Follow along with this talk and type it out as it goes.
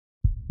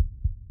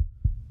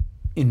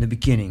In the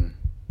beginning,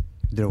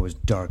 there was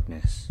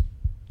darkness,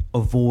 a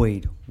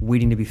void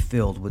waiting to be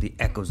filled with the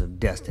echoes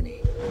of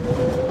destiny.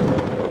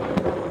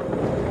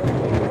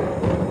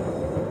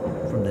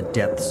 From the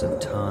depths of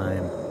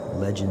time,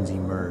 legends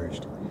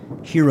emerged.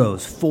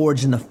 Heroes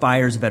forged in the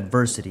fires of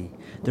adversity,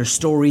 their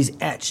stories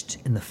etched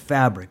in the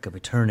fabric of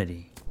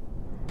eternity.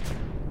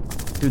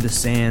 Through the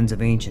sands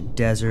of ancient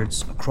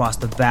deserts, across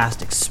the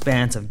vast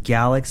expanse of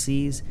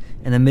galaxies,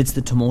 and amidst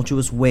the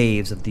tumultuous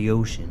waves of the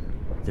ocean,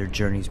 their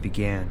journeys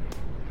began.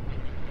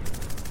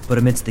 But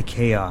amidst the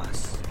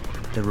chaos,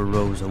 there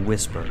arose a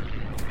whisper,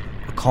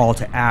 a call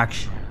to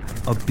action,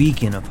 a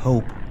beacon of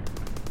hope.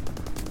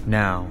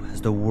 Now, as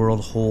the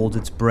world holds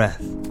its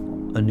breath,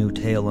 a new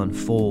tale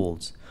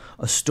unfolds,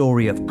 a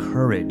story of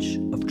courage,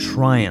 of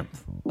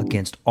triumph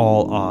against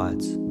all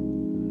odds.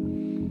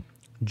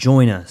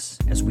 Join us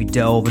as we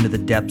delve into the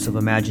depths of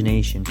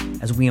imagination,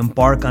 as we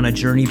embark on a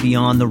journey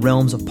beyond the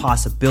realms of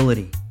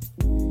possibility.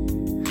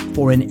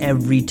 For in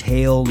every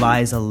tale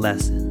lies a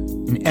lesson,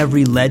 in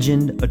every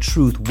legend a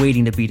truth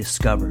waiting to be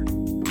discovered.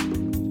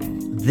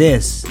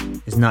 This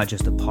is not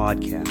just a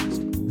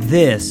podcast.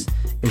 This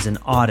is an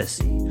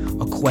odyssey,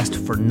 a quest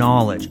for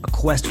knowledge, a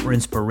quest for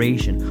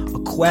inspiration, a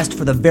quest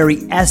for the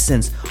very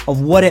essence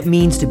of what it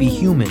means to be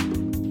human.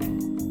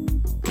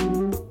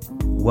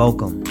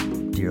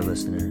 Welcome, dear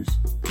listeners,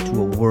 to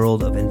a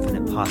world of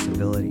infinite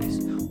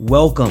possibilities.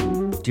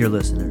 Welcome, dear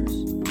listeners,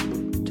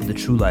 to the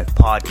True Life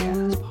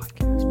Podcast.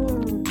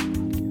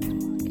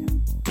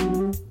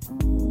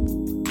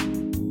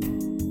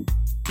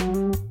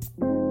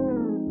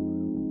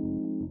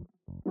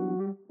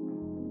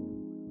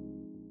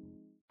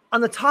 On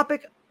the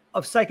topic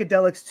of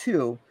psychedelics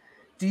too,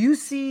 do you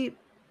see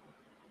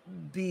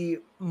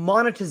the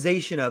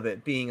monetization of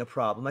it being a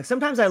problem? Like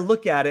sometimes I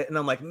look at it and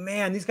I'm like,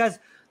 man, these guys,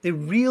 they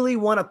really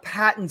want to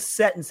patent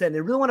set. They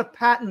really want to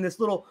patent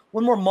this little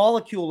one more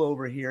molecule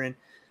over here. And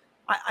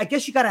I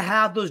guess you got to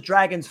have those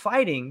dragons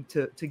fighting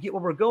to get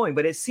where we're going,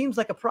 but it seems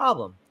like a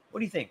problem.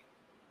 What do you think?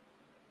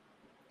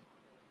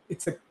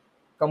 It's a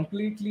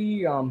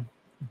completely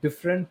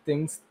different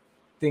thing,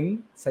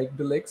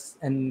 psychedelics,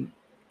 and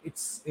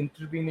it's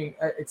intervening.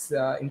 It's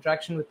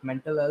interaction with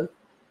mental health.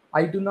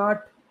 I do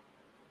not.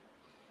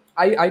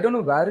 I don't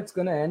know where it's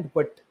gonna end,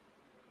 but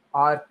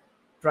our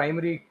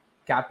primary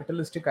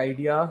capitalistic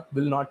idea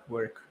will not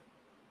work.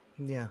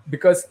 Yeah.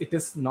 Because it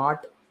is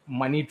not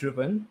money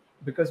driven.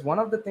 Because one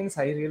of the things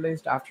I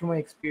realized after my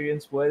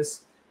experience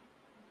was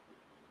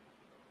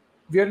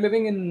we are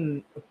living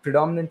in a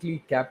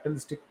predominantly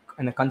capitalistic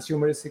and a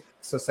consumeristic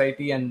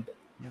society, and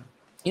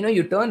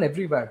you turn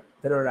everywhere,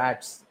 there are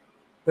ads,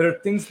 there are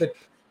things that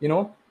you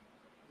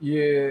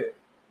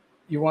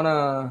want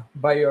to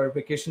buy, your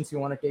vacations you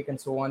want to take, and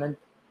so on. And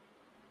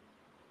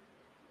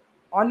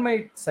on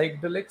my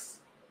psychedelics,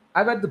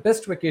 I've had the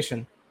best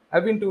vacation.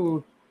 I've been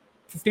to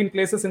 15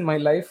 places in my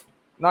life,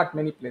 not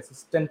many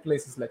places, 10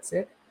 places, let's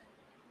say.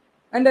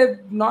 And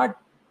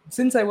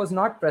since I was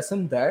not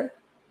present there,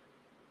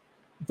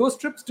 those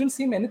trips didn't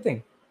seem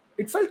anything.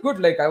 It felt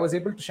good, like I was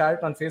able to share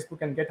it on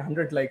Facebook and get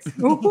 100 likes.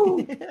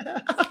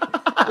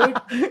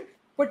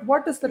 But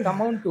what does that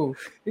amount to?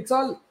 It's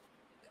all,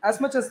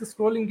 as much as the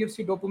scrolling gives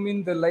you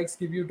dopamine, the likes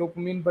give you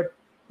dopamine, but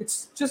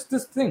it's just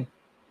this thing.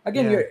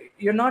 Again,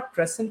 you're not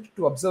present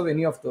to observe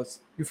any of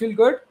those. You feel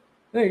good,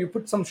 you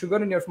put some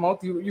sugar in your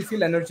mouth, you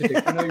feel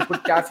energetic. You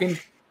put caffeine,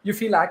 you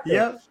feel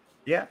active.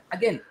 Yeah.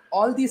 Again,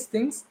 all these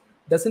things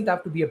doesn't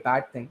have to be a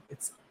bad thing.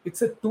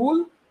 It's a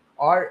tool,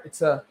 or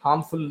it's a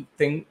harmful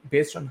thing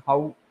based on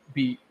how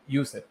we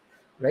use it,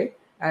 right?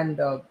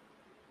 And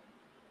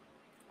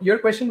your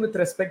question with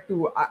respect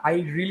to, I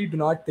really do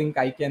not think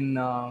I can.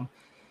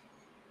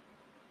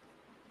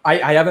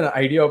 I have an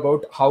idea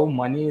about how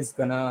money is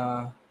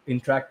gonna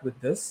interact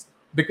with this,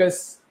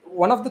 because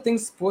one of the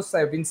posts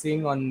I've been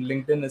seeing on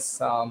LinkedIn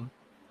is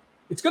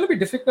it's going to be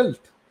difficult,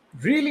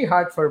 really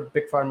hard for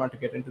big pharma to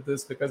get into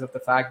this, because of the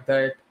fact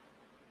that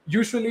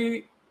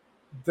usually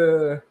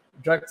the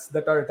drugs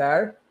that are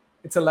there,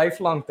 it's a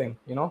lifelong thing.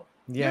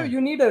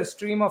 You need a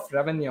stream of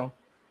revenue.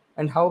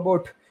 And how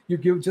about you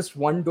give just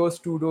 1 dose,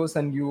 2 dose,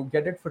 and you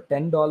get it for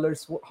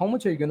 $10? How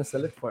much are you going to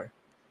sell it for?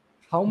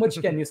 How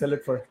much can you sell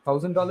it for?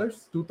 $1,000,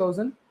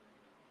 $2,000?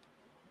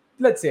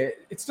 Let's say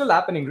it's still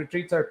happening.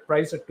 Retreats are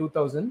priced at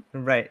 2,000.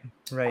 Right.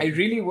 I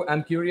really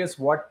am curious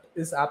what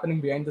is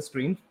happening behind the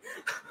screen.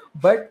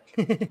 But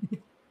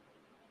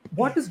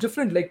what is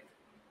different? Like,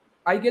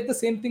 I get the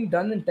same thing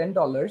done in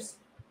 $10.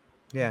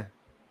 Yeah.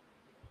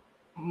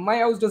 My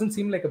house doesn't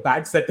seem like a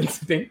bad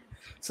setting.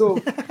 So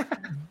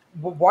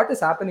what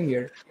is happening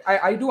here?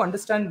 I do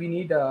understand we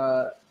need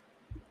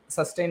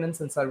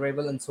sustenance and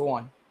survival and so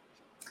on.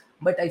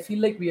 But I feel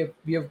like we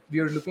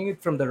are looking at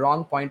it from the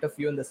wrong point of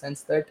view, in the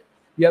sense that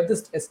we have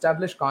this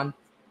established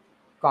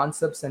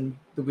concepts and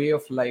the way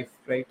of life,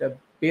 right? A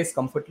base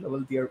comfort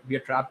level we are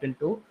trapped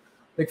into.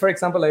 Like, for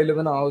example, I live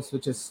in a house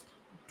which is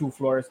 2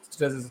 floors, just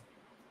this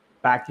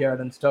backyard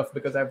and stuff,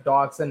 because I have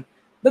dogs, and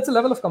that's a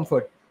level of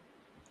comfort.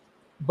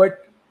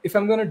 But if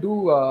I'm going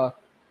to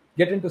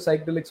get into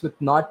psychedelics with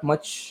not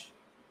much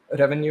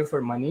revenue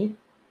for money,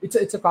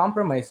 it's a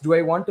compromise. Do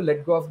I want to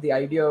let go of the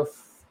idea of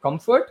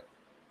comfort,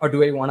 or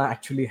do I want to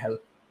actually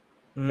help,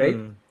 right?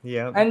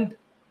 Yeah. And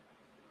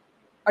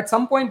at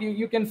some point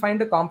you can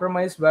find a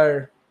compromise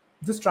where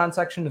this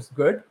transaction is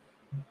good,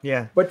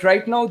 Yeah. but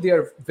right now they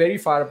are very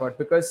far apart,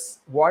 because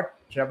what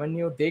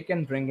revenue they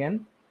can bring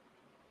in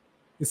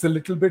is a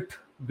little bit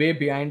way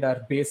behind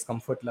our base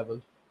comfort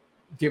level,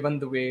 given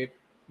the way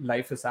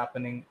life is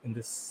happening in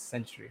this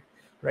century,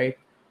 right?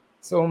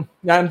 So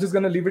yeah, I'm just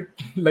gonna leave it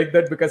like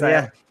that, because I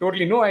Yeah. have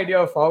totally no idea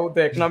of how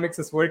the economics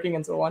is working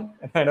and so on,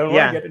 and I don't want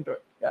Yeah. to get into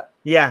it. Yeah.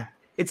 Yeah.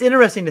 It's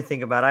interesting to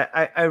think about.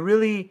 I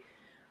really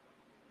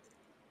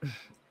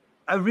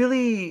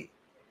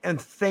am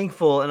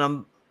thankful,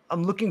 and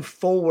I'm looking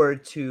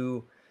forward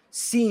to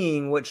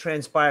seeing what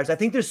transpires. I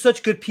think there's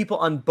such good people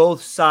on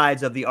both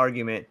sides of the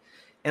argument.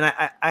 And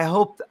I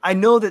hope, I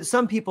know that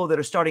some people that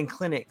are starting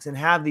clinics and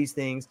have these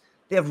things,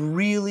 they have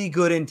really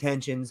good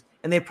intentions,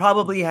 and they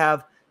probably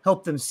have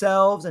helped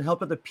themselves and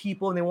helped other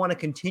people, and they want to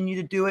continue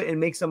to do it and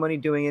make some money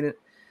doing it.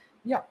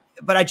 Yeah.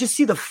 But I just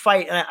see the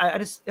fight, and I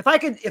just, if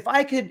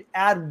I could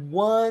add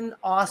one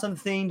awesome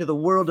thing to the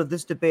world of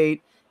this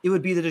debate, it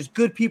would be that there's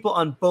good people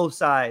on both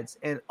sides,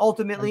 and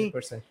ultimately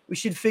 100%. we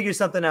should figure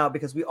something out,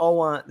 because we all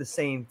want the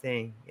same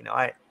thing.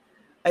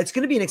 It's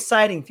going to be an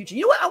exciting future.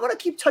 You know what? I want to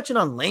keep touching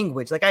on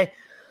language. Like I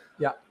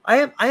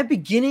am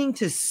beginning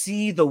to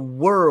see the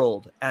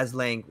world as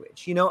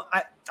language.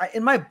 I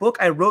in my book,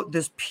 I wrote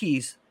this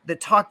piece that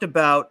talked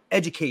about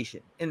education,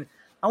 and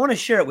I want to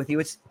share it with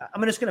you.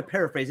 I'm just going to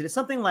paraphrase it. It's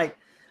something like,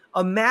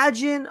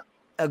 imagine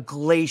a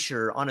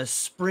glacier on a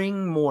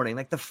spring morning,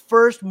 like the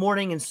first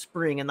morning in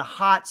spring, and the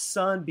hot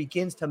sun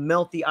begins to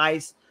melt the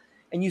ice,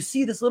 and you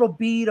see this little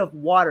bead of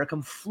water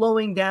come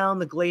flowing down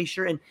the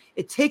glacier, and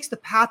it takes the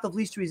path of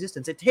least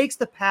resistance. It takes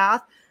the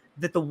path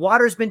that the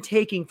water's been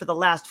taking for the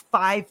last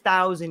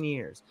 5,000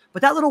 years.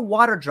 But that little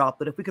water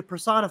droplet, if we could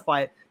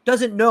personify it,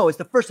 doesn't know it's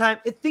the first time.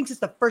 It thinks it's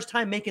the first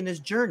time making this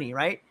journey,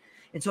 right?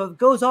 And so it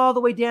goes all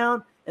the way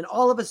down, and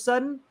all of a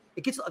sudden,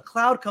 a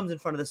cloud comes in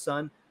front of the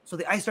sun, so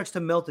the ice starts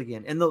to melt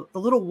again. And the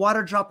little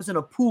water drop is in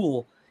a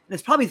pool, and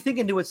it's probably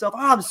thinking to itself,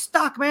 oh, I'm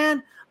stuck, man.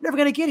 I'm never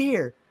going to get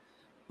here.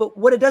 But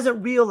what it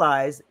doesn't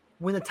realize,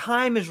 when the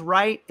time is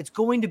right, it's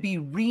going to be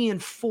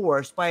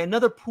reinforced by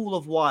another pool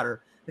of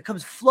water that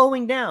comes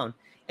flowing down.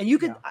 And you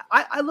can,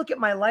 I look at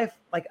my life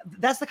like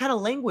that's the kind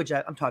of language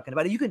I'm talking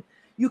about.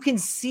 You can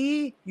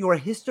see your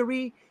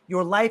history,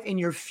 your life, and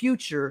your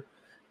future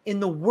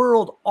in the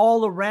world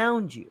all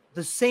around you.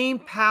 The same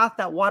path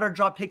that water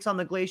drop takes on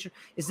the glacier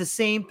is the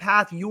same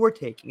path you're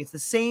taking. It's the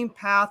same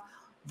path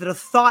that a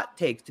thought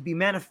takes to be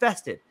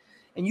manifested.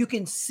 And you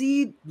can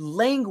see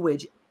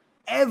language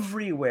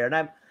everywhere. And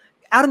I'm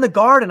out in the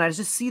garden, I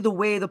just see the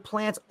way the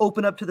plants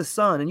open up to the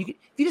sun. And if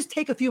you just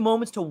take a few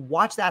moments to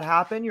watch that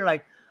happen, you're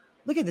like,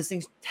 look at this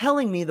thing's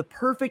telling me the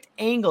perfect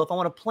angle if I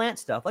want to plant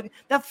stuff. Like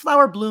that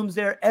flower blooms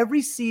there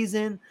every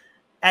season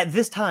at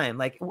this time.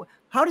 Like,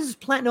 how does this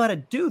plant know how to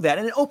do that?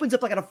 And it opens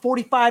up like at a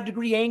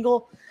 45-degree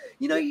angle.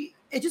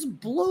 It just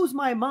blows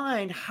my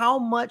mind how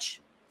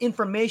much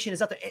information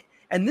is out there.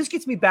 And this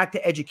gets me back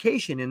to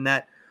education, in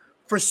that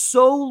for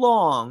so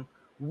long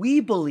we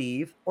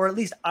believe, or at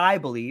least I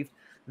believe,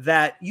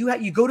 that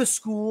you go to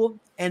school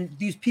and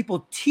these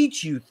people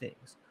teach you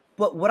things.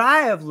 But what I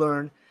have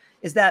learned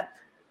is that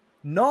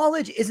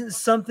knowledge isn't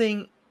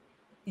something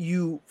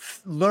you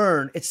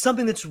learn. It's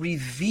something that's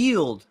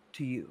revealed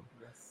to you.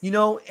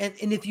 Yes.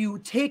 And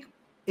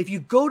if you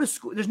go to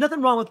school, there's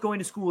nothing wrong with going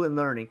to school and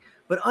learning,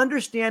 but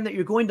understand that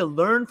you're going to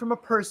learn from a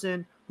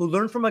person who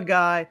learned from a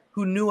guy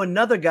who knew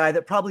another guy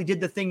that probably did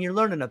the thing you're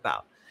learning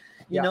about.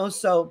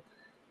 So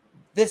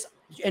this,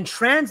 and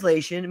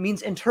translation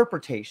means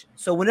interpretation.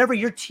 So whenever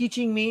you're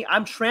teaching me,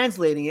 I'm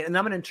translating it, and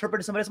I'm going to interpret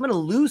it to somebody else. I'm going to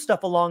lose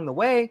stuff along the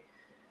way.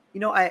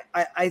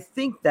 I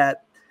think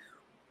that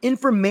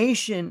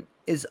information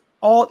is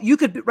all you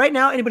could be right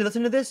now. Anybody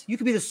listening to this, you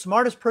could be the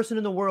smartest person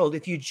in the world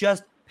if you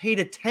just paid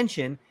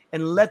attention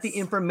and let the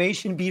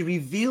information be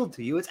revealed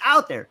to you. It's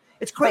out there.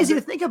 It's crazy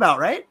to think about,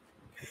 right?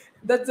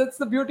 That's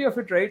the beauty of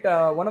it,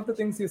 right? One of the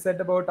things you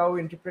said about how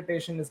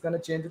interpretation is going to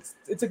change,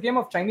 it's a game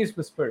of Chinese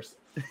whispers.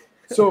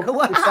 So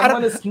if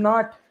someone is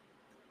not...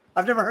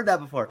 I've never heard that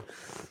before.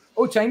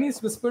 Oh,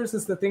 Chinese whispers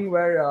is the thing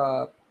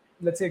where,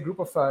 let's say a group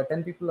of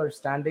 10 people are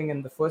standing,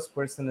 and the first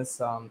person is...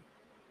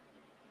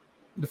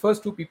 the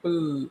first two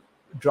people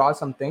draw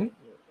something,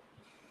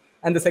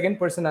 and the second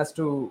person has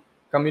to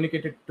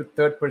communicate it to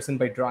third person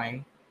by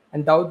drawing.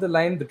 And down the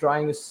line, the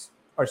drawings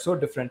are so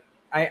different.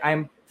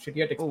 I'm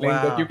shitty at explaining,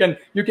 but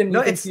you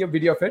can see a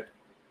video of it.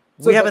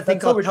 So we have a thing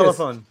called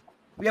telephone.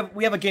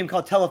 We have a game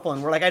called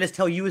telephone where, like, I just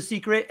tell you a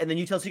secret, and then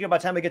you tell a secret. By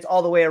the time it gets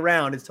all the way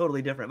around, it's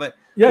totally different. But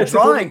the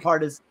drawing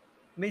part is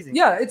amazing.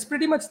 Yeah, it's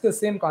pretty much the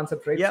same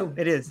concept, right? Yeah, so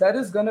it is. That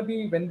is gonna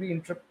be when we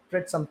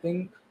interpret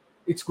something,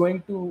 it's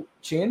going to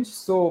change.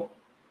 So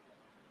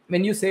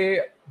when you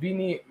say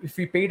if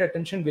we paid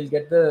attention, we'll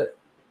get the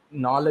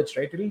knowledge,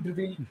 right? It'll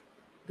reveal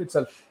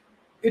itself.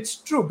 It's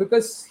true,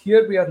 because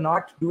here we are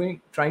not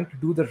trying to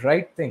do the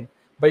right thing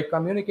by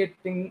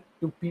communicating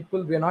to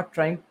people. We are not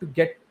trying to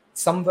get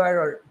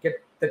somewhere or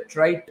get that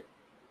right.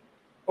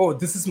 Oh,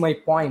 this is my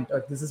point,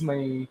 or this is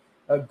my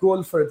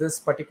goal for this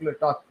particular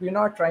talk. We're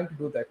not trying to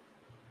do that.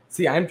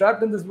 See, I'm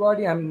trapped in this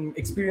body. I'm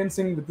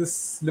experiencing with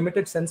this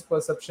limited sense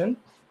perception,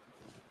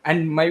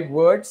 and my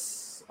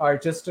words are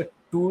just a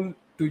tool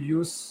to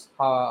use,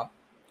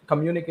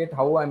 communicate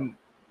how I'm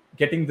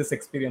getting this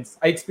experience.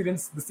 I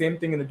experience the same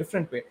thing in a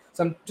different way,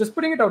 so I'm just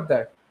putting it out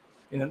there.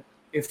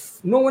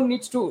 If no one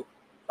needs to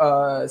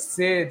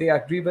say they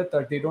agree with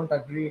or they don't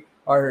agree,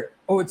 or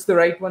oh, it's the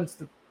right one,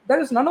 there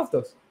is none of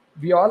those.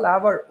 We all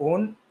have our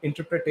own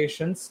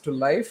interpretations to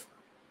life,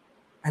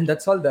 and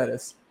that's all there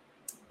is.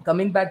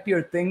 Coming back to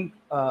your thing,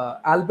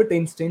 Albert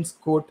Einstein's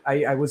quote,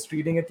 I was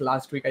reading it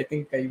last week. I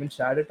think I even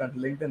shared it on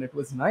LinkedIn. It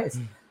was nice.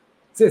 It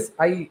says,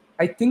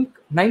 I think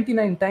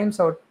 99 times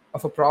out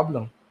of a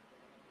problem,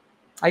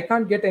 I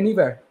can't get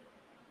anywhere.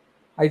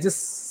 I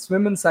just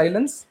swim in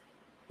silence.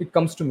 It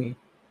comes to me.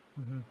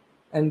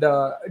 And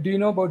do you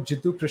know about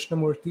Jiddu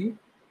Krishnamurti?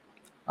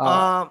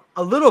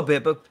 A little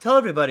bit, but tell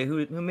everybody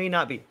who may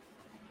not be.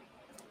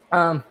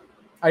 I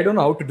don't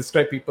know how to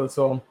describe people,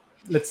 so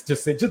let's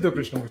just say Jiddu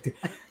Krishnamurti.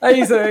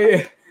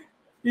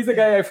 He's a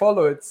guy I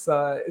follow. It's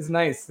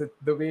nice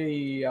the way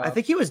he, I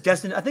think he was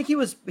destined. I think he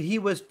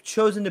was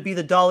chosen to be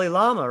the Dalai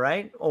Lama,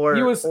 right? Or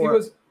he was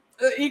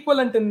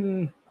equivalent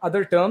in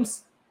other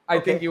terms. I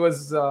think he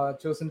was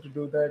chosen to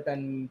do that,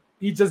 and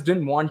he just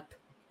didn't want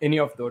any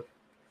of that.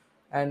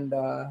 And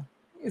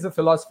he's a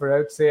philosopher, I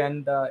would say,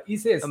 and he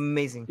says,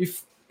 amazing.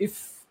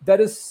 If there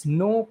is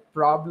no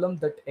problem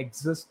that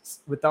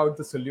exists without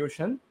the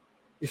solution,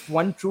 if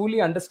one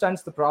truly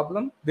understands the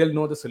problem, they'll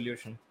know the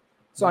solution.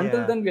 So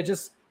until then, we're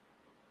just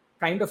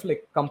kind of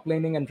like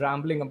complaining and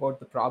rambling about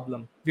the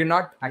problem. We're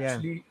not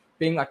actually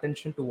paying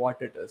attention to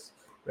what it is,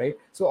 right?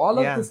 So all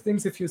of these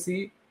things, if you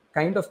see,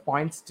 kind of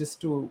points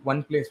just to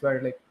one place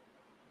where like,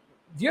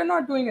 you're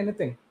not doing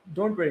anything.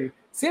 Don't worry.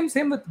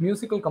 Same with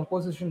musical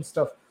composition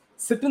stuff.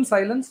 Sit in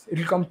silence,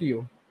 it'll come to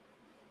you.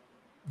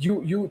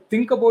 You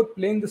think about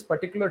playing this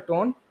particular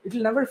tone,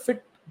 it'll never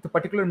fit the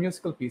particular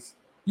musical piece.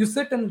 You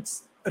sit and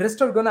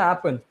rest are gonna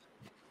happen.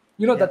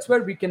 That's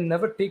where we can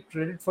never take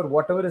credit for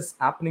whatever is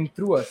happening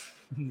through us.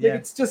 Like,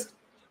 it's just,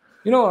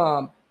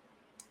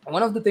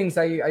 one of the things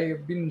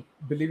I've been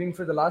believing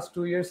for the last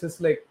 2 years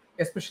is like,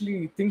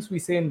 especially things we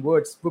say in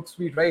words, books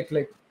we write,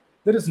 like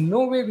there is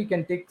no way we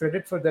can take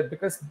credit for that,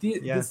 because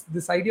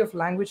this idea of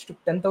language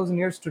took 10,000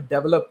 years to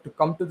develop, to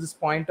come to this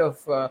point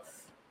of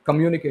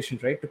communication,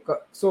 right?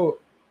 So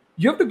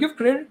you have to give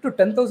credit to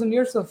 10,000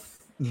 years of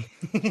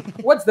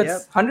what's that?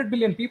 100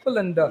 billion people,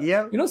 and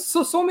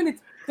so many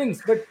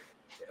things. But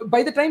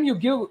by the time you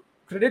give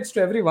credits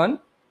to everyone,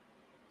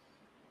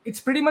 it's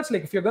pretty much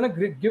like, if you're going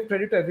to give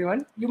credit to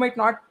everyone, you might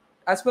not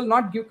as well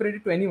not give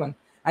credit to anyone.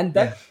 And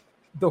that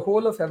the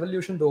whole of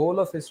evolution, the whole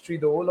of history,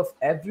 the whole of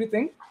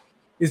everything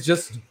is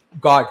just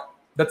God.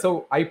 That's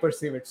how I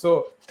perceive it.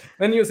 So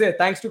when you say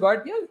thanks to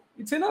God,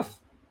 it's enough.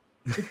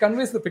 It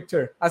conveys the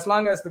picture. As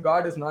long as the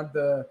God is not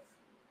the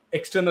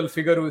external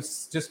figure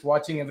who's just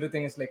watching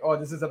everything, it's like, oh,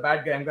 this is a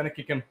bad guy, I'm going to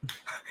kick him.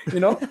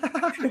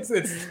 It's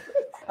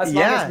as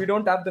long as we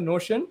don't have the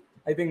notion,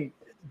 I think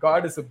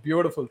God is a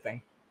beautiful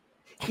thing.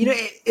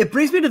 It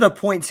brings me to the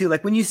point too,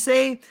 like when you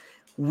say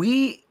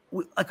we're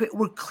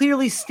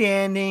clearly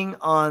standing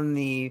on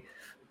the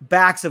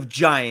backs of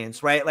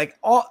giants, right? Like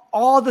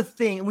all the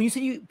thing, when you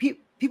say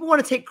people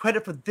want to take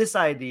credit for this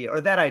idea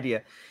or that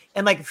idea,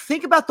 and like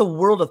think about the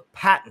world of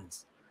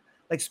patents.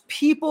 Like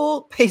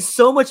people pay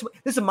so much.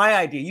 This is my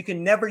idea. You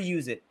can never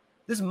use it.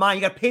 This is mine.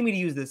 You got to pay me to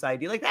use this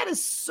idea. Like that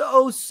is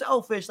so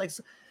selfish. Like,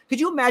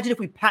 could you imagine if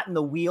we patent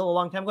the wheel a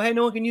long time ago? Hey,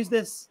 no one can use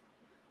this.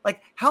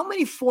 Like, how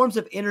many forms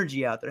of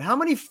energy out there? How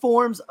much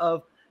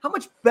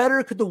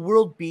better could the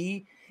world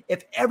be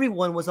if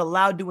everyone was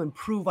allowed to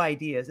improve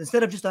ideas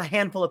instead of just a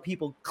handful of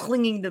people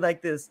clinging to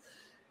like this?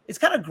 It's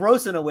kind of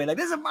gross in a way. Like,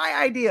 this is my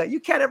idea. You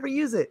can't ever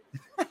use it.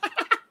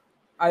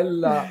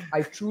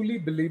 I truly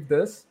believe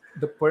this.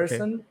 The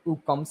person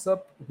who comes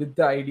up with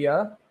the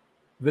idea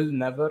will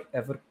never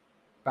ever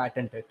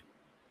patent it.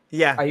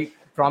 Yeah. I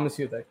promise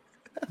you that.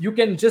 You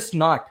can just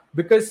not,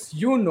 because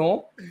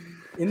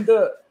in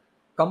the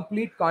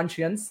complete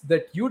conscience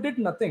that you did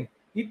nothing.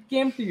 It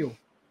came to you.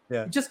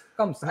 It just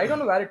comes. I don't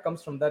know where it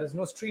comes from. There is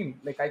no stream.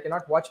 Like, I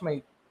cannot watch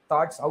my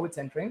thoughts, how it's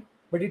entering,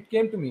 but it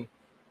came to me.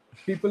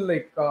 People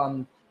like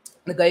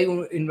the guy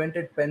who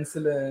invented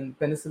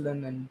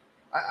penicillin, and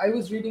I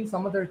was reading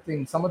some other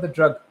thing, some other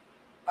drug,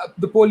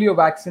 the polio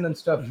vaccine and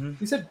stuff.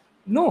 He said,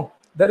 no,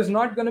 there is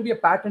not going to be a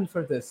patent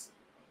for this.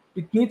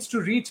 It needs to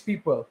reach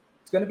people.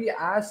 It's going to be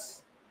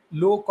as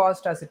low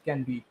cost as it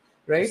can be.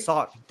 Right?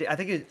 Salk. I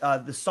think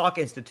the Salk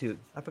Institute.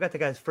 I forgot the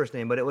guy's first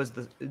name, but it was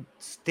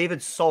it's David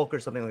Salk or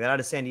something like that out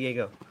of San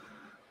Diego.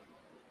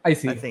 I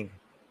see. I think.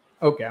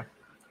 Okay.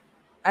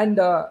 And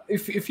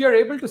if you're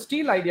able to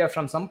steal idea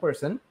from some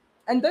person,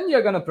 and then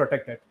you're going to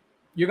protect it.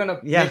 You're going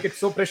to make it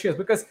so precious,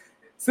 because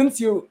since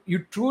you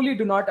truly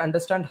do not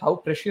understand how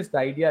precious the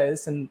idea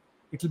is, and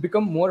it will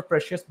become more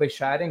precious by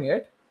sharing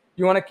it,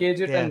 you want to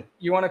cage it and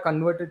you want to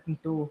convert it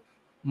into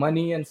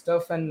money and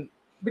stuff. And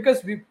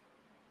because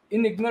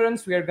in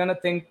ignorance, we are going to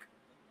think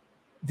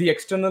the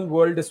external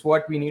world is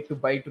what we need to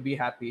buy to be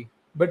happy.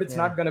 But it's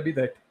not going to be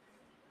that.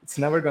 It's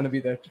never going to be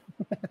that.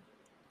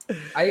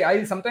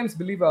 I sometimes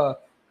believe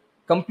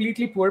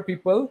completely poor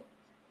people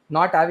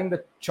not having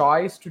the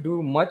choice to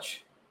do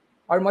much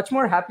are much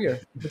more happier,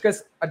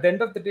 because at the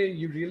end of the day,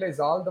 you realize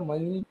all the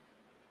money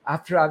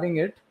after having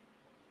it,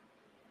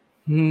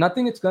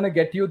 nothing it's going to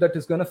get you that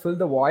is going to fill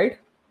the void.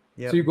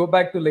 So you go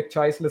back to like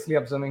choicelessly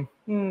observing,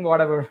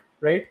 whatever,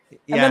 right?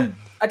 And then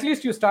at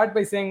least you start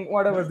by saying,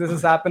 whatever, this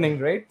is happening,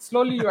 right?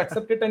 Slowly you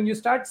accept it and you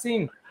start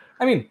seeing,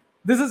 I mean,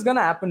 this is going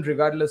to happen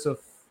regardless of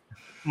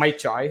my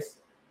choice,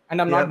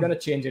 and I'm not going to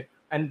change it,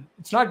 and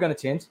it's not going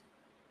to change.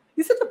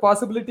 Is it a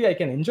possibility I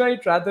can enjoy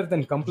it rather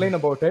than complain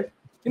about it?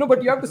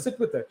 But you have to sit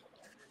with it.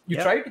 You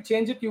try to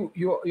change it,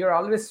 you're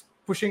always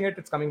pushing it,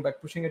 it's coming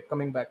back, pushing it,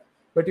 coming back.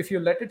 But if you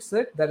let it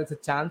sit, there is a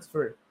chance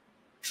for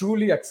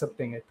truly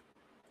accepting it.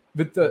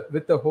 With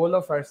the whole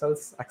of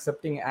ourselves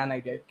accepting an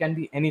idea, it can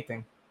be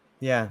anything.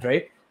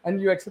 Right?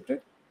 And you accept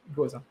it, it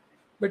goes on.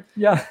 But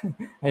yeah,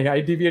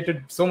 I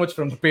deviated so much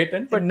from the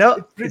patent, but no,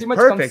 it pretty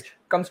much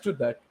comes to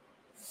that.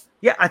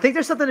 Yeah, I think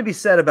there's something to be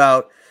said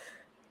about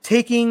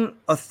taking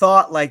a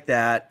thought like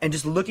that and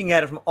just looking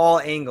at it from all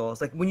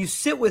angles. Like when you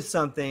sit with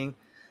something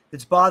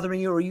that's bothering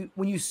you, or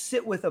when you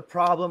sit with a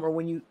problem, or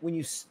when you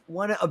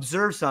want to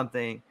observe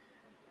something.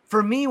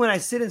 For me, when I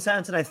sit in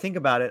silence and I think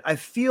about it, I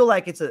feel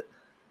like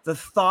the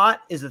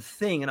thought is a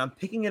thing, and I'm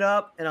picking it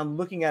up and I'm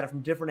looking at it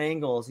from different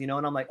angles, and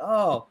I'm like,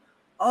 oh,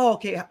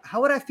 okay.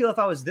 How would I feel if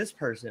I was this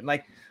person?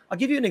 Like, I'll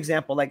give you an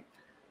example. Like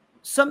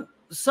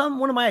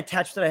one of my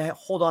attachments that I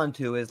hold on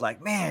to is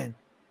like, man,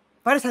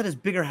 if I just had this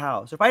bigger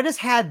house, or if I just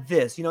had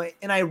this,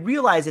 and I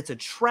realize it's a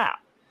trap,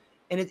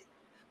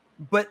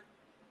 but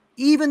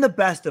even the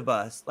best of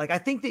us, like, I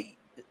think that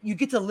you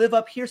get to live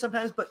up here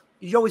sometimes, but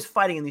you're always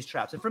fighting in these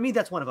traps. And for me,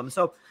 that's one of them.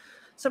 So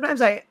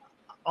sometimes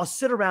I'll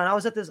sit around. I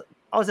was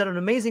at an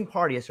amazing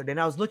party yesterday, and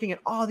I was looking at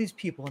all these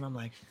people, and I'm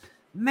like,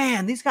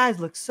 man, these guys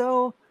look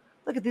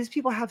at these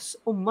people have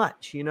so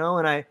much, and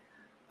I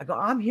go,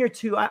 I'm here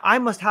too. I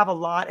must have a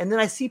lot. And then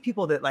I see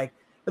people that, like,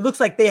 it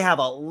looks like they have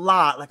a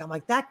lot. Like, I'm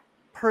like, that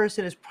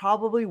person is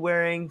probably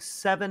wearing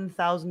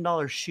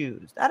 $7,000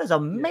 shoes. That is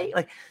amazing.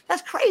 Like,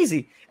 that's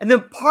crazy. And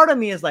then part of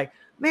me is like,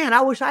 man,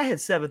 I wish I had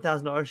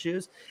 $7,000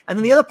 shoes. And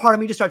then the other part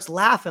of me just starts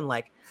laughing,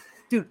 like,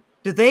 dude,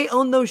 do they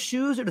own those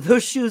shoes, or do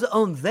those shoes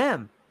own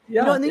them?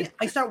 Yeah. And then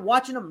I start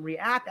watching them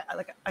react.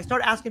 Like, I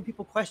start asking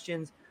people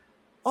questions.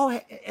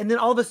 And then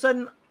all of a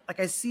sudden, like,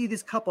 I see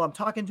this couple, I'm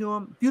talking to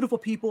them, beautiful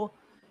people.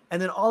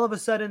 And then all of a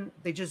sudden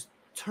they just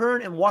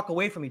turn and walk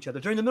away from each other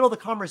during the middle of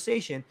the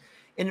conversation.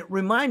 And it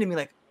reminded me,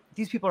 like,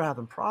 these people are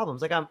having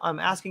problems. Like, I'm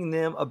asking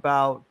them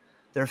about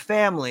their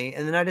family,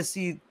 and then I just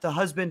see the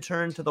husband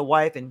turn to the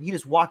wife, and he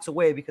just walks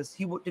away because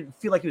he didn't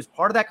feel like he was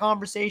part of that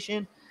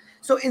conversation.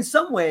 So in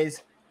some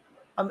ways,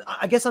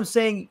 I guess I'm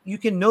saying you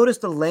can notice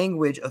the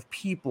language of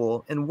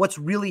people and what's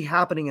really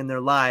happening in their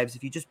lives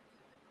if you just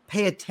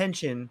pay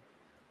attention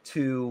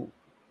to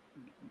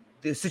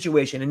the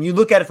situation and you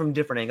look at it from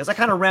different angles. I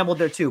kind of rambled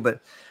there too, but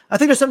I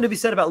think there's something to be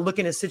said about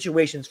looking at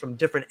situations from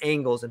different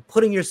angles and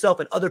putting yourself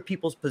in other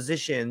people's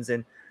positions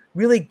and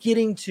really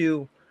getting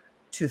to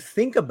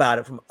think about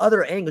it from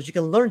other angles. You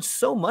can learn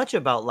so much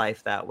about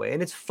life that way,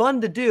 and it's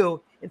fun to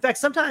do. In fact,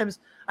 sometimes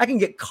I can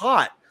get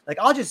caught. Like,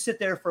 I'll just sit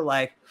there for,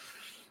 like,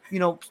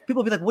 people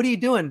will be like, what are you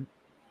doing?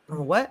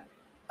 What?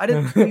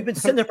 You've been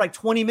sitting there for like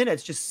 20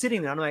 minutes just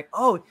sitting there. I'm like,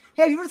 oh,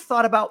 hey, have you ever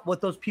thought about what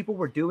those people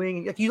were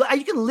doing? Like, you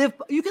can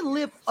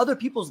live other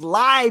people's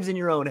lives in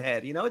your own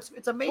head.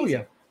 It's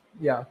amazing. Oh,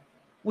 yeah.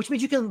 Which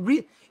means you can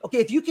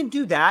if you can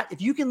do that,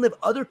 if you can live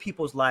other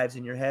people's lives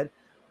in your head,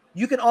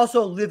 you can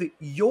also live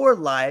your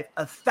life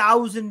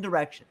 1,000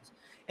 directions.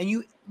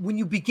 And when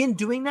you begin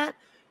doing that,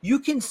 you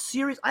can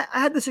I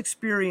had this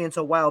experience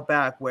a while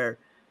back where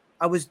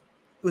I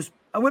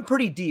went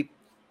pretty deep.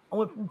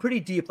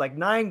 Like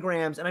 9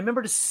 grams. And I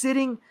remember just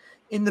sitting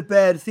in the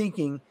bed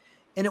thinking,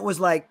 and it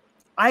was like,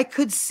 I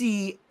could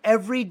see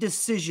every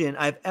decision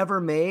I've ever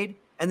made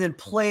and then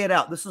play it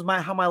out. This is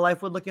how my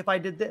life would look if I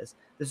did this.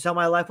 This is how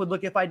my life would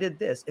look if I did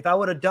this. If I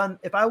would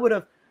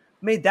have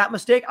made that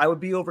mistake, I would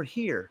be over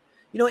here.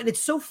 And it's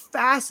so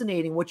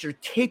fascinating what you're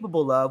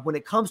capable of when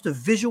it comes to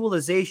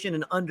visualization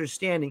and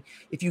understanding.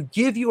 If you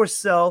give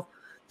yourself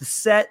the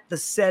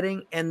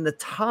setting, and the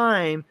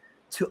time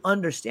to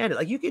understand it,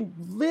 like, you can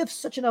live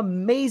such an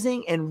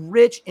amazing and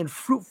rich and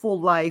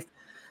fruitful life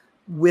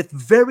with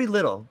very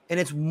little. And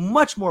it's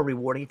much more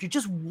rewarding if you're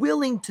just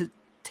willing to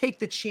take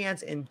the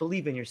chance and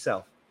believe in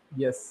yourself.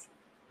 Yes.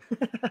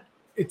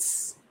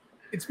 It's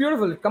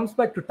beautiful. It comes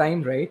back to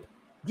time, right?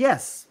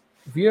 Yes.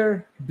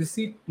 We're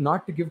busy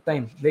not to give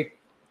time. Like,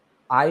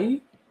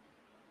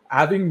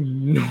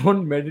 having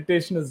known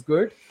meditation is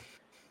good,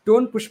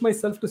 don't push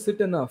myself to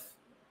sit enough.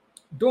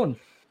 Don't.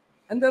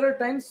 And there are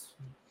times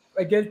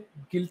I get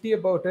guilty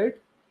about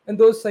it. And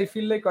those, I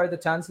feel like, are the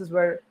chances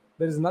where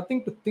there is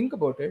nothing to think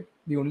about it.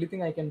 The only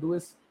thing I can do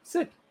is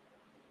sit.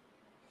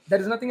 There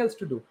is nothing else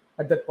to do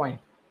at that point.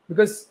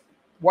 Because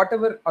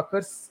whatever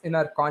occurs in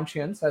our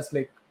conscience as,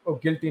 like, or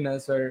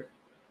guiltiness or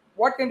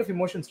what kind of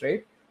emotions,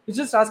 right? It's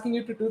just asking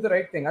you to do the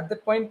right thing. At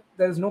that point,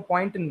 there is no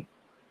point in,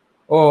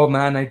 oh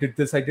man, I did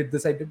this.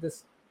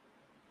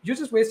 You're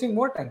just wasting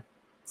more time.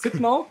 Sit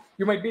now,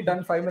 you might be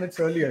done 5 minutes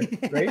earlier,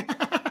 right?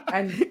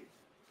 And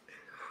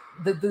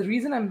the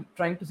reason I'm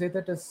trying to say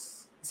that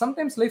is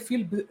sometimes life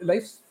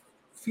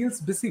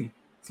feels busy.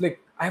 It's like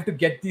I have to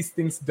get these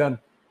things done.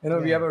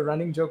 We have a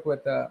running joke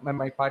with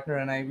my partner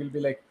and I will be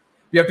like,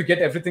 we have to get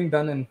everything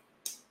done and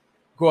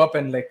go up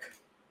and like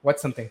watch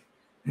something.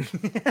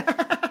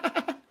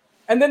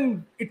 And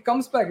then it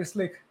comes back. It's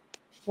like,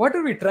 what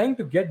are we trying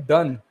to get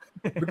done?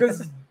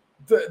 Because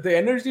the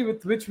energy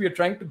with which we are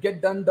trying to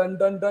get done,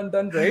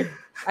 right?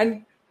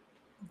 And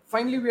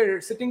finally we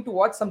are sitting to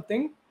watch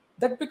something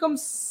that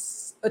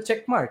becomes a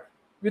check mark.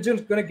 We're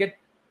just gonna get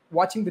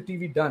watching the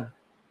TV done.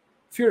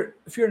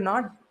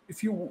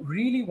 If you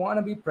really want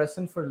to be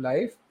present for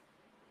life,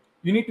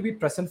 you need to be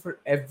present for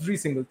every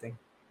single thing.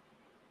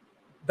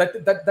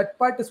 That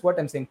part is what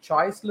I'm saying.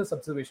 Choiceless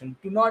observation.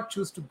 Do not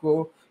choose to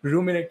go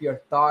ruminate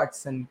your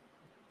thoughts and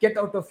get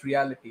out of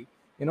reality.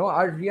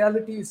 Our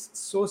reality is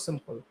so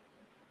simple.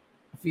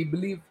 If we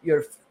believe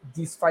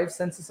these 5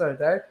 senses are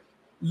there,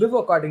 live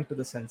according to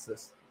the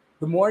senses.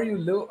 The more you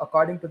live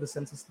according to the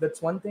senses,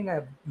 that's one thing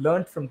I've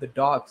learned from the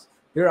dogs.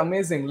 They're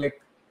amazing.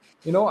 Like,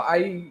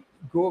 I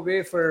go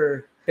away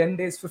for 10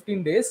 days,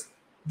 15 days.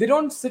 They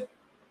don't sit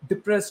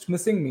depressed,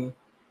 missing me.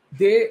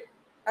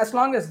 As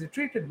long as they're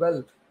treated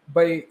well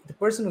by the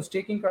person who's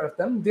taking care of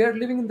them, they're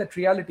living in that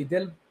reality.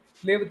 They'll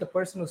play with the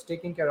person who's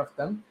taking care of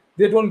them.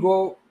 They don't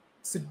go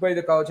sit by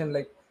the couch and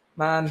like,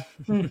 man,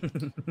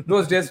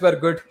 those days were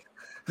good.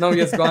 Now he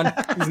has gone.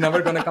 He's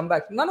never going to come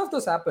back. None of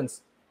those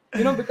happens.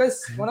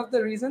 Because one of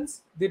the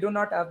reasons they do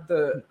not have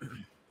the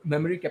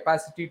memory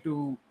capacity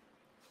to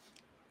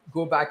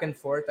go back and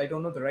forth. I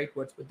don't know the right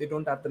words, but they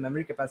don't have the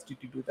memory capacity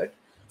to do that.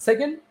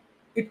 Second,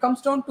 it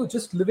comes down to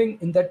just living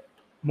in that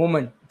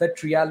moment,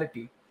 that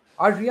reality.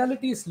 Our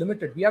reality is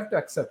limited. We have to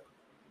accept.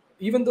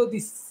 Even though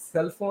these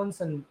cell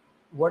phones and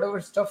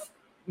whatever stuff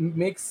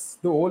makes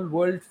the whole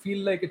world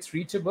feel like it's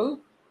reachable,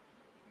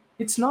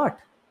 it's not.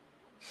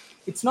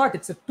 It's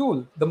a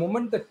tool. The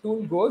moment the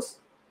tool goes,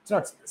 it's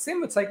not.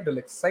 Same with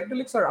psychedelics.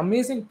 Psychedelics are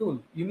amazing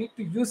tool. You need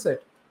to use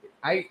it.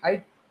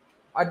 I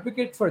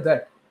advocate for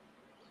that.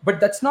 But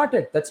that's not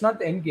it. That's not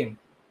the end game.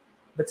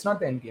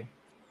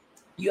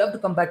 You have to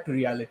come back to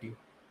reality.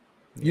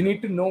 You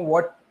need to know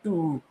what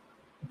to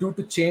do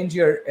to change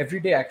your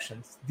everyday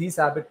actions, these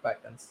habit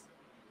patterns,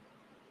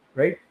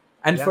 right?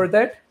 And for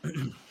that,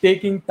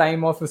 taking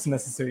time off is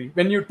necessary.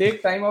 When you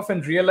take time off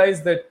and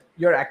realize that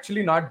you're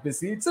actually not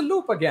busy, it's a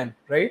loop again,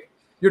 right?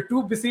 You're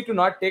too busy to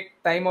not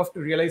take time off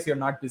to realize you're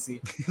not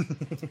busy.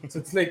 So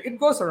it's like it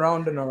goes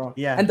around and around.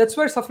 Yeah. And that's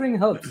where suffering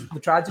helps. The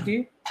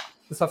tragedy,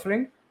 the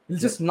suffering, will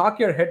just knock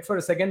your head for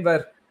a second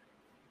where,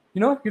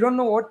 you don't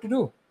know what to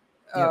do.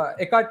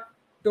 Eckhart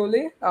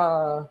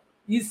Tolle,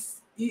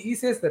 he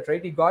says that,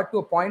 right? He got to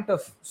a point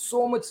of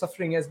so much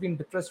suffering. He has been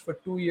depressed for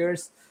 2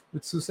 years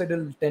with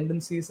suicidal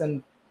tendencies.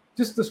 And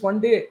just this one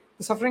day,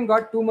 the suffering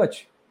got too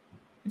much.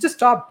 It just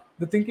stopped.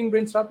 The thinking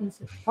brain stopped and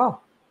said, oh,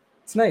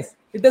 it's nice.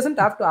 It doesn't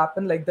have to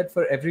happen like that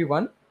for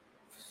everyone.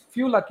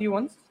 Few lucky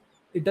ones,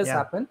 it does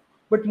happen.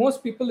 But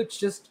most people, it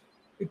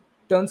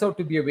turns out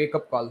to be a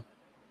wake-up call.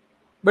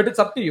 But it's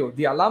up to you.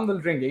 The alarm will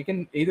ring.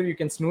 You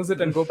can snooze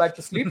it and go back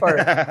to sleep, or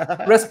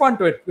respond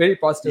to it very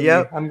positively.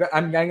 Yep.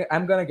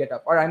 I'm gonna get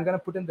up, or I'm gonna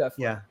put in the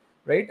effort.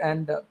 Right.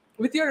 And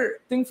with your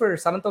thing for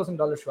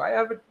 $7,000 show, I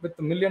have it with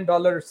 $1 million,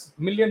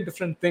 million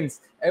different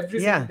things. Every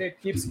single day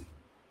it keeps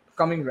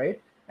coming,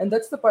 right? And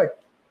that's the part.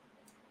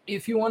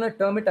 If you want to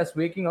term it as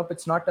waking up,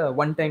 it's not a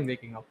one-time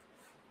waking up.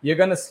 You're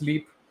gonna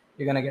sleep.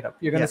 You're gonna get up.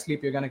 You're gonna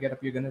sleep. You're gonna get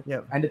up.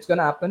 And it's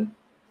gonna happen.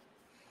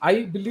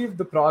 I believe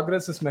the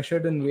progress is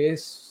measured in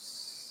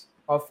ways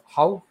of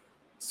how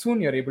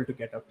soon you're able to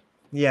get up.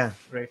 Yeah.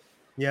 Right.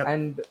 Yeah.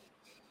 And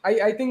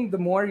I think the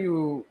more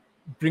you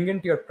bring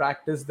into your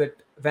practice that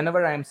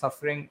whenever I am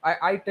suffering,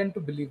 I tend to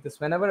believe this.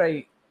 Whenever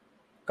I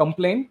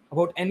complain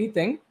about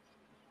anything,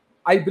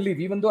 I believe,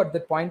 even though at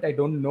that point I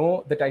don't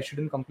know that I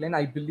shouldn't complain,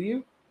 I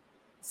believe,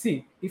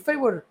 if I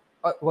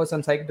was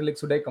on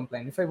psychedelics, would I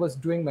complain? If I was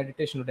doing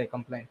meditation, would I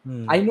complain?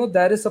 I know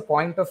there is a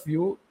point of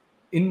view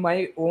in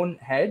my own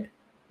head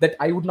that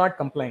I would not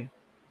complain.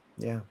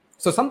 Yeah.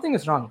 So something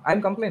is wrong. I'm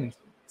complaining.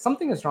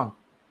 Something is wrong.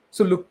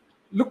 So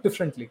look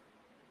differently.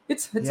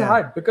 It's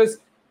hard because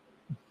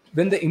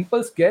when the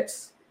impulse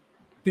gets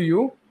to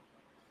you,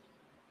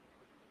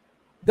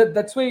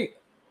 that's why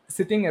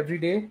sitting every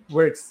day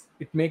works.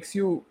 It makes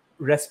you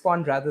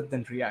respond rather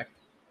than react.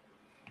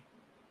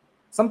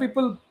 Some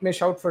people may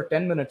shout for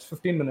 10 minutes,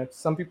 15 minutes.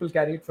 Some people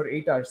carry it for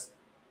 8 hours.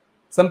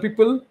 Some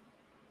people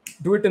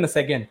do it in a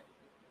second.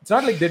 It's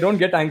not like they don't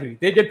get angry.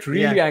 They get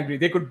really angry.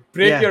 They could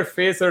break your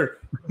face or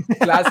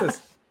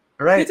glasses.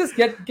 Right. They just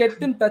get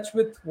in touch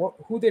with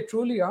who they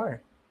truly are.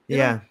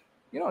 You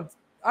know,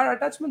 our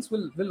attachments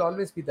will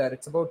always be there.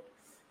 It's about,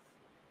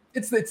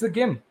 it's a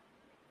game.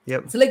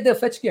 Yep. It's like the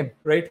fetch game,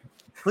 right?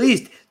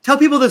 Please tell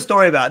people the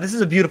story about it. This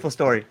is a beautiful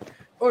story.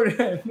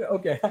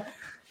 Okay.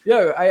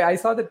 Yeah, I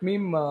saw that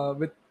meme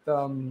with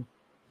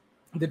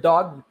the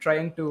dog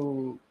trying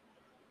to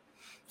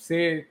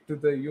say to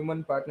the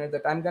human partner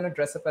that I'm gonna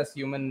dress up as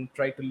human,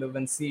 try to live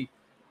and see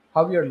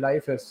how your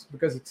life is,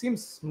 because it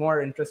seems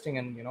more interesting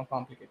and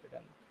complicated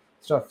and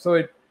stuff. So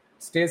it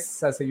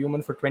stays as a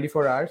human for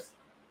 24 hours,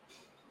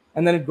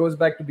 and then it goes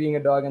back to being a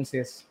dog and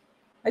says,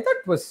 I thought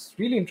it was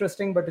really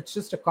interesting, but it's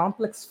just a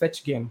complex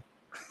fetch game.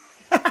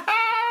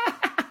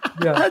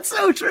 Yeah, That's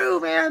so true,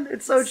 man.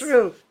 It's so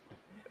true.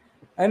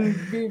 and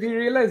we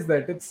realize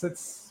that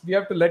it's we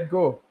have to let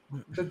go.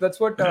 That's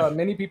what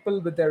many people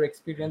with their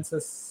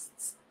experiences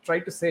try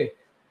to say.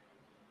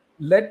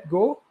 Let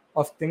go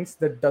of things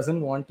that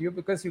doesn't want you,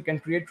 because you can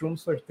create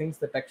rooms for things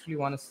that actually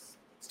want to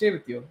stay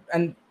with you.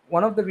 And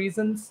one of the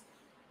reasons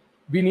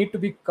we need to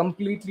be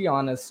completely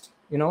honest,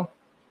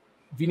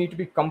 we need to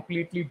be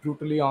completely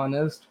brutally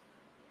honest,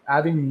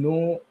 having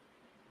no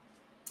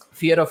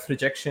fear of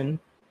rejection.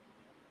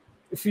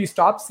 If we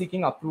stop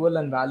seeking approval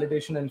and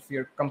validation, and if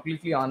we're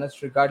completely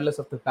honest regardless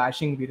of the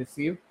bashing we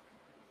receive,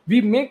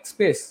 we make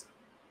space.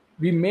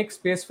 We make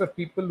space for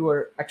people who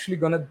are actually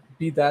going to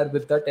be there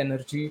with that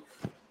energy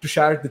to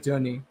share the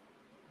journey.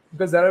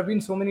 Because there have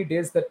been so many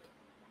days that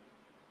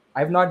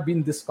I've not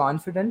been this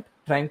confident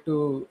trying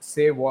to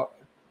say what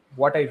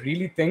I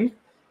really think,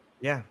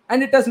 Yeah.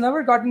 and it has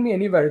never gotten me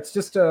anywhere. It's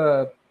just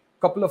a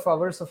couple of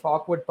hours of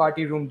awkward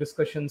party room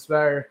discussions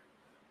where,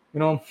 you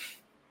know,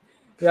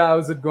 yeah,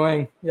 how's it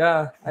going?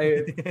 Yeah,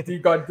 he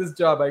got this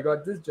job, I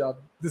got this job.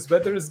 This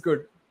weather is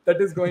good. That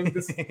is going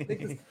this like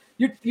this.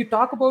 You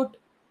talk about,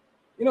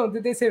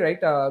 they say,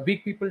 right,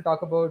 weak people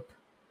talk about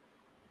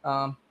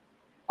um,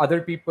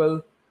 other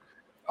people,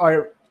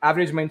 or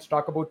average minds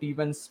talk about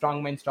events,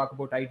 strong minds talk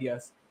about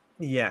ideas.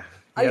 Yeah.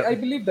 I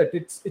believe that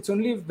it's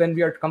only when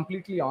we are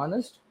completely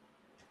honest,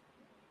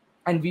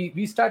 and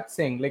we start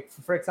saying, like,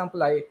 for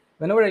example, I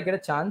whenever I get a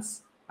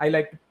chance, I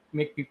like to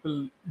make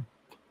people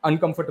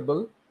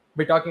uncomfortable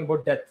by talking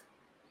about death.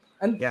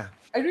 And Yeah.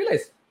 I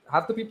realize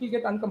half the people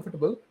get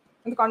uncomfortable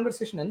and the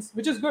conversation ends,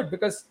 which is good,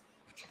 because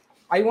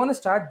I want to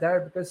start there,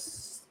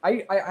 because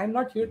I'm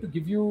not here to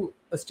give you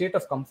a state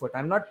of comfort.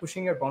 I'm not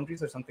pushing your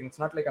boundaries or something. It's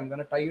not like I'm going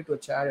to tie you to a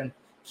chair and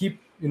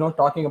keep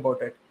talking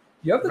about it.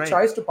 You have the Right.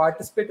 choice to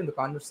participate in the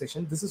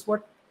conversation. This is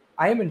what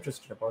I am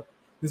interested about.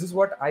 This is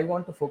what I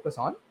want to focus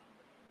on.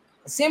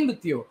 Same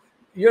with you.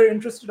 You're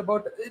interested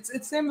about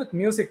it's same with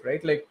music,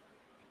 right? Like,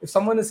 if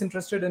someone is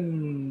interested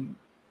in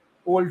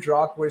old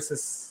rock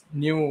versus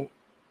new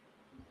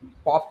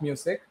pop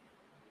music,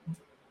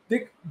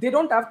 they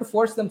don't have to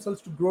force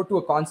themselves to go to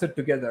a concert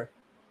together.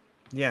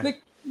 Yeah.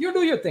 Like, you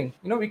do your thing.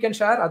 We can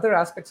share other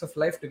aspects of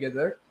life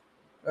together.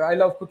 I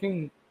love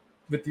cooking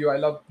with you, I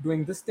love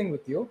doing this thing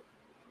with you.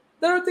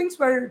 There are things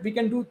where we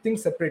can do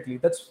things separately.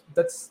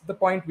 That's the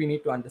point we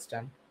need to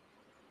understand.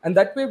 And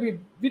that way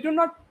we do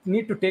not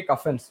need to take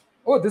offense.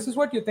 Oh, this is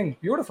what you think,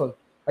 beautiful.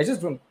 I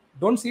just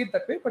don't see it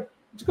that way, but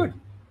it's good,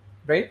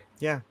 right?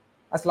 Yeah.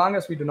 As long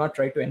as we do not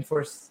try to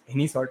enforce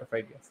any sort of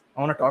ideas. I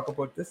want to talk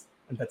about this,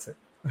 and that's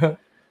it.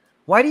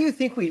 Why do you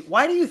think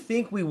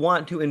we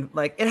want to, and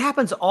like, it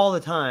happens all the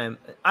time.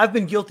 I've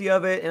been guilty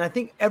of it, and I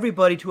think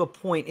everybody to a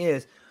point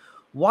is.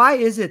 Why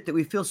is it that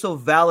we feel so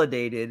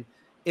validated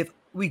if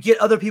we get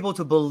other people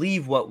to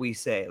believe what we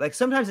say? Like,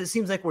 sometimes it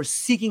seems like we're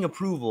seeking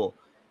approval,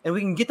 and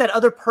we can get that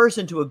other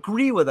person to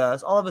agree with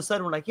us. All of a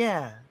sudden we're like,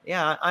 yeah,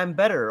 I'm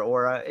better.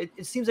 Or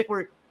it seems like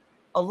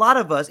a lot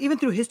of us, even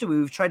through history,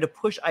 we've tried to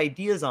push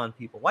ideas on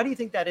people. Why do you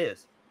think that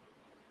is?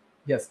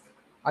 Yes,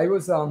 I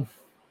was,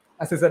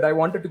 as I said, I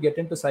wanted to get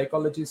into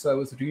psychology, so I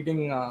was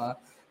reading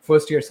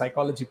first year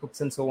psychology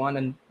books and so on.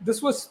 And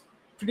this was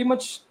pretty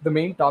much the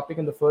main topic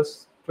in the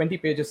first 20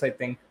 pages, I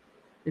think.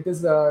 It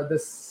is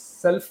this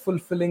self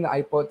fulfilling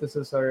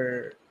hypothesis,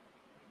 or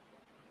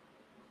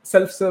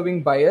self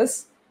serving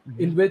bias,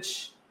 in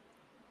which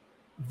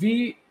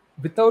we,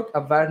 without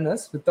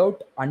awareness,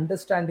 without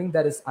understanding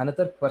there is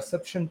another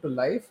perception to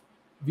life,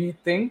 we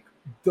think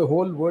the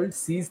whole world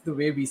sees the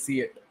way we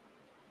see it.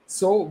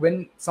 So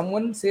when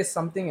someone says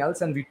something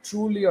else and we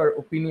truly are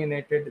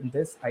opinionated in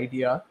this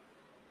idea,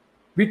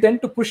 we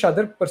tend to push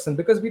other person,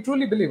 because we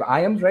truly believe I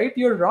am right,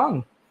 you're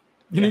wrong.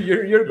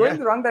 You're going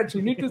the wrong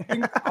direction. You need to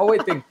think how I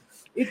think.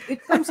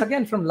 It comes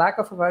again from lack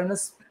of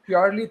awareness,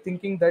 purely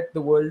thinking that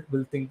the world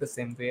will think the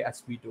same way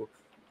as we do.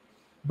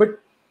 But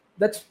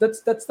that's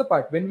the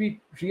part when we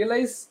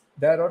realize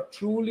there are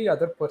truly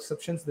other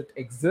perceptions that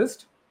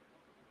exist,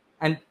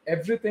 and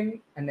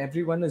everything and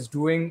everyone is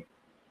doing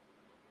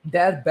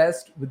their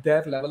best with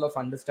their level of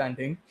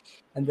understanding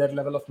and their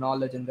level of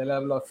knowledge and their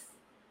level of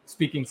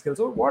speaking skills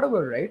or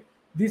whatever, right?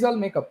 These all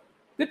make up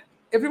that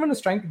everyone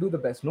is trying to do the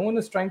best. No one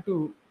is trying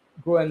to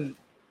go and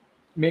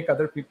make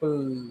other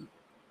people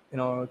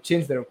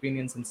change their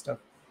opinions and stuff.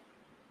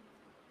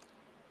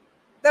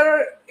 There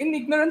are, in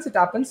ignorance it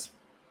happens.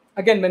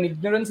 Again, when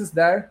ignorance is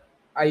there,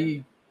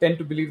 I tend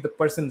to believe the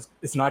person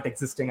is not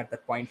existing at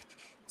that point.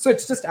 So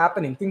it's just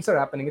happening, things are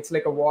happening. It's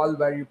like a wall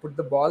where you put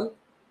the ball,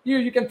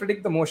 you can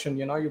predict the motion.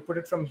 You put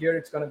it from here,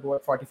 it's going to go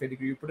at 45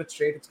 degree. You put it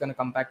straight, it's going to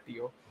come back to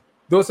you.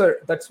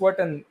 That's what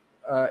an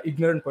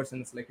ignorant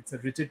person, it's like it's a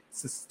rigid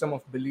system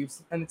of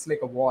beliefs, and it's like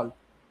a wall.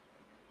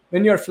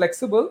 When you're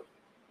flexible,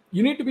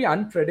 you need to be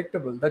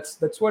unpredictable.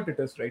 That's what it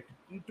is, right?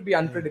 You need to be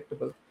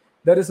unpredictable.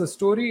 There is a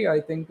story, I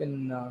think,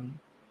 in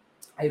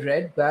I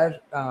read where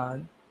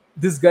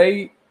this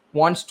guy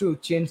wants to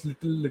change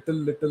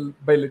little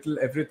by little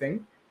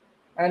everything,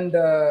 and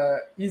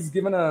he's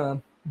given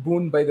a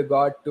boon by the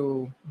god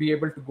to be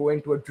able to go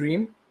into a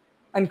dream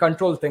and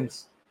control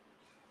things.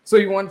 So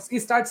he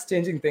starts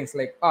changing things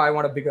like, oh, I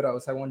want a bigger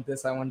house, I want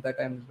this, I want that,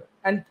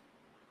 and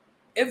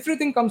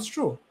everything comes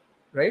true,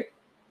 right?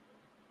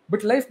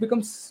 But life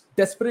becomes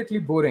desperately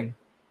boring.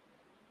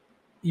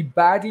 He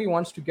badly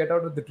wants to get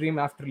out of the dream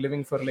after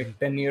living for like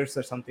 10 years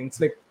or something.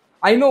 It's like,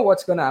 I know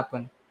what's going to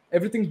happen.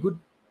 Everything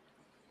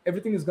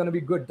is going to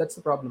be good. That's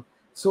the problem.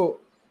 So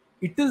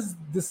it is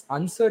this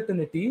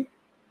uncertainty,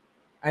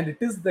 and it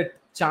is that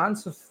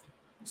chance of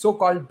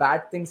so-called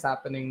bad things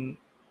happening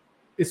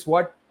is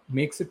what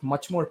makes it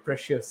much more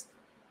precious.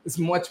 It's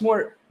much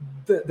more,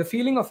 the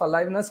feeling of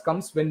aliveness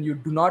comes when you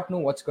do not know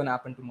what's going to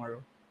happen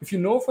tomorrow. If you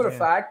know for a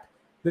fact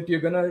that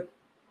you're going to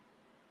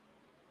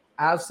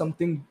have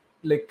something,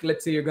 like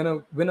let's say you're going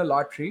to win a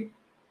lottery,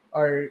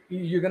 or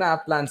you're going to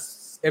have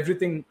plans,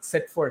 everything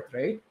set forth,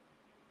 right?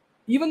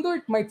 Even though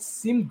it might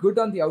seem good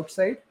on the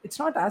outside, it's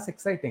not as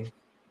exciting.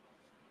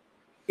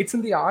 It's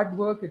in the hard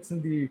work, it's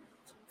in the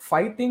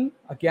fighting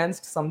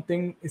against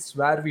something is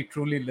where we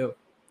truly live.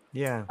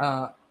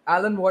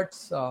 Alan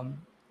Watts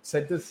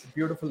said this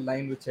beautiful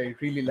line, which I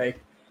really like.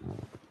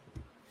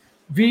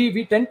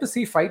 We tend to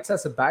see fights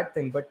as a bad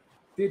thing, but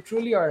they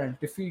truly aren't.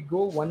 If we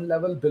go one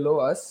level below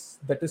us,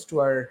 that is to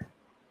our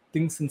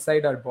things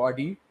inside our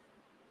body,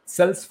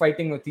 cells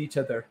fighting with each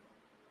other,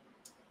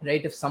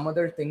 right? If some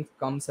other thing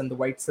comes and the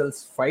white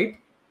cells fight,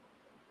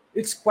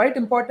 it's quite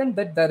important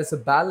that there is a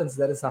balance,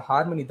 there is a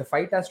harmony. The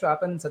fight has to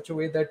happen in such a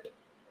way that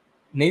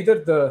neither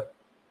the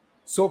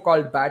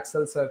so-called bad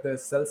cells or the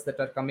cells that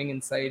are coming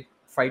inside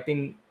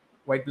fighting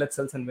white blood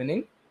cells and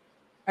winning.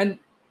 And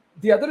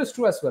the other is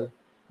true as well.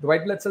 The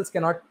white blood cells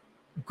cannot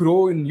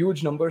grow in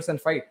huge numbers and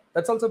fight.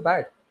 That's also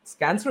bad. It's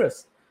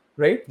cancerous,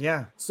 right?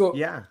 So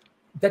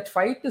that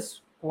fight is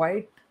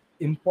quite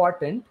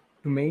important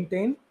to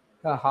maintain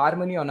a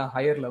harmony on a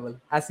higher level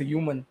as a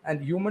human.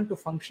 And human to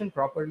function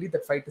properly,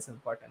 that fight is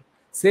important.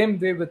 Same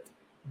way with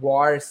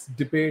wars,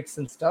 debates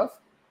and stuff.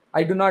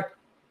 I do not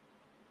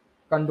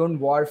condone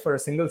war for a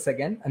single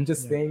second. I'm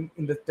just saying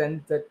in the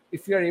sense that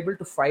if you are able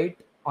to fight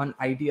on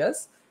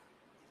ideas,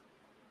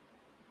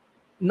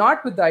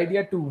 not with the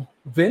idea to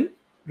win,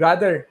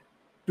 rather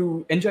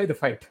to enjoy the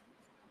fight,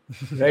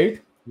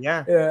 right?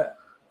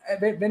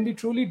 When we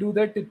truly do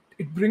that,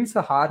 it brings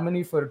a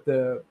harmony for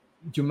the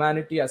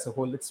humanity as a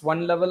whole. It's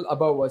one level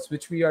above us,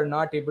 which we are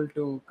not able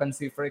to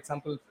conceive. For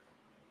example,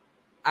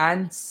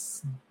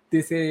 ants,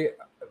 they say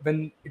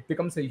when it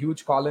becomes a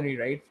huge colony,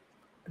 right?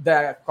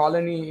 The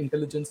colony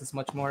intelligence is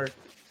much more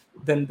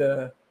than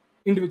the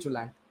individual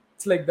ant.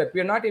 It's like that.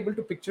 We are not able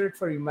to picture it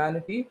for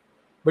humanity,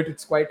 but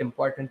it's quite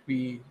important.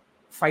 We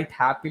fight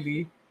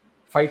happily,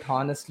 fight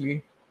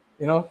honestly,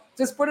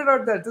 just put it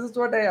out there. This is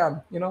what I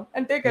am,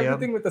 and take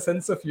everything with a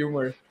sense of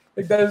humor.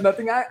 Like there is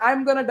nothing,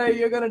 I'm going to die,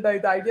 you're going to die,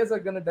 the ideas are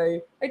going to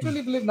die. I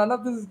truly believe none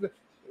of this is,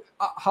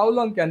 how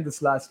long can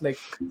this last? Like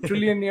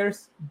trillion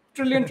years,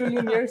 trillion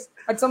years?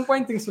 At some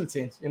point, things will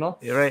change,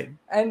 You're right.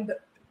 And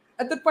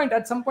at that point,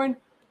 at some point,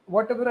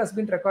 whatever has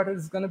been recorded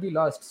is going to be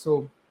lost.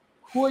 So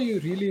who are you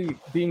really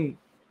being,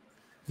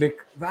 like,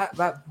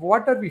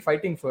 what are we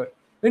fighting for?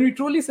 When we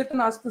truly sit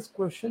and ask these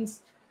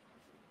questions,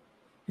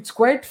 it's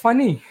quite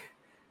funny.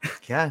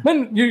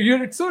 Man,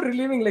 it's so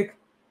relieving. Like,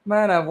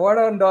 man, what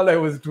and all I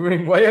was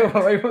doing? Why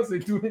was I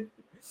doing?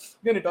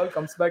 Then it all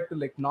comes back to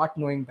like not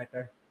knowing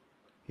better.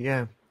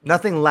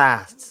 Nothing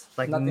lasts.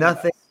 Like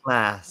nothing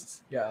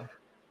lasts.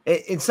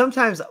 And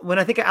sometimes when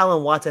I think of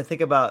Alan Watts, I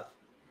think about,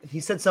 he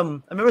said I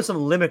remember some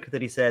limerick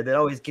that he said that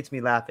always gets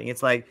me laughing.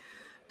 It's like,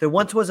 there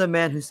once was a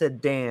man who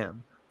said,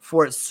 "Damn,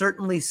 for it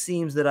certainly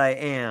seems that I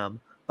am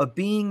a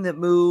being that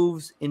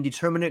moves in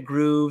determinate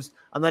grooves.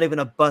 I'm not even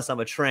a bus, I'm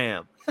a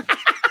tram."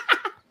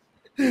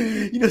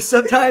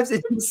 Sometimes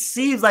it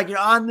seems like you're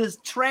on this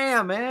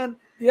tram, man.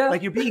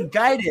 Like you're being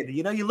guided.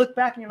 You look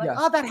back and you're like,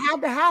 oh, that had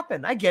to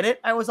happen. I get it.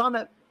 I was on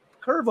that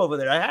curve over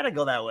there. I had to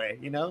go that way,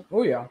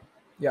 Oh,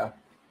 yeah.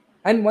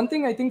 And one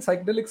thing I think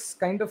psychedelics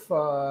kind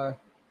of,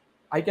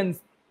 I can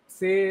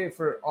say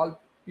for all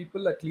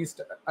people, at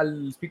least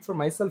I'll speak for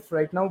myself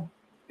right now.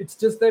 It's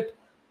just that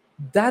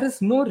there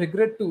is no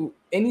regret to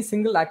any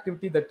single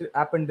activity that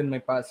happened in my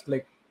past.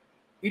 Like,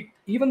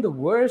 even the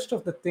worst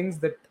of the things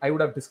that I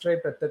would have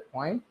described at that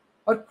point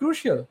are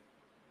crucial.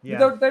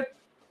 Without that,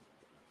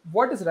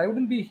 what is it? I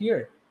wouldn't be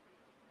here.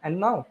 And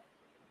now,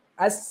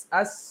 as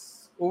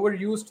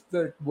overused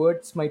the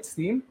words might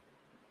seem,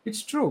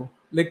 it's true.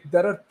 Like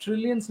there are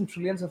trillions and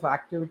trillions of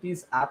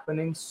activities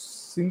happening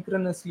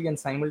synchronously and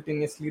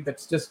simultaneously.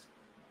 That's just,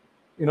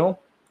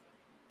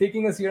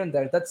 taking us here and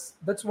there.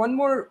 That's one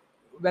more.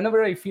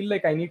 Whenever I feel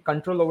like I need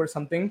control over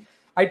something,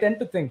 I tend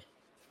to think,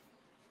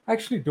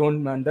 Actually,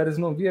 don't, man. There is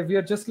no. We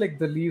are just like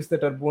the leaves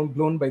that are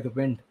blown by the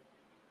wind.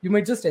 You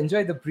might just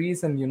enjoy the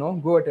breeze and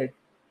go at it.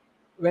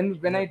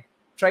 When I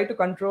try to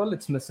control,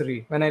 it's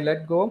misery. When I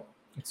let go,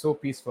 it's so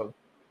peaceful.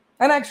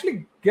 And I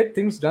actually get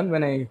things done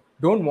when I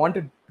don't want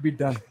it to be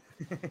done.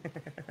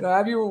 Now,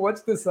 have you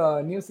watched this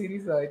new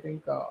series? I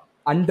think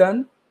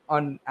Undone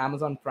on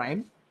Amazon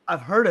Prime.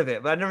 I've heard of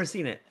it, but I've never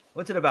seen it.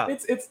 What's it about?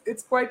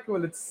 It's quite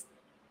cool. It's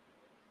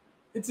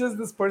just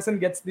this person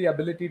gets the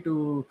ability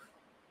to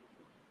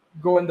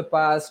go in the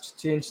past,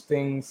 change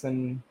things,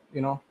 and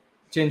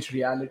change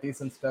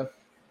realities and stuff.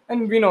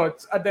 And we know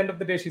it's at the end of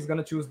the day she's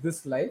gonna choose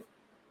this life.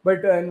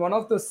 But in one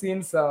of those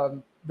scenes,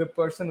 the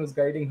person who's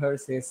guiding her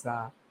says,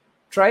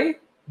 "Try,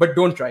 but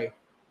don't try.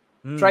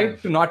 Try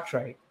to not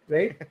try."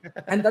 Right?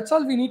 And that's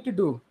all we need to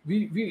do.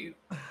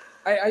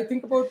 I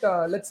think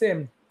about let's say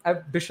I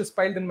have dishes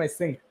piled in my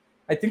sink.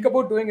 I think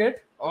about doing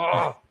it.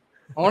 Oh,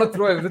 I want to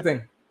throw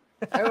everything.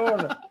 I don't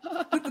want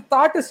to. The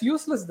thought is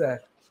useless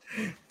there.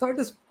 Thought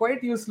is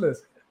quite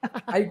useless.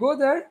 I go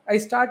there. I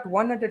start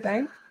one at a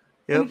time.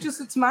 Yep. And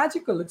it's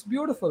magical. It's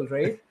beautiful,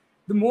 right?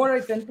 The more I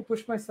tend to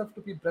push myself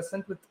to be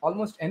present with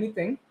almost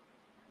anything,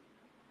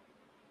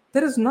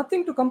 there is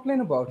nothing to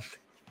complain about.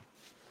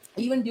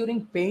 Even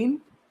during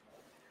pain,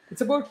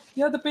 it's about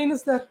the pain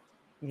is there.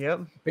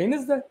 Yep. Pain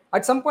is there.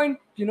 At some point,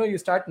 you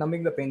start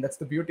numbing the pain. That's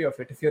the beauty of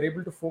it. If you're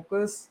able to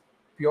focus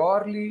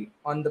purely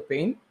on the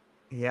pain,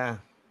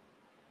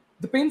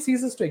 the pain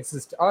ceases to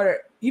exist. Or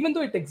even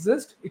though it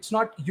exists, it's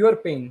not your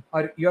pain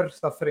or your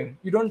suffering.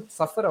 You don't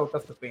suffer out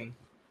of the pain,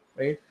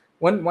 right?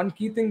 One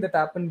key thing that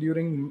happened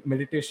during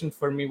meditation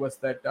for me was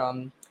that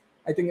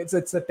I think it's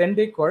a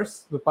 10-day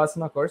course,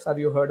 Vipassana course. Have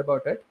you heard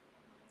about it?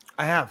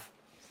 I have.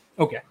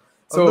 Okay.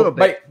 So a little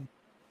bit.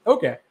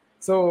 Okay.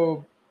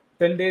 So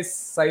 10 days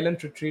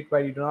silent retreat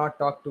where you do not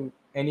talk to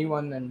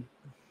anyone, and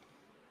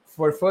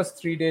for first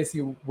 3 days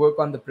you work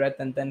on the breath,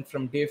 and then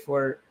from day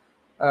 4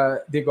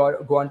 they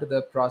go on to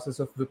the process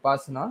of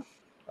Vipassana.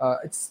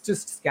 It's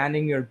just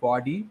scanning your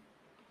body,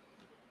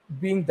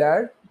 being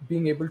there,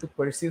 being able to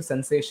perceive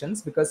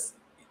sensations, because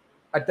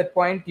at that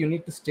point you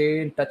need to stay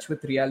in touch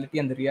with reality,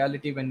 and the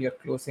reality when you're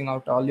closing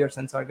out all your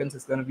sense organs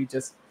is going to be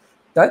just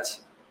touch.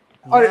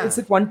 Or it's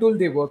one tool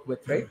they work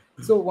with, right?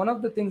 So one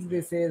of the things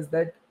they say is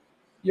that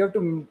you have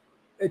to,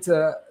 it's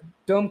a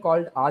term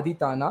called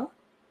aditana,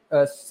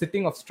 a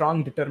sitting of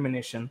strong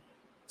determination.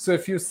 So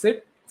if you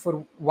sit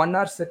for 1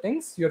 hour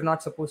sittings, you're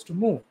not supposed to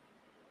move,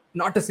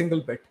 not a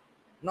single bit.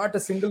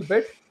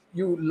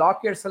 You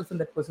lock yourself in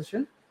that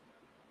position.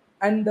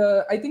 And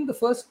I think the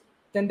first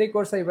 10-day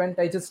course I went,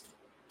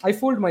 I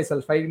fooled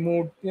myself. I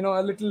moved,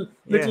 a little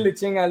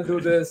itching, I'll do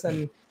this,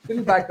 and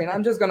little back pain,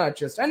 I'm just gonna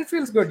adjust, and it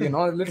feels good.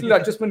 A little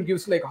adjustment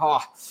gives like,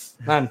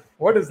 man,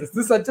 what is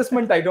this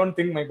adjustment? I don't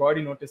think my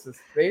body notices,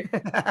 right?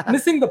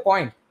 missing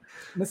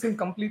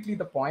completely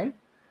the point.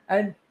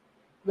 And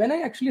when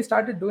I actually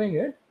started doing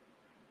it,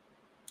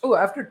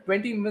 after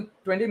 20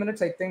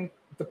 minutes, I think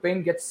the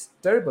pain gets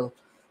terrible.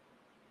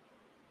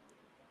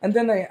 And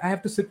then I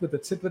have to sit with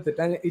it,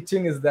 and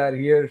itching is there,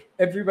 here,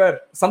 everywhere,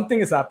 something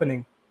is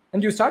happening.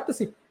 And you start to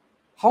see,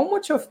 how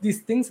much of these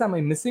things am I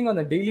missing on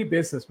a daily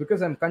basis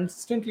because I'm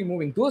constantly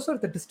moving? Those are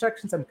the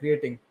distractions I'm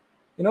creating.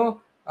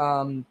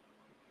 When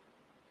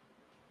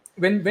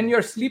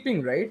you're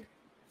sleeping, right?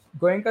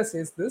 Goenka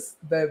says this,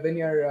 that when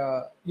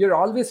you're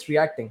always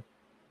reacting.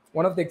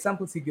 One of the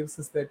examples he gives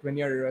is that when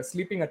you're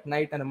sleeping at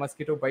night and a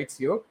mosquito bites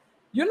you,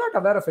 you're not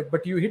aware of it,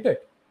 but you hit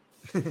it.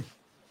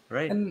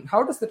 Right. And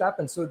how does that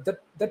happen? So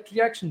that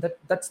reaction,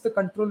 that's the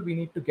control we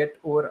need to get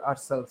over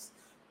ourselves,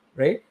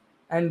 right?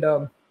 And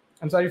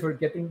I'm sorry for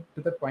getting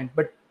to that point,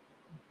 but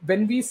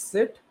when we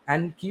sit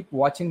and keep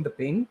watching the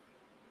pain,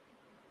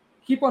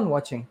 keep on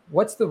watching.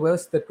 What's the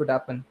worst that could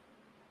happen?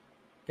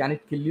 Can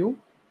it kill you?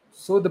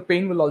 So the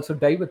pain will also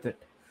die with it.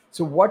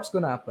 So what's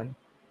going to happen?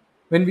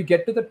 When we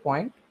get to that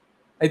point,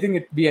 I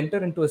think we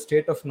enter into a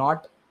state of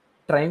not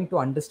trying to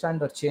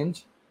understand or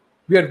change.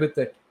 We are with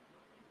it.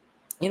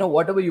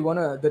 Whatever you want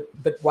to,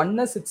 that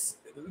oneness,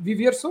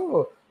 we are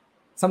so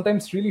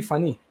sometimes really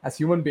funny as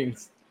human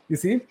beings. You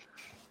see,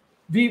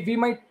 we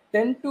might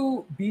tend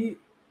to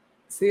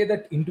say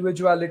that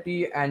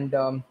individuality and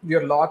we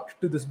are locked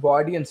to this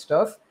body and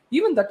stuff.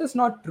 Even that is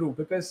not true,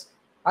 because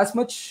as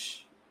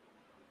much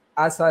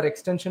as our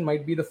extension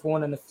might be the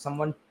phone, and if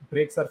someone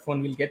breaks our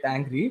phone, we'll get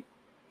angry.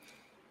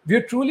 We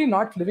are truly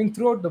not living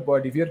throughout the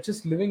body. We are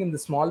just living in the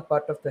small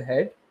part of the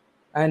head.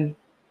 And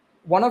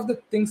one of the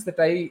things that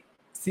I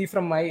see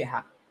from my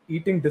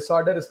eating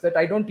disorder is that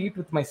I don't eat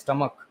with my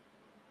stomach,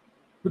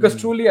 because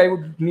truly I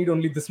would need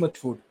only this much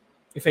food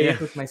if I eat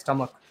with my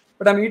stomach.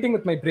 But I'm eating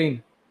with my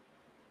brain.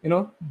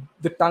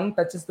 The tongue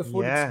touches the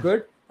food, it's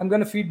good, I'm going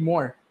to feed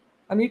more.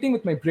 I'm eating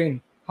with my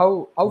brain.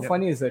 How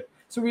funny is it?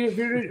 So we're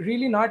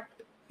really not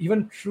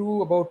even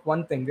true about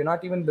one thing. We're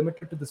not even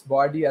limited to this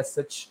body as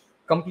such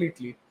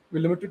completely.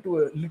 We're limited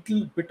to a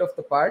little bit of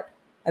the part,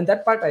 and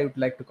that part I would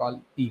like to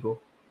call ego.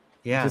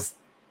 Just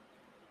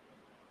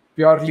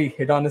purely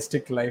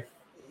hedonistic life.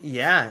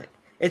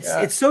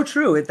 It's so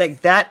true. It's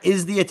like that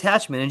is the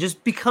attachment, and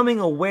just becoming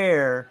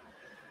aware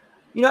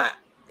You know,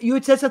 you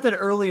had said something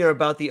earlier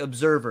about the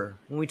observer.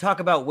 When we talk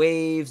about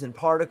waves and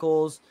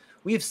particles,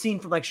 we have seen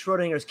from like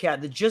Schrodinger's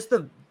cat that just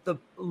the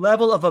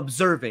level of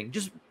observing,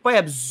 just by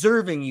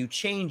observing, you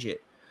change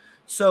it.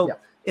 So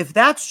if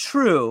that's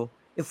true,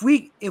 if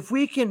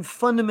we can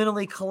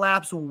fundamentally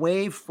collapse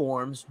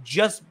waveforms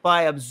just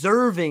by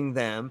observing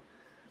them,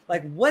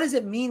 like what does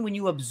it mean when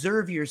you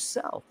observe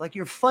yourself? Like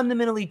you're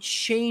fundamentally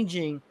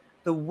changing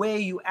the way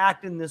you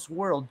act in this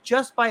world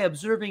just by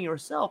observing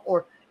yourself,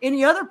 or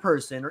any other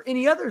person, or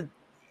any other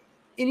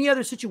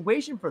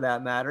situation for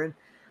that matter. And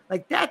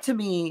like that to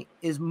me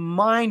is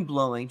mind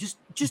blowing. Just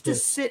to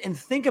sit and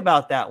think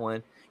about that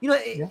one. You know,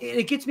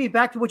 it gets me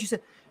back to what you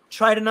said.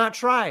 Try to not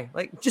try.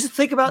 Like just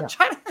think about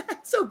try.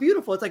 It's so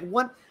beautiful. It's like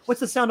what's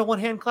the sound of one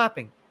hand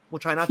clapping? We'll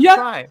try not to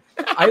try.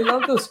 I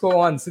love those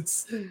koans.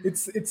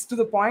 It's to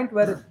the point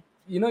where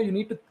you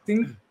need to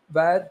think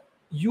where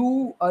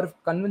you are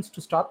convinced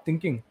to stop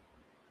thinking.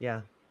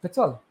 Yeah, that's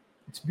all.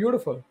 It's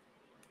beautiful.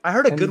 I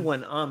heard a good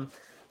one.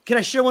 Can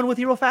I share one with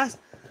you real fast?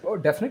 Oh,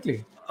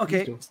 definitely.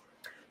 Okay.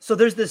 So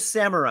there's this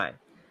samurai,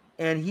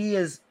 and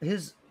his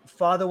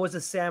father was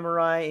a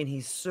samurai, and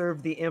he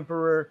served the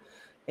emperor,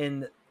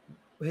 and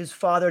his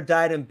father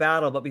died in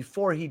battle. But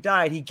before he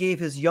died, he gave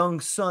his young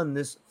son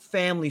this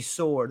family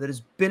sword that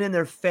has been in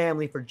their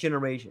family for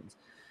generations.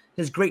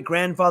 His great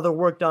grandfather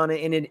worked on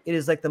it, and it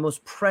is like the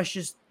most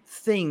precious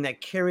thing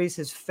that carries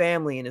his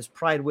family and his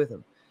pride with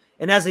him.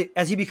 And as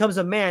he becomes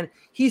a man,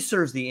 he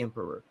serves the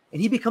emperor, and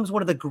he becomes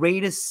one of the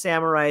greatest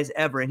samurais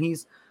ever. And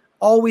he's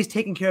always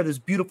taking care of this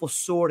beautiful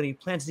sword, and he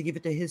plans to give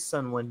it to his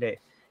son one day.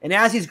 And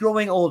as he's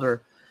growing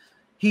older,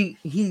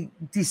 he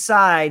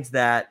decides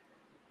that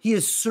he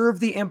has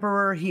served the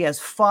emperor, he has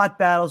fought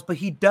battles, but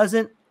he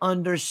doesn't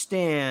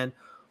understand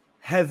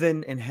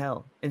heaven and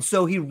hell. And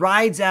so he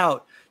rides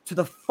out to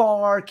the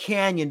far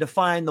canyon to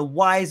find the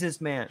wisest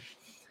man.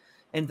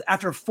 And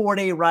after a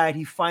 4-day ride,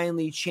 he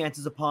finally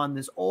chances upon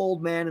this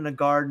old man in a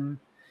garden.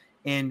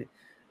 And,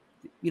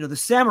 the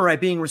samurai,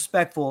 being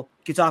respectful,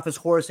 gets off his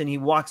horse and he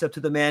walks up to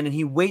the man and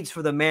he waits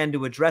for the man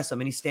to address him.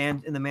 And he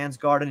stands in the man's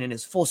garden in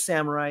his full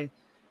samurai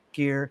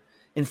gear.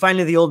 And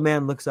finally, the old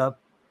man looks up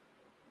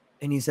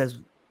and he says,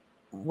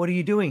 "What are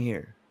you doing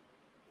here?"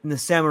 And the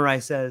samurai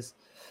says,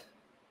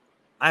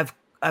 I've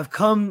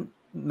come,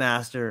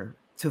 master,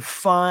 to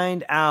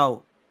find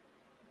out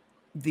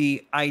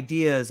the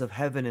ideas of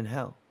heaven and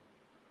hell."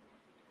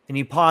 And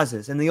he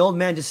pauses, and the old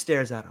man just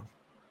stares at him.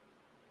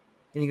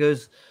 And he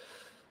goes,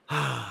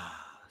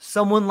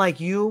 "Someone like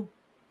you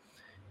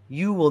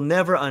will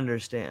never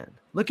understand.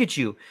 Look at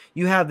you.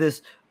 You have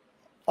this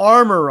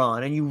armor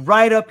on, and you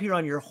ride up here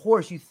on your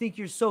horse. You think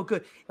you're so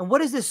good. And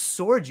what is this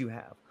sword you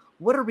have?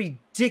 What a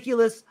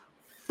ridiculous,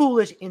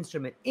 foolish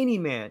instrument. Any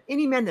man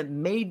that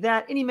made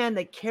that, any man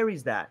that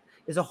carries that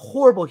is a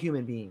horrible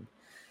human being."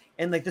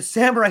 And like the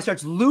samurai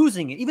starts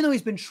losing it, even though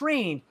he's been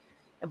trained.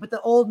 But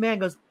the old man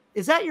goes,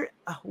 "Is that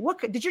what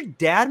did your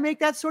dad make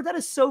that sword? That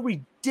is so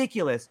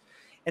ridiculous."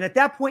 And at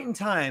that point in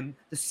time,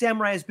 the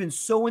samurai has been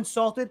so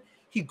insulted,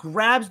 he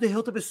grabs the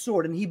hilt of his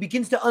sword and he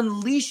begins to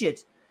unleash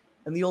it.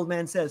 And the old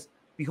man says,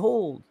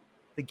 "Behold,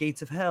 the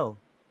gates of hell."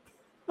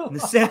 And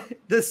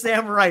the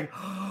samurai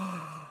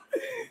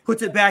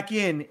puts it back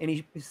in and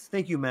he says,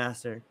 "Thank you,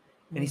 master."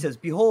 And he says,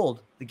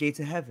 "Behold, the gates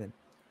of heaven."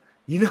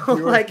 Beautiful.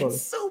 Like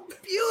it's so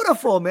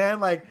beautiful, man.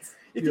 Like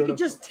if you could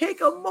just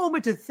take a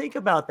moment to think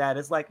about that,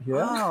 it's like,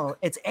 wow,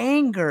 it's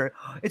anger,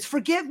 it's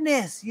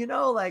forgiveness,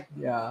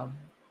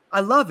 I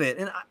love it.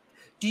 And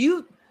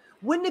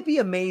wouldn't it be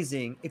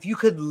amazing if you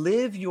could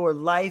live your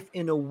life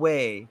in a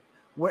way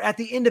where at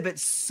the end of it,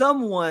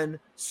 someone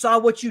saw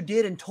what you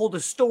did and told a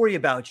story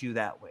about you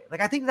that way?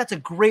 Like, I think that's a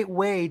great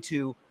way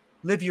to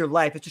live your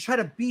life, is to try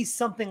to be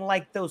something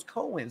like those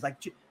koans, like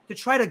to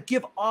try to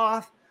give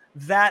off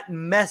that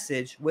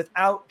message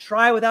without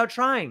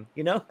trying,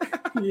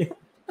 Yeah.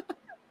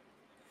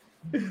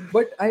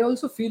 But I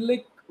also feel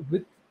like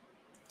with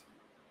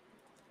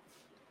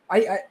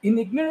I in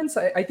ignorance,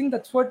 I think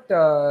that's what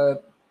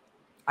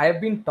I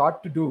have been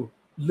taught to do.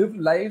 Live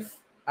life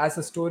as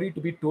a story to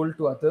be told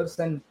to others,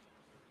 and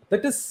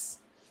that is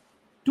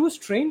too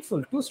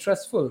strainful, too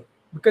stressful,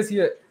 because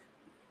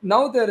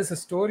now there is a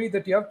story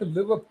that you have to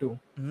live up to,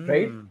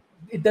 right?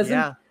 It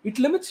doesn't. It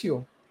limits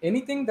you.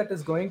 Anything that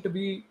is going to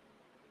be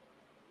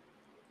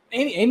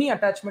any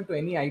attachment to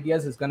any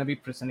ideas is going to be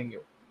prisoning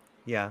you.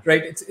 Yeah.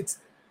 Right. It's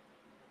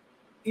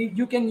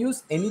you can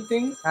use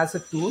anything as a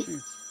tool.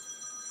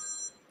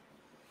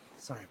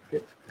 Sorry.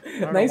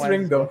 Nice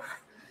ring though.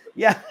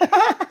 Yeah.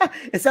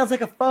 It sounds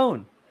like a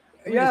phone.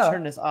 Let me just Yeah.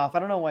 turn this off. I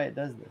don't know why it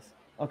does this.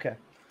 Okay.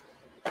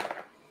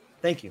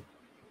 Thank you.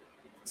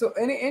 So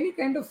any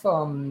kind of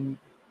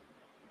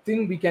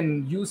thing, we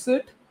can use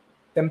it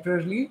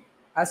temporarily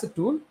as a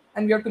tool,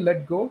 and we have to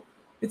let go.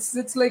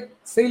 It's like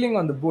sailing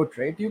on the boat,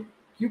 right?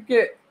 You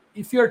can,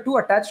 if you're too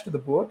attached to the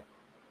boat,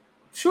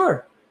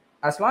 sure,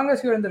 as long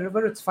as you're in the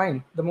river, it's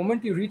fine. The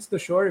moment you reach the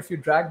shore, if you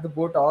drag the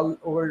boat all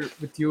over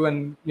with you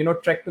and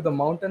trek to the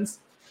mountains,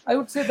 I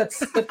would say that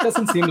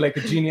doesn't seem like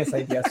a genius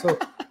idea. So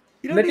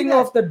letting go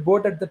of that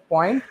boat at that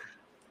point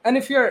And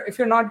if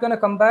you're not going to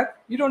come back,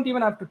 you don't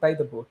even have to tie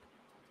the boat,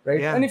 right?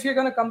 Yeah. And if you're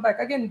going to come back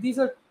again, these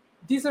are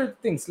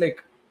things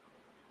like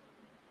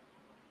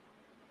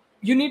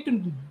you need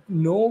to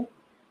know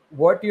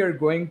what you're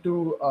going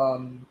to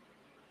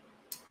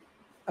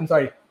I'm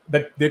sorry,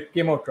 that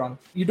came out wrong.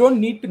 You don't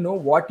need to know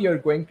what you're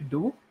going to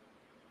do,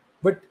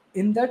 but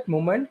in that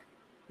moment,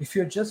 if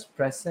you're just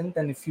present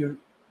and if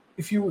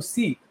you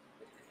see,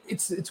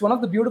 it's one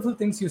of the beautiful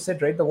things you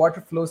said, right? The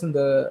water flows in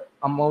the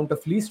amount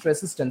of least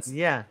resistance.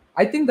 Yeah.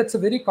 I think that's a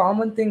very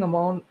common thing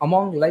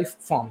among life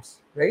forms,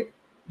 right?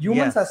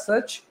 Humans Yes. as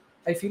such,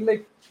 I feel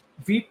like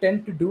we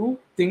tend to do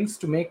things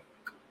to make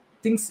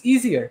things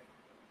easier.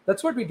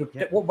 That's what we do.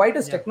 Yeah. Why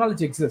does Yeah.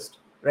 technology exist,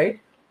 right?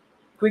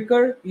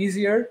 Quicker,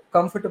 easier,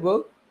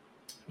 comfortable.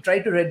 Try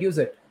to reduce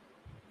it.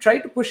 Try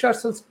to push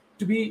ourselves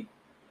to be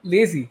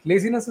lazy.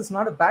 Laziness is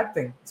not a bad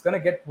thing. It's gonna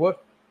get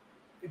work.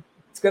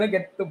 It's gonna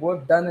get the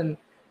work done in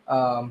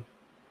um,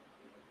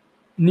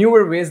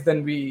 newer ways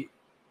than we.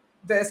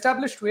 The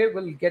established way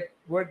will get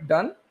work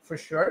done for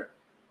sure,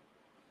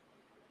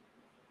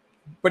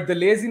 but the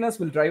laziness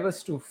will drive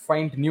us to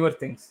find newer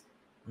things.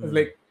 It's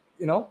like,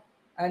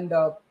 and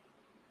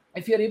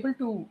if you're able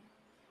to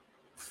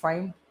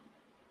find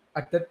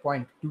at that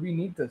point, do we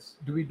need this?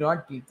 Do we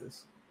not need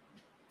this?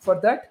 For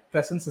that,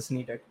 presence is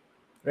needed,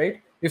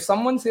 right? If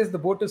someone says the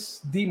boat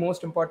is the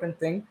most important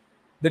thing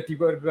that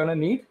you are gonna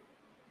need,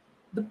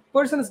 the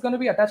person is gonna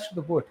be attached to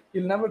the boat.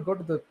 You'll never go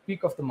to the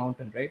peak of the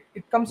mountain, right?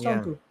 It comes down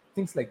Yeah. to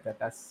things like that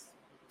as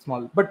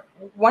small. But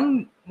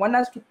one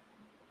has to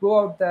go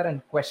out there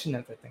and question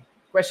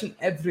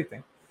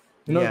everything,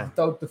 Yeah.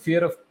 without the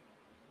fear of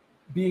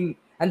being.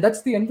 And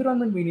that's the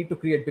environment we need to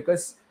create,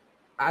 because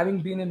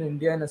having been in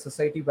India, in a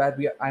society where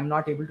I'm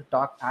not able to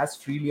talk as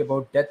freely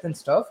about death and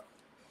stuff,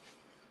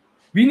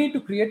 we need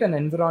to create an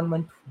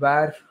environment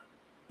where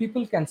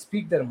people can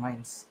speak their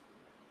minds.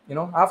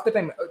 Half the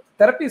time,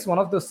 therapy is one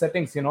of those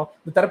settings. The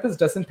therapist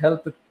doesn't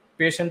help the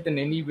patient in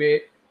any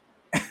way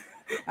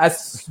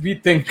as we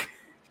think.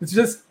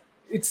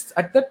 It's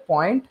at that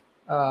point,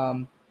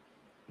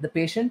 the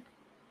patient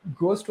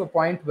goes to a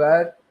point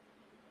where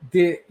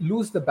they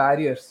lose the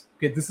barriers.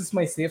 Okay, this is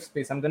my safe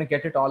space, I'm going to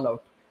get it all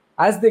out.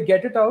 As they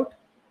get it out,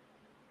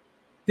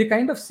 they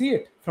kind of see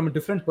it from a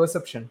different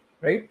perception,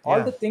 right? All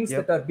Yeah. the things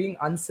Yep. that are being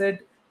unsaid,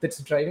 that's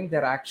driving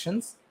their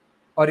actions,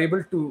 are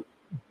able to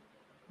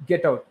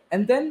get out.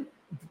 And then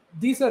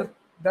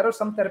there are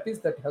some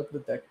therapies that help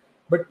with that.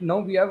 But now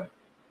we have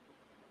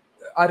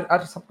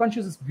our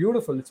subconscious is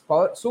beautiful. It's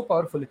so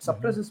powerful. It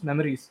suppresses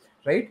memories,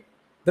 right?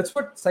 That's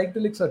what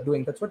psychedelics are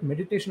doing. That's what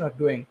meditation are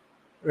doing,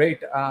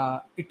 right?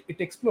 It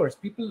explores.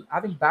 People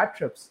having bad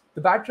trips.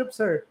 The bad trips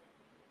are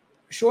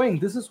showing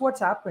this is what's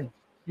happened.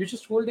 You're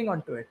just holding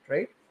on to it,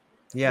 right?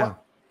 Yeah.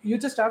 You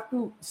just have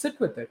to sit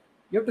with it.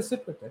 You have to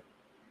sit with it.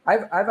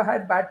 I've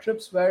had bad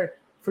trips where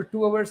for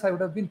 2 hours I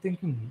would have been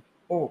thinking,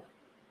 oh,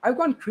 I've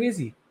gone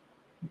crazy.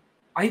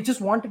 I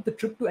just wanted the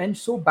trip to end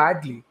so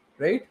badly,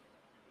 right?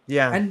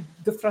 Yeah. And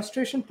the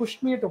frustration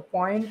pushed me at a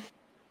point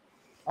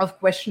of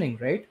questioning,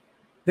 right?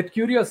 That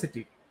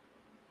curiosity.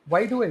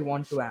 Why do I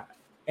want to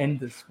end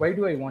this? Why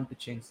do I want to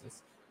change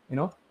this?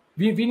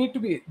 We need to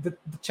be the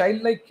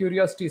childlike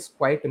curiosity is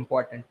quite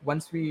important.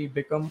 Once we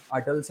become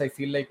adults, I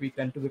feel like we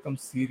tend to become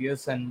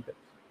serious and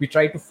we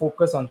try to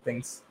focus on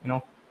things.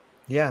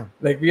 Yeah.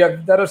 Like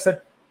there are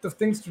set of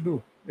things to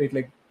do, right?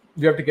 Like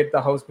we have to get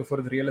the house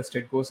before the real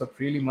estate goes up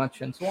really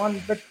much and so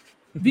on. But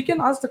we can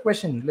ask the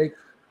question, like,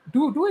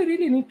 do I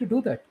really need to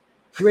do that?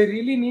 Do I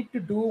really need to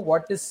do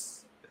what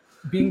is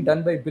being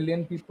done by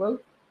billion people?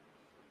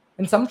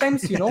 And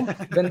sometimes,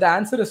 when the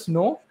answer is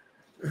no,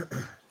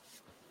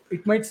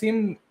 it might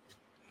seem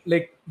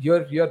like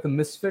you're the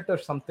misfit or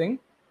something.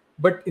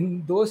 But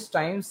in those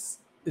times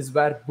is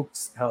where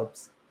books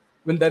helps.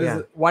 When there Yeah.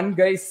 is one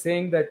guy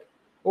saying that,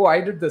 oh,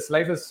 I did this,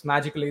 life is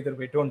magical either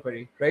way, don't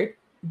worry, right?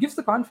 It gives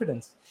the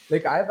confidence.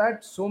 Like I've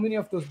had so many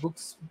of those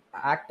books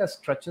act as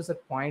crutches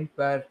at point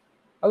where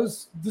I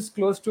was this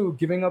close to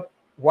giving up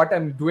what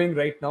I'm doing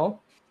right now,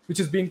 which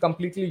is being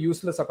completely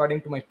useless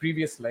according to my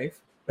previous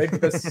life, right?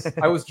 Because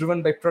I was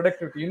driven by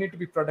productivity. You need to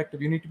be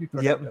productive. You need to be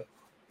Yep. productive.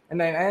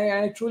 And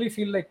I truly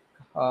feel like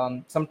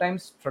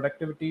sometimes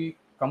productivity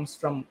comes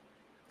from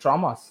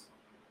traumas.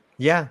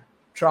 Yeah.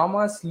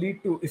 Traumas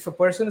lead to, if a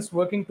person is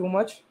working too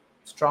much,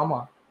 it's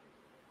trauma.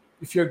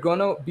 If you're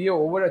gonna be an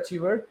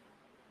overachiever,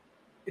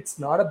 it's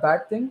not a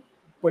bad thing,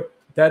 but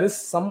there is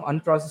some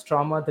unprocessed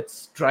trauma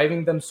that's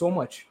driving them so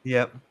much.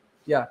 Yep.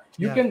 Yeah,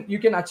 Yeah. you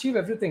can achieve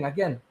everything.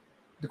 Again,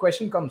 the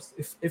question comes,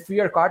 if we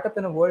are caught up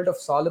in a world of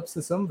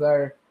solipsism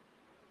where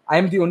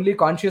I'm the only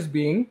conscious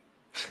being,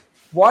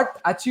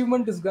 what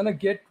achievement is gonna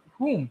get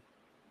whom?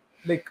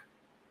 Like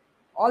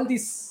all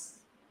these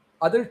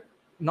other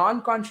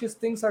non-conscious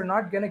things are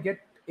not gonna get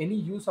any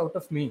use out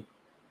of me.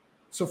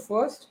 So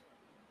first,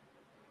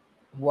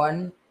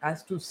 one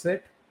has to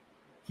sit,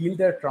 heal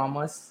their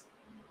traumas,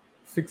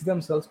 fix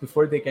themselves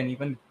before they can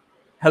even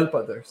help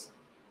others,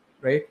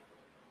 right?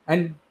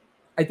 And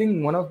I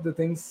think one of the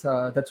things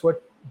that's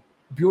what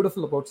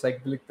beautiful about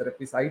psychedelic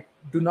therapies. I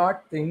do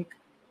not think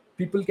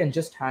people can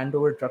just hand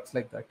over drugs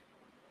like that.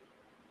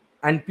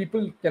 And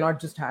people cannot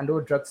just hand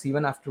over drugs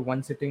even after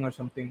one sitting or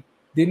something.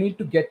 They need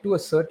to get to a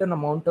certain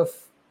amount of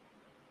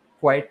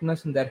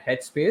quietness in their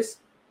headspace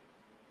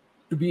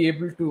to be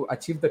able to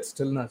achieve that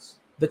stillness.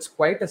 That's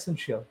quite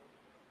essential,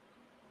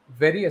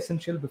 very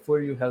essential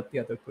before you help the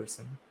other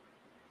person.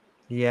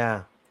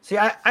 Yeah. See,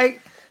 I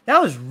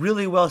that was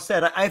really well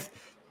said.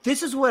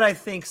 This is what I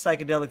think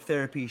psychedelic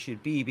therapy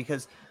should be,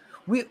 because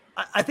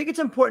I think it's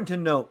important to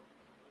note,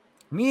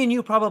 me and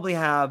you probably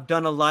have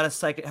done a lot of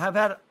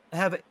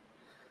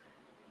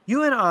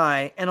you and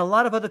I and a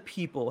lot of other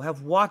people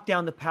have walked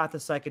down the path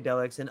of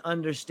psychedelics and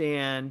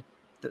understand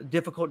the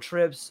difficult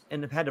trips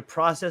and have had to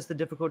process the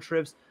difficult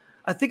trips.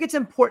 I think it's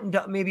important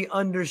to maybe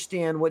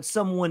understand what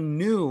someone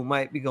new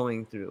might be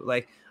going through.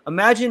 Like,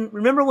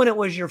 remember when it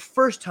was your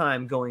first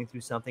time going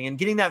through something and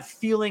getting that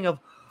feeling of,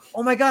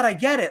 oh my God, I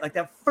get it. Like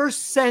that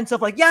first sense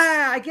of like,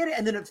 yeah, I get it.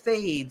 And then it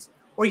fades.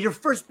 Or your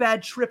first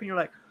bad trip and you're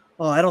like,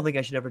 oh, I don't think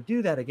I should ever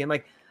do that again.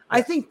 Like,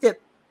 I think that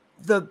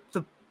the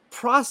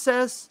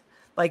process,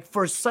 like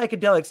for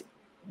psychedelics,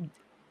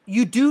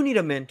 you do need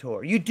a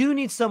mentor. You do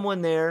need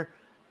someone there,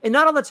 and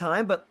not all the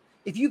time, but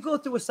if you go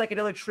through a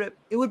psychedelic trip,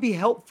 it would be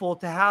helpful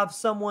to have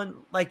someone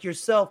like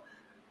yourself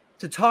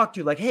to talk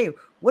to, like, hey,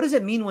 what does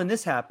it mean when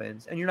this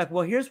happens? And you're like,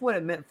 well, here's what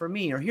it meant for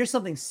me, or here's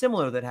something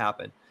similar that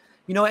happened.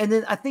 And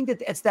then I think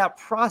that it's that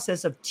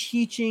process of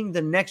teaching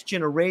the next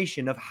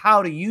generation of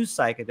how to use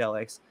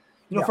psychedelics.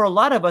 For a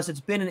lot of us, it's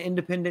been an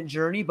independent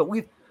journey, but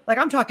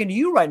I'm talking to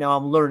you right now,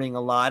 I'm learning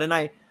a lot. And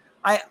I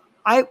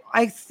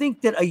think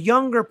that a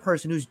younger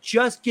person who's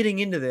just getting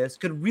into this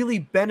could really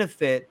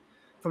benefit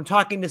from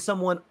talking to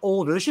someone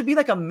older. There should be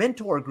like a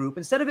mentor group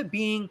instead of it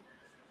being,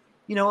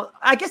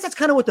 I guess that's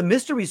kind of what the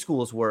mystery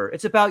schools were.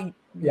 It's about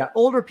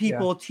older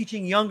people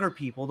teaching younger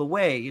people the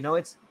way,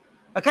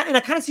 I kind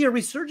of see a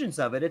resurgence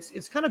of it.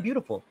 It's kind of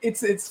beautiful.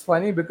 It's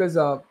funny because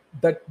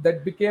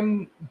that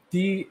became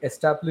the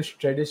established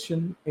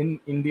tradition in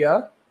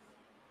India.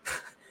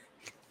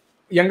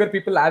 Younger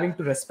people having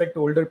to respect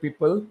older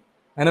people,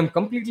 and I'm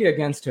completely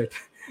against it.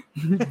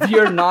 We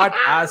are not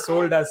as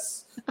old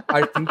as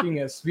our thinking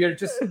is. We are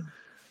just,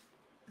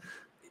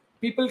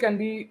 people can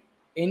be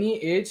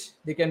any age,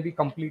 they can be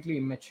completely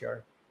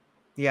immature.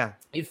 Yeah.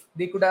 If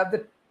they could have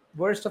the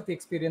worst of the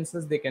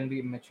experiences, they can be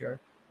immature.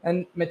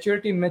 And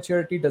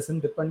immaturity doesn't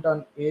depend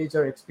on age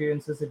or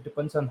experiences. It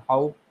depends on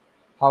how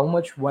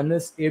much one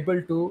is able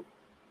to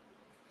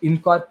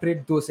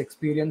incorporate those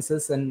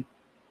experiences and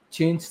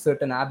change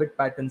certain habit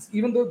patterns.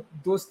 Even though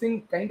those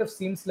things kind of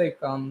seems like,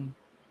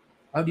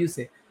 how do you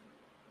say?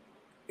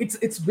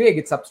 It's vague,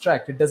 it's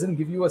abstract. It doesn't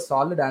give you a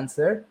solid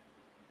answer.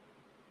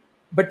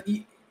 But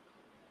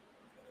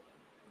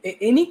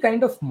any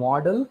kind of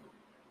model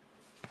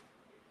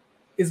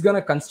is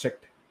gonna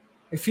construct.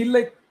 I feel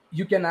like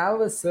you can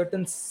have a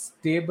certain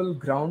stable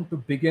ground to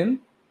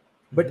begin,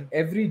 but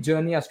every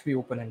journey has to be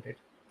open-ended.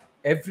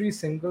 Every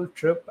single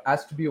trip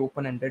has to be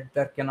open-ended.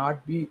 There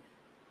cannot be,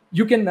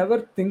 you can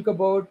never think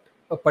about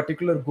a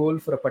particular goal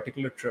for a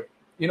particular trip.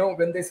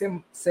 When they say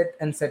set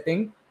and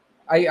setting,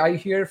 I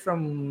hear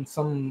from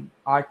some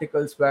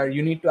articles where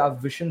you need to have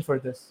vision for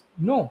this.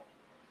 No,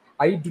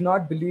 I do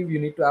not believe you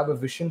need to have a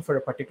vision for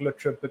a particular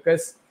trip,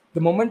 because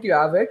the moment you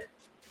have it,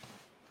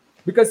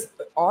 because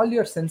all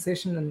your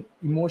sensation and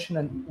emotion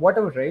and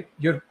whatever, right,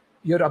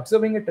 you're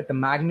observing it at a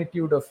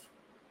magnitude of,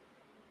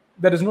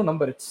 there is no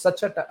number, it's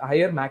such a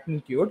higher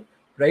magnitude,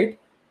 right?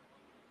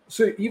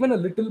 So even a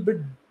little bit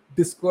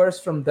discourse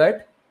from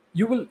that,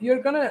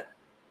 you're gonna,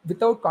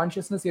 without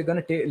consciousness, you're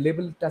gonna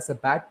label it as a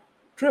bad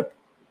trip.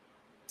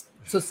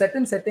 So set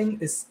and setting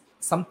is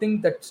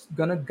something that's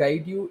gonna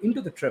guide you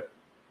into the trip.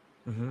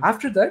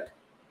 After that,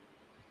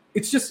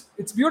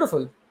 it's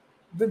beautiful.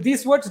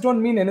 These words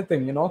don't mean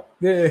anything,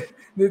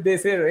 they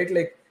say, right,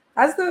 like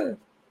as the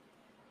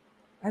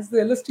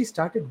LSD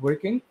started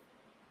working,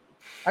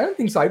 I don't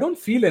think so, I don't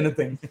feel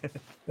anything.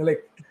 They're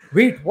like,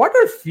 wait, what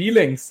are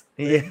feelings?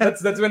 Yeah.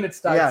 That's when it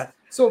starts.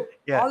 So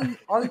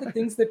all the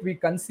things that we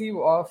conceive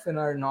of in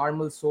our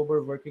normal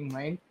sober working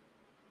mind,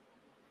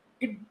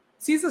 it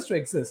ceases to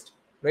exist,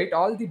 right?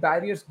 All the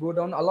barriers go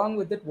down. Along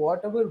with it,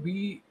 whatever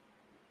we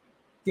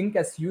think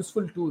as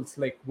useful tools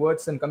like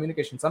words and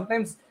communication,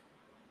 sometimes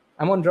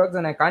I'm on drugs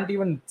and I can't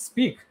even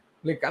speak.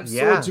 Like I'm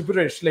so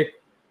gibberish.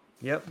 Like,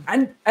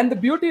 and the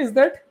beauty is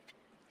that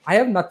I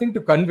have nothing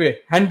to convey,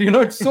 and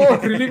it's so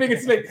relieving.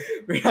 It's like,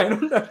 wait, I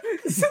don't have.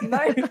 It's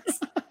nice.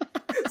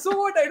 So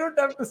what? I don't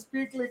have to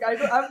speak. Like I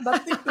have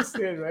nothing to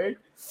say, right?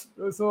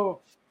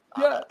 So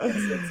yeah,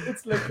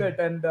 it's like that.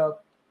 And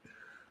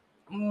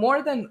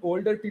more than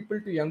older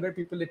people to younger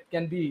people, it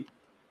can be.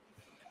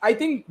 I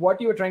think what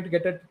you were trying to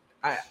get at,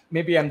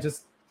 maybe I'm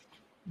just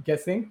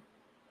guessing,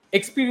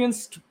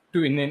 experienced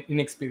to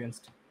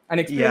inexperienced. An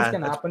experience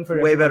can happen for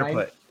way better mind.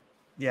 Put.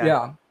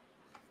 Yeah.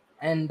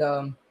 And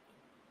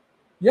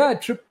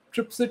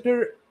trip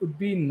sitter would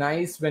be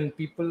nice when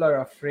people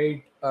are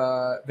afraid,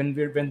 when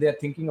they're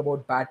thinking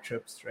about bad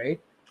trips, right?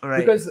 Right.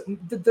 Because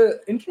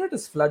the internet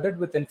is flooded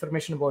with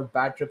information about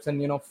bad trips.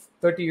 And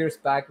 30 years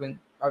back, when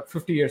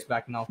 50 years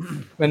back now,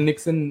 when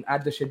Nixon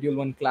had the Schedule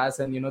 1 class,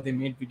 and they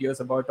made videos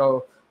about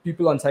how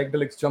people on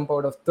psychedelics jump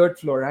out of third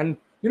floor. And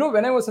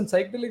when I was on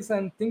psychedelics,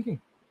 I'm thinking,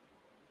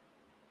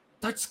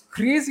 that's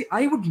crazy.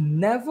 I would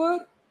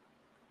never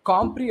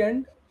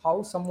comprehend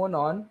how someone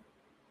on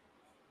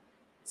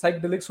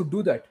psychedelics would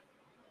do that.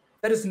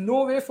 There is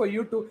no way for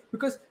you to,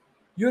 because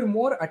you're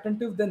more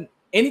attentive than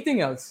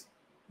anything else.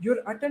 You're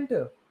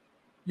attentive.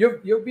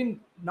 You've been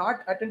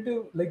not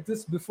attentive like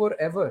this before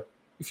ever.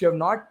 If you have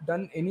not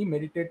done any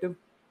meditative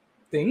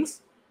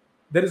things,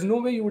 there is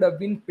no way you would have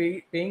been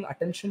paying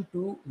attention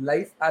to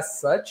life as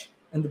such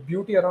and the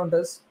beauty around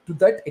us to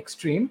that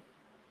extreme,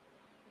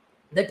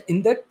 that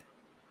in that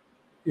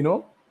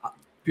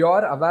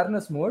pure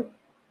awareness mode,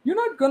 you're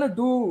not gonna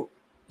do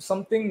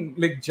something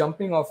like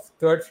jumping off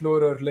third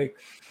floor, or like,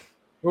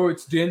 oh,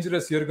 it's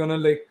dangerous, you're gonna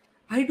like,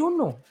 I don't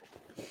know.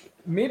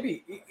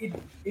 Maybe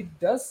it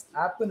does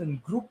happen in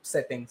group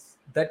settings.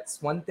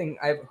 That's one thing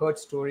I've heard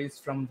stories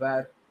from,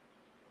 where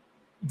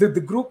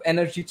the group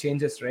energy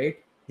changes, right?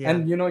 Yeah.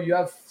 And you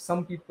have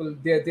some people,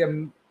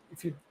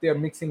 they're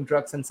mixing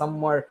drugs, and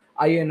some are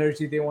high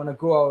energy, they want to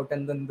go out,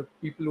 and then the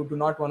people who do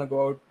not want to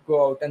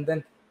go out, and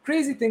then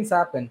crazy things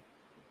happen.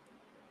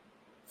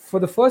 For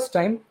the first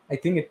time, I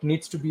think it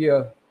needs to be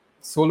a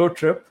solo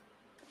trip.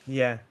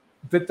 Yeah.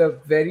 With a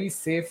very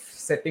safe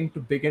setting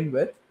to begin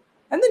with,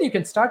 and then you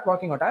can start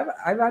walking out.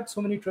 I've had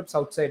so many trips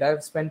outside.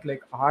 I've spent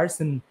like hours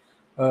in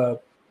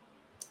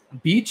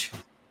beach.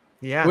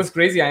 Yeah, it was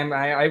crazy.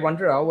 I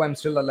wonder how I'm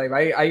still alive.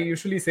 I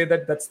usually say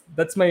that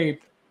that's my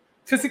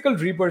physical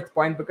rebirth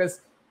point,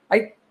 because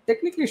I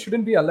technically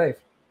shouldn't be alive.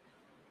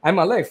 I'm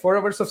alive. 4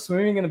 hours of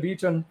swimming in a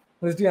beach on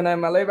Wednesday, and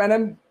I'm alive.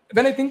 And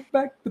when I think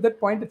back to that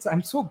point,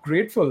 I'm so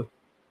grateful.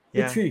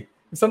 Yeah. See,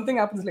 if something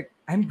happens, like,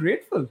 I'm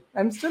grateful.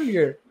 I'm still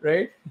here,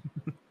 right?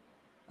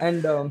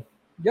 And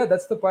yeah,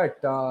 that's the part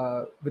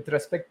with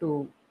respect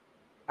to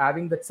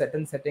having that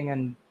setting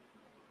and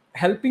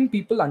helping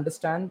people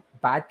understand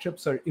bad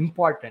trips are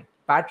important.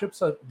 Bad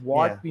trips are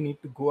what we need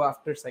to go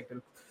after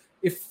psychedelics.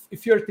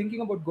 If you're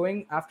thinking about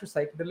going after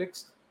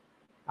psychedelics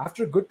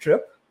after a good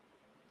trip,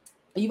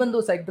 even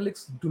though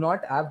psychedelics do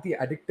not have the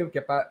addictive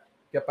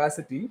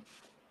capacity,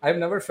 I've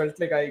never felt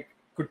like I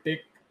could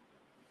take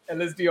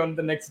LSD on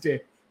the next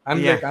day.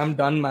 I'm like, I'm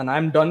done, man.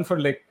 I'm done for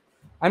like,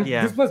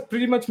 this was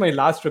pretty much my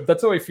last trip.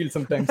 That's how I feel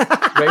sometimes,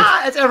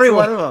 right? It's every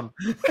one of them.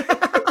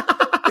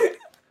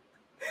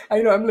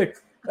 I know. I'm like,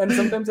 and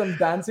sometimes I'm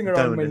dancing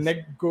around, my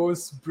neck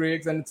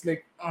breaks, and it's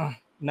like,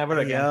 never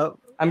again. Yep.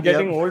 I'm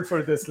getting old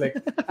for this. Like,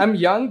 I'm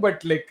young,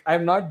 but like,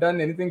 I've not done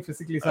anything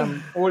physically, so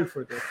I'm old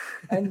for this.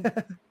 And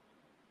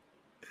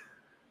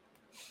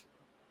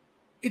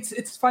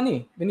it's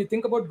funny when you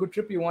think about good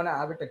trip, you want to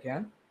have it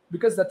again,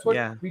 because that's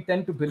what we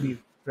tend to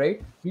believe,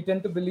 right? We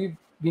tend to believe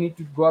we need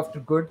to go after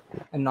good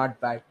and not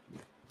bad.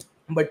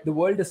 But the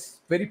world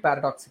is very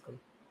paradoxical,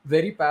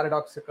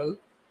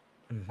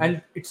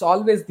 and it's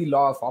always the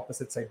law of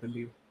opposites, I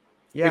believe.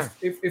 Yeah.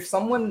 If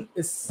someone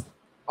is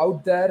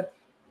out there,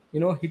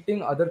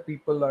 hitting other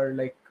people, or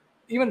like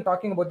even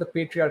talking about the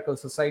patriarchal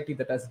society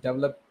that has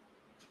developed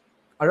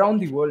around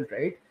the world,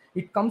 right?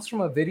 It comes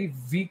from a very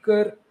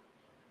weaker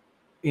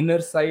inner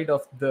side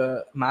of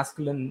the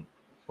masculine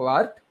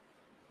part,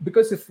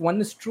 because if one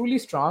is truly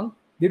strong,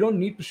 they don't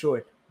need to show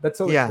it. That's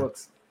how it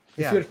works.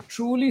 If you're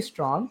truly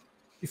strong,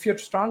 if you're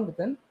strong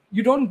within,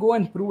 you don't go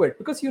and prove it,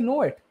 because you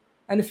know it.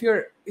 And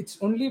it's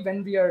only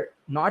when we are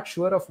not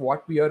sure of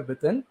what we are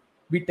within,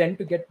 we tend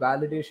to get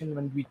validation,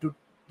 when we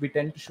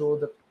tend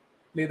to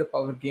play the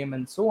power game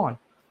and so on,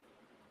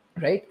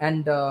 right?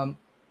 And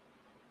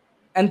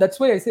that's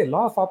why I say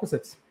law of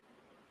opposites.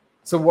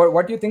 So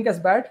what do you think is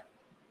bad?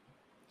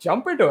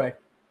 Jump into it.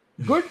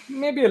 Good,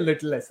 maybe a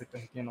little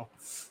hesitant,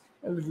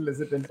 a little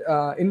hesitant.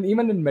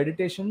 Even in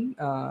meditation,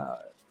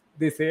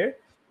 they say,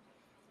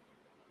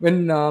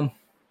 when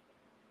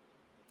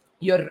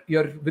you're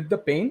with the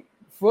pain,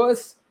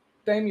 first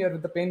time you're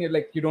with the pain, you're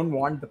like, you don't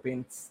want the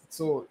pain,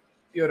 so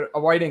you're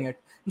avoiding it.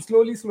 And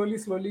slowly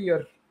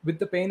you're with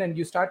the pain, and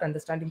you start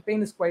understanding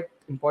pain is quite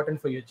important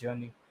for your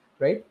journey,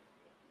 right?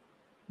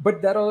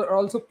 But there are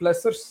also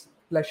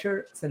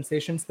pleasure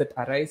sensations that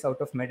arise out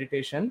of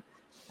meditation.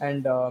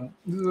 And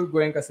this is what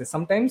Goenka says.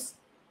 Sometimes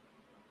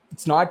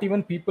it's not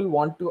even people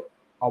want to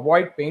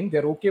avoid pain.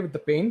 They're okay with the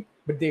pain,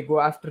 but they go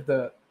after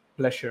the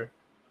pleasure.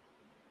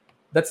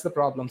 That's the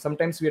problem.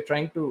 Sometimes we are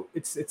trying to,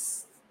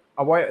 it's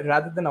avoid,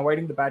 rather than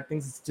avoiding the bad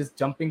things, it's just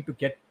jumping to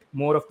get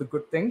more of the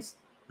good things.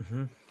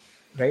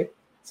 Right?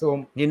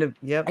 So, again,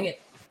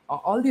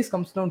 all this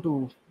comes down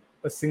to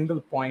a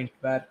single point,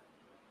 where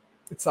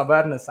it's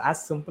awareness.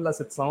 As simple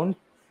as it sounds,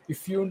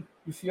 if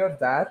you're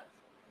there,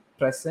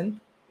 present,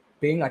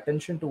 paying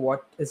attention to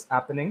what is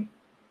happening,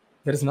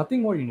 there is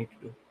nothing more you need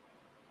to do.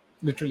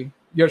 Literally,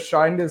 you're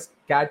showing this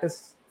cat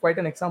is quite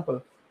an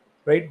example,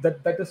 right?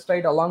 That is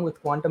tied along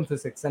with quantum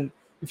physics. And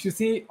if you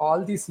see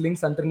all these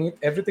links underneath,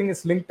 everything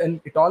is linked, and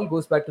it all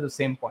goes back to the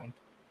same point.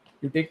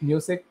 You take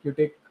music, you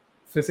take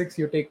physics,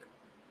 you take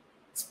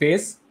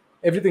space,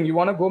 everything. You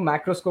want to go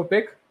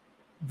macroscopic,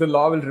 the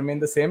law will remain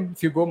the same.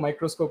 If you go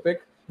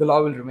microscopic, the law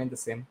will remain the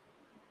same.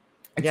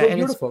 It's Yeah, so and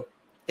beautiful.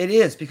 It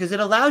is, because it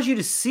allows you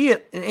to see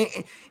it.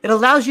 It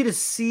allows you to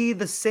see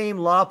the same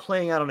law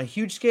playing out on a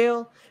huge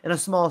scale and a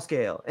small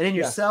scale, and in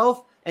Yes.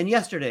 yourself and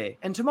yesterday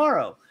and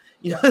tomorrow.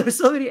 You know, there's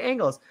so many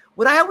angles.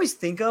 What I always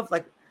think of,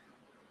 like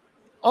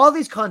all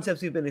these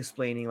concepts we've been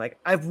explaining, like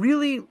I've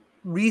really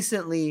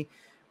recently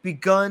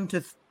begun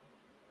to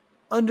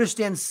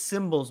understand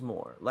symbols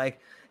more, like,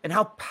 and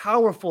how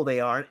powerful they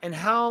are, and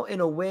how in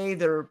a way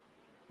they're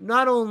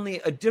not only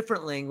a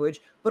different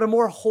language, but a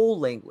more whole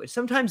language.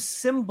 Sometimes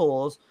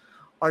symbols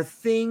are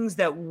things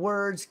that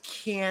words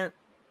can't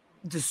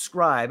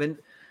describe. And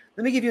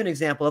let me give you an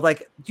example of,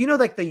 like, do you know,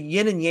 like the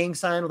yin and yang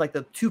sign with like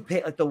the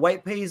like the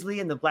white paisley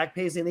and the black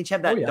paisley, and they each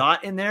have that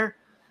dot in there?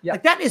 Yeah.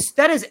 Like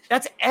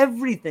that's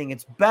everything.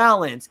 It's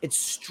balance, it's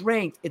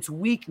strength, it's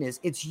weakness,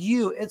 it's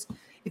you. It's,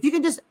 if you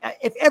can just,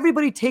 if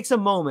everybody takes a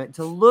moment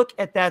to look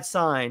at that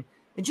sign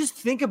and just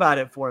think about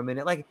it for a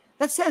minute, like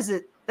that says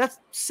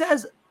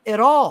it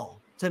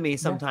all to me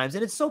sometimes.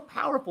 And it's so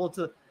powerful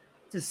to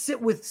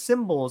sit with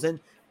symbols. And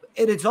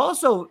it's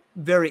also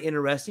very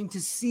interesting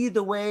to see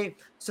the way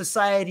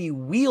society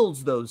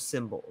wields those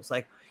symbols.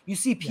 Like you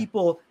see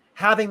people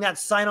having that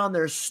sign on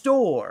their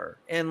store,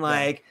 and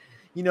like,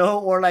 you know,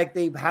 or like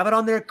they have it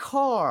on their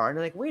car, and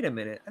they're like, wait a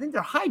minute, I think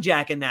they're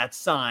hijacking that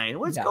sign.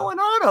 What's going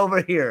on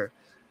over here?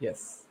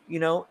 Yes. You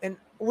know, and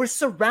we're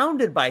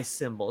surrounded by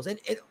symbols. And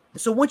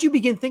so once you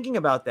begin thinking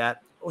about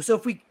that,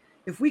 so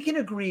if we can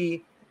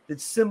agree that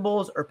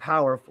symbols are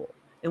powerful,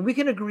 and we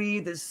can agree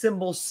that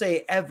symbols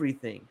say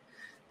everything,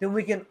 then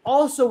we can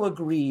also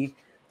agree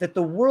that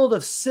the world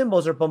of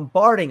symbols are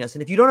bombarding us.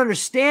 And if you don't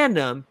understand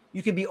them,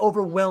 you can be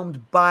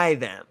overwhelmed by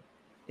them.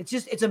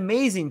 It's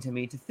amazing to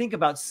me to think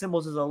about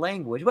symbols as a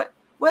language. What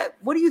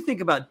do you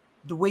think about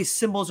the way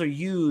symbols are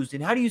used,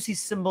 and how do you see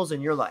symbols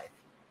in your life?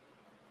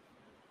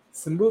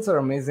 Symbols are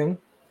amazing.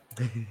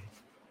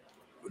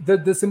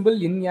 The symbol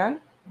yin yang,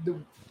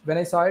 when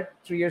I saw it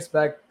 3 years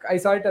back, I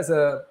saw it as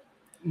a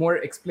more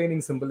explaining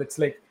symbol. It's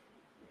like,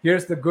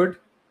 here's the good,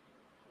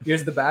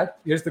 here's the bad,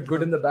 here's the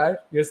good and the bad,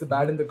 here's the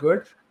bad and the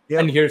good,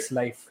 and here's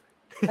life.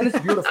 And it's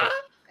beautiful.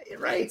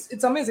 Right.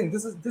 It's amazing.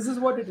 This is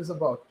what it is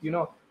about. You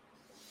know,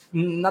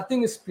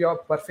 nothing is pure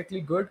perfectly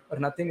good, or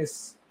nothing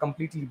is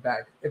completely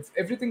bad. If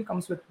everything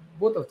comes with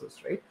both of those,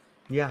 right?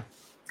 Yeah.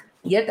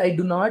 Yet I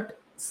do not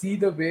see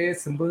the way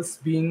symbols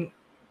being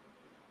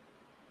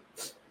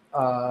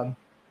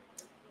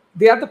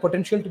they have the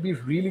potential to be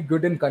really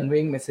good in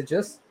conveying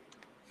messages,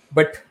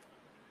 but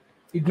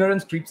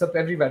ignorance creeps up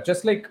everywhere.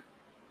 Just like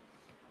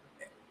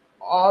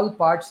all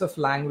parts of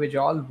language,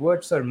 all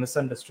words are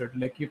misunderstood.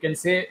 Like you can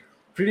say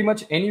pretty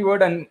much any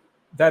word, and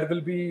there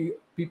will be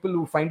people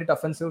who find it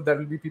offensive. There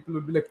will be people who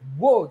will be like,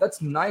 whoa,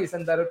 that's nice.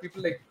 And there are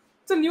people like,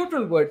 it's a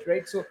neutral word,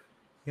 right? So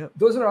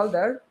those are all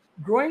there.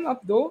 Growing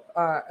up though,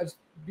 I've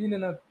been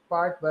in a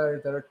part where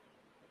there are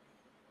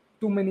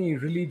too many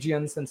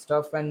religions and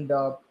stuff, and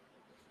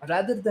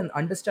rather than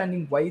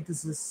understanding why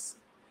this is,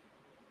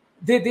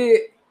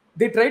 they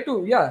try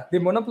to they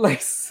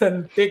monopolize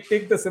and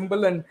take the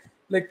symbol. And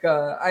like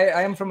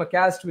I am from a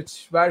caste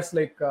which wears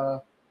like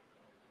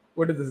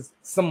what is this,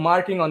 some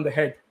marking on the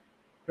head,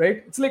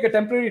 right? It's like a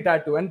temporary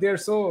tattoo, and they're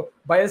so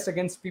biased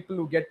against people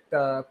who get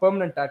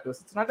permanent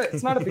tattoos.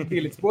 It's not a big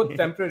deal. It's both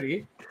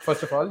temporary.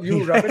 First of all,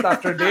 you rub it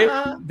after a day,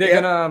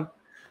 they're gonna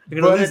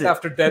burn it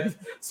after death,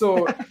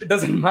 so it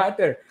doesn't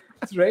matter,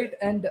 right?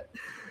 And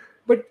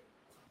but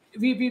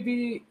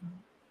we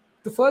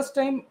the first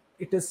time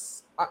it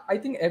is, I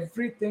think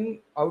everything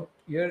out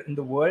here in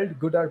the world,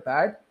 good or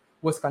bad,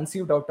 was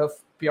conceived out of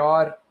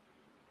pure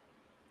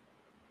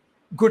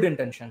good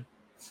intention.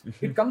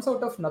 It comes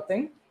out of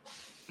nothing.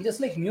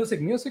 Just like music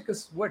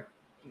is what?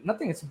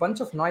 Nothing. It's a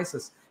bunch of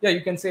noises. Yeah,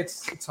 you can say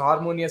it's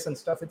harmonious and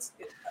stuff. It's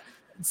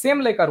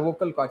same like our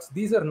vocal cords.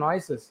 These are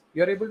noises.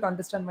 You're able to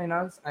understand my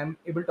noise, I'm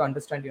able to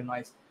understand your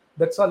noise.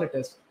 That's all it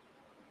is.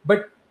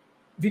 But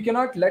we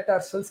cannot let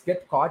ourselves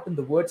get caught in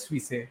the words we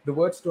say. The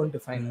words don't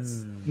define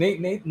us.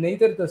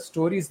 Neither the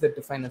stories that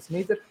define us,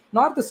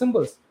 nor the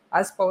symbols.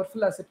 As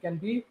powerful as it can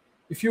be,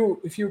 if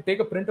you take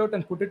a printout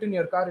and put it in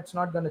your car, it's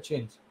not going to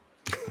change.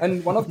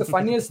 And one of the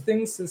funniest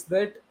things is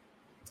that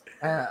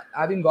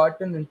having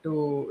gotten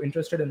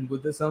interested in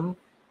Buddhism,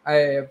 I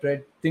have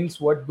read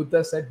things what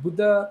Buddha said.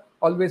 Buddha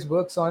always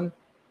works on,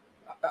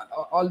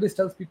 always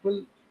tells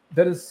people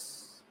there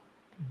is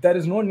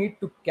no need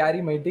to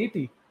carry my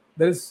deity.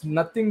 There is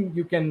nothing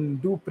you can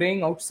do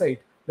praying outside.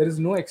 There is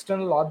no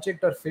external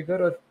object or figure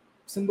or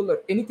symbol or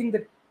anything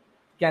that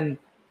can,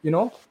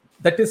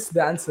 that is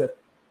the answer.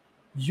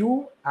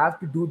 You have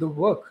to do the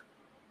work.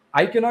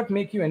 I cannot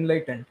make you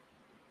enlightened.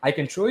 I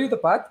can show you the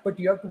path, but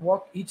you have to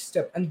walk each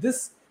step. And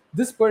this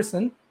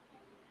person,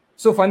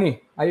 so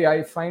funny.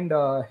 I find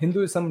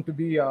Hinduism to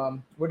be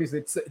what is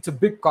it? It's a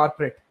big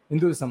corporate.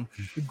 Hinduism.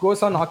 It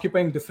goes on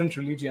occupying different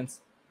religions.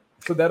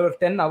 So there are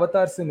 10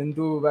 avatars in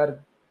Hindu, where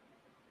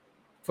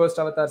first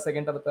avatar,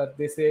 second avatar,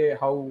 they say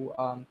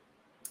how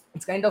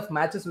it's kind of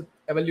matches with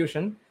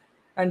evolution.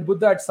 And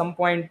Buddha at some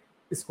point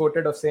is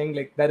quoted of saying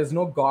like, there is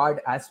no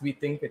God as we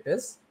think it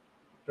is,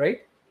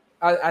 right?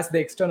 as the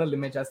external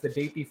image, as the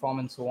deity form,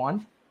 and so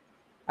on.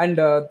 And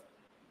to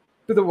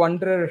the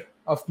wonder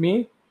of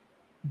me,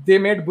 they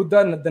made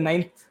Buddha the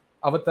ninth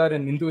avatar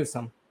in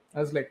Hinduism. I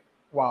was like,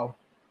 wow.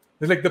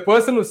 It's like the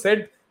person who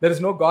said there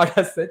is no God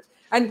as such.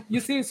 And you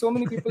see so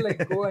many people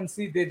like go and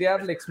see they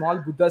have like small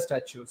Buddha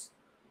statues.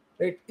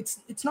 Right?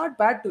 It's not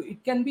bad to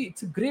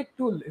it's a great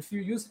tool if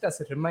you use it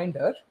as a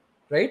reminder,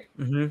 right?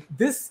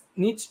 This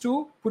needs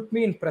to put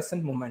me in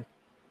present moment.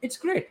 It's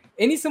great.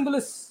 Any symbol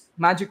is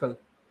magical,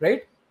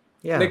 right?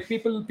 Yeah. Like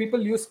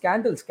people use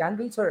candles.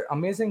 Candles are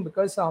amazing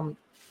because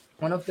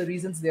one of the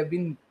reasons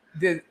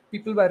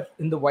people were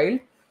in the wild,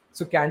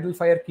 so candle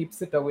fire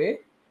keeps it away,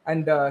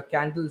 and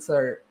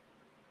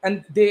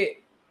they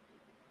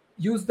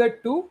use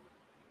that to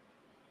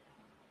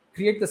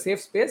create the safe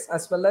space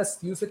as well as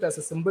use it as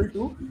a symbol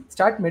to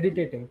start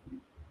meditating.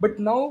 But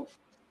now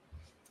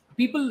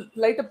people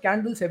light up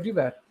candles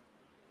everywhere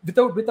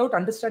without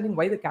understanding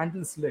why the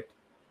candle is lit,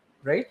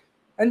 right?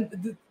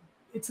 And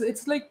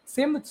it's like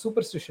same with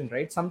superstition,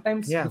 right?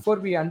 Sometimes before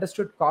we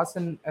understood cause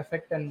and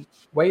effect and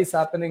why is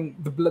happening,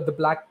 the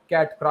black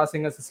cat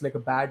crossing us is like a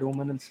bad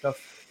omen and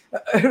stuff,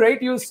 right?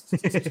 You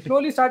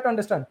slowly start to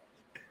understand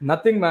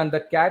nothing, man.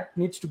 That cat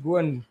needs to go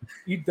and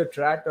eat the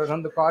rat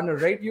around the corner,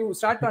 right? You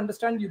start to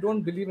understand you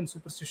don't believe in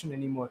superstition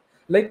anymore.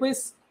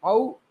 Likewise,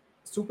 how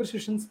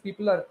superstitions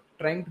people are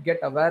trying to get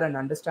aware and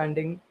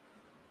understanding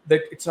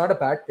that it's not a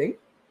bad thing.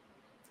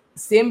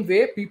 Same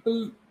way,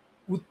 people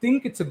who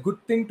think it's a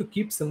good thing to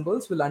keep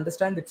symbols will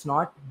understand it's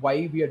not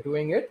why we are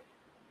doing it.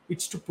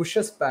 It's to push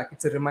us back.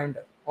 It's a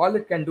reminder. All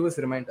it can do is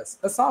remind us.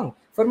 A song.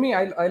 For me,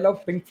 I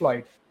love Pink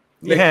Floyd.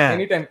 Like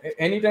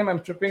anytime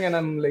I'm tripping and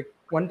I'm like,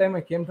 one time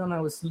I came down,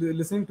 I was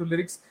listening to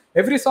lyrics.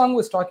 Every song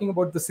was talking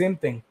about the same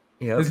thing.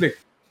 It's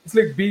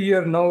like be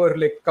here now, or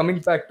like coming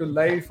back to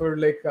life, or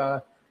like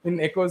in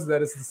Echoes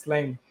there is this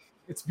line.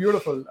 It's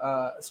beautiful.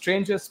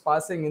 Strangers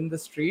passing in the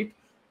street,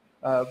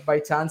 by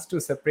chance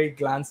to separate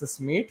glances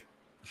meet.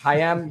 I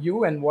am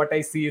you and what I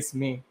see is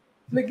me.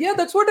 Like, yeah,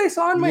 that's what I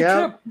saw on my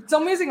trip. It's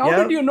amazing.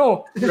 How did you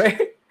know?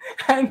 Right?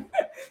 and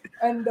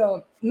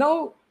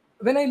now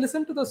when I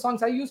listen to the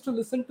songs, I used to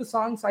listen to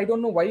songs. I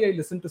don't know why I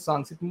listened to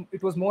songs.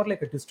 It was more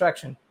like a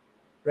distraction,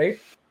 right?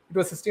 It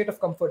was a state of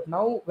comfort.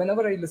 Now,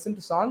 whenever I listen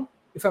to song,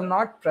 if I'm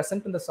not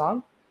present in the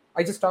song,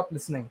 I just stop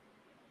listening.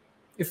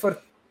 If for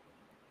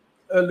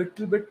a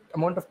little bit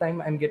amount of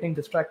time I'm getting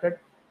distracted,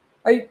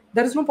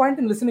 there is no point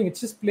in listening. It's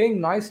just playing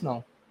noise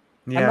now.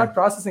 I'm not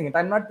processing it.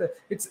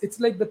 It's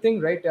like the thing,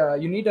 right?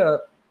 You need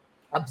a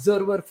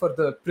observer for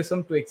the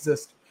prism to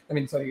exist.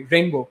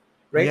 Rainbow,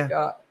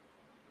 right?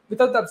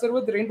 Without the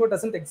observer, the rainbow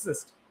doesn't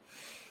exist.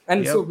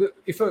 And so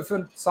if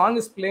a song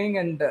is playing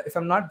and if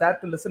I'm not there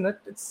to listen it,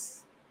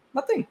 it's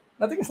nothing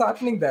is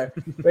happening there.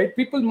 Right?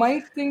 People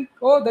might think,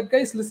 oh, that guy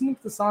is listening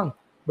to the song,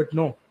 but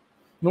no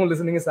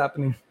listening is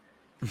happening.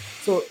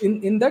 So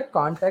in that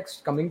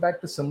context, coming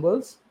back to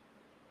symbols,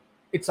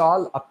 it's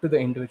all up to the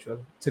individual.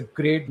 It's a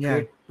great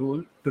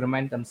tool to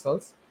remind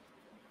themselves.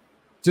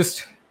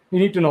 Just, you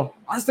need to know,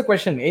 ask the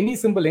question, any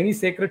symbol, any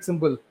sacred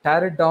symbol,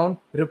 tear it down,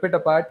 rip it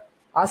apart,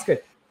 ask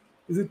it,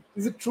 is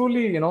it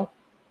truly,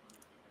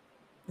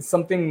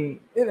 something.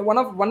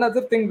 One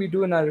other thing we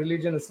do in our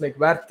religion is like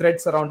wear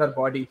threads around our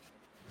body.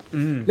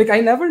 Like,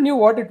 I never knew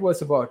what it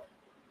was about,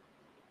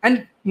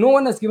 and no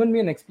one has given me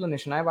an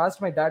explanation. I've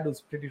asked my dad, who's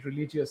pretty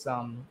religious,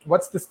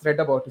 what's this thread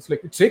about? It's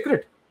like, it's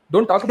sacred,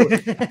 don't talk about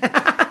it.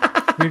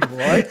 Wait,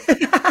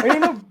 what?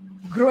 And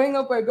growing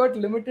up, I got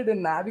limited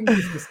in having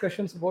these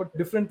discussions about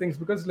different things,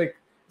 because like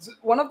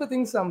one of the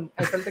things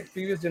I felt like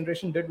previous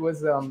generation did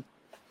was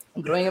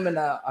growing up in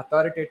an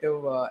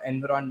authoritative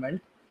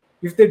environment.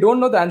 If they don't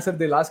know the answer,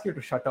 they'll ask you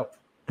to shut up.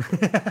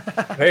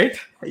 Right?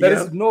 There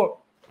is no.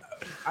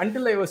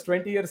 Until I was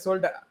 20 years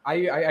old,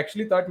 I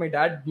actually thought my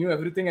dad knew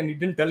everything and he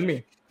didn't tell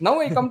me. Now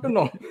I come to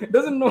know.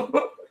 Doesn't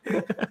know.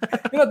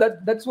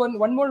 That's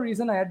one more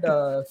reason I had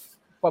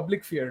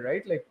public fear,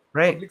 right? Like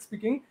public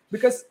speaking,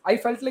 because I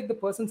felt like the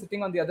person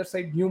sitting on the other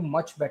side knew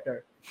much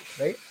better,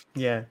 right?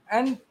 Yeah.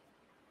 And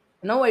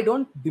now I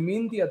don't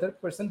demean the other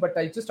person, but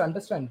I just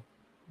understand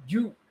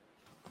you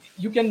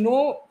can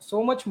know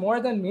so much more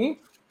than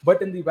me,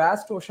 but in the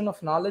vast ocean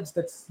of knowledge,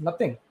 that's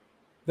nothing.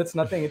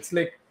 It's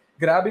like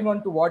grabbing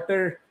onto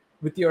water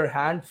with your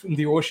hand in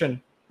the ocean,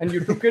 and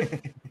you took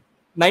it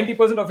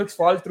 90% of it's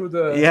fall through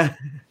the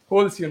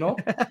holes,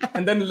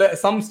 and then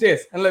some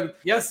stays, and like,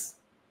 yes,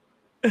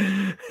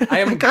 I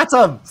am got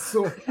some.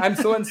 So I'm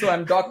so and so.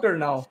 I'm doctor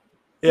now.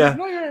 Yeah.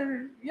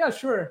 No,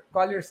 sure.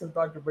 Call yourself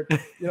doctor, but I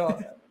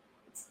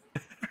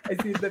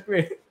see it that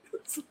way.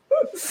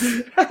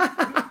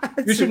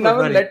 We should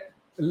never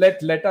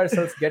let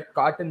ourselves get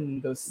caught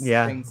in those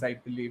things, I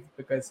believe,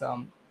 because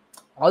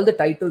all the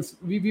titles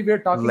we were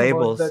talking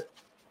labels. about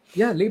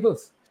that.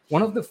 Labels.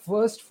 One of the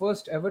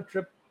first ever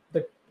trip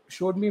that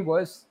showed me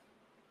was,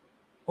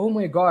 oh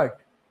my god,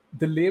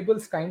 the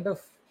labels kind of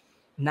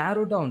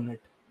narrow down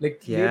it.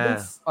 Like,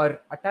 labels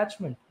are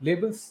attachment.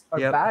 Labels are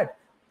bad.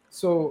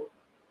 So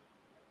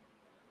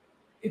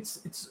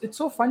it's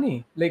so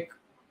funny. Like,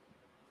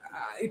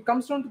 it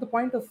comes down to the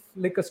point of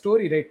like a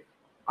story, right?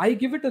 I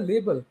give it a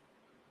label.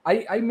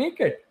 I make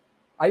it.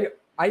 I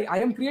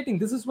am creating.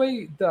 This is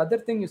why the other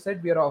thing you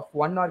said, we are of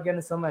one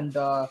organism, and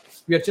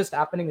we are just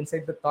happening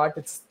inside the thought.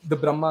 It's the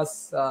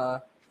Brahma's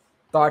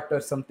thought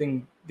or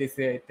something, they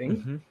say, I think.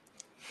 Mm-hmm.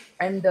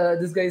 And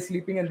this guy is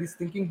sleeping and he's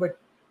thinking. But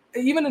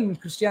even in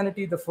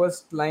Christianity, the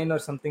first line or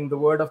something, the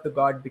word of the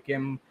God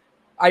became.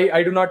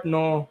 I do not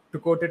know to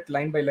quote it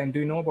line by line. Do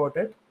you know about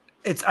it?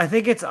 I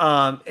think it's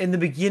in the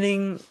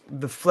beginning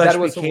the flesh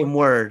became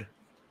word,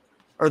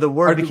 or the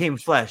word became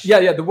flesh.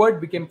 Yeah, the word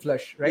became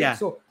flesh, right? Yeah.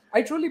 So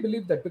I truly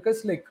believe that,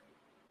 because like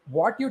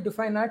what you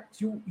define at,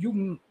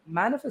 you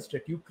manifest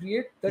it, you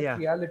create that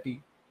reality.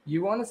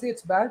 You want to say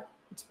it's bad,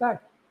 it's bad.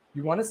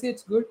 You want to say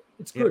it's good,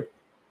 it's good.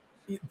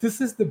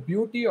 This is the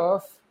beauty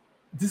of,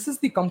 this is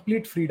the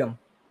complete freedom,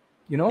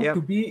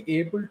 to be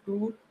able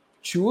to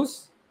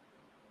choose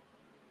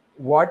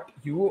what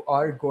you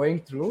are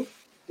going through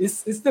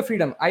is the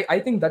freedom. I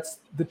think that's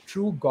the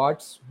true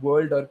God's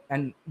world,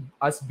 and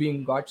us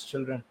being God's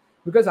children.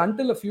 Because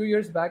until a few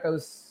years back, I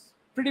was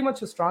pretty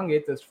much a strong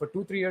atheist. For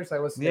 2-3 years, I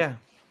was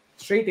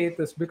straight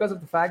atheist, because of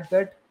the fact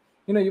that,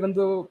 even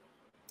though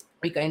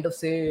we kind of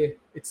say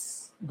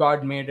it's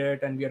God made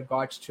it and we are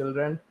God's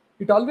children,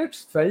 it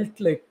always felt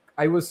like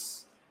I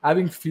was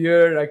having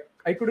fear.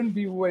 I couldn't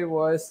be who I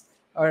was,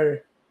 or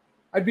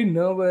I'd be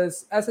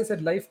nervous. As I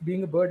said, life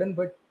being a burden,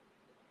 but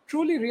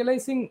truly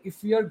realizing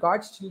if we are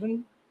God's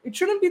children, it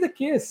shouldn't be the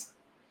case.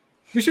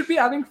 We should be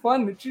having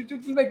fun. It should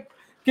be like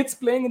kids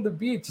playing in the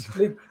beach.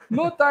 Like,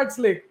 no thoughts.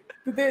 Like,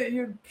 today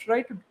you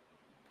try to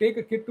take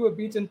a kid to a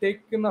beach and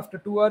take him after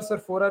 2 hours or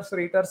 4 hours or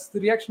 8 hours, the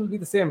reaction will be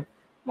the same.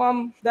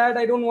 Mom, Dad,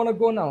 I don't want to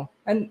go now.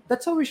 And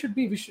that's how we should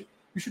be. We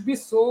should be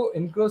so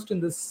engrossed in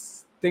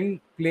this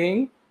thing,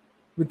 playing,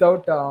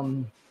 without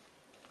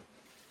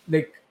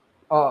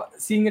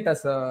seeing it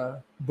as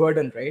a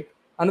burden, right?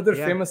 Another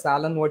famous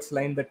Alan Watts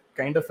line that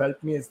kind of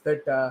helped me is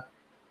that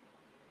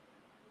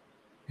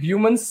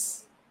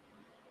humans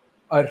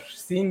are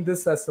seeing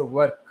this as a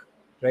work,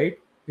 right?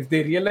 If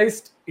they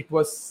realized it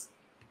was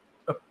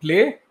a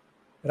play,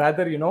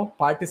 rather,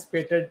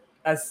 participated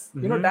as,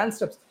 dance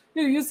steps.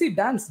 You see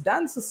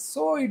dance is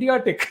so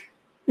idiotic,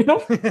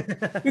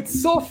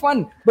 it's so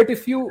fun. But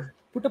if you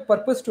put a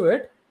purpose to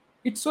it,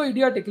 it's so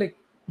idiotic. Like,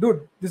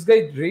 dude, this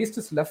guy raised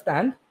his left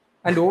hand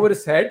and over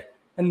his head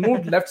and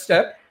moved left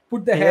step,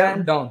 put the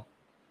hand down,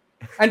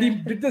 and he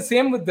did the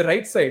same with the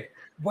right side.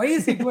 Why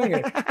is he doing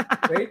it?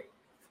 Right?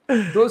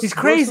 He's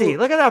crazy.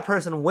 Look at that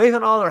person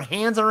waving all their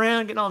hands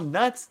around, getting all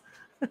nuts.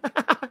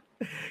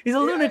 He's a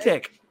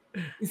lunatic.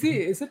 You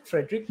see, is it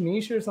Friedrich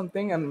Nietzsche or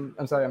something?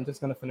 I'm sorry, I'm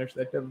just gonna finish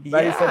that.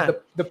 Where he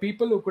said the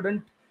people who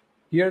couldn't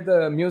hear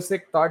the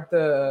music thought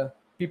the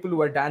people who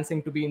were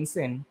dancing to be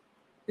insane.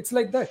 It's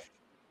like that.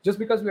 Just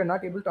because we are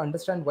not able to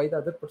understand why the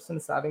other person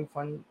is having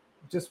fun,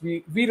 just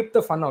we rip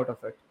the fun out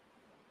of it.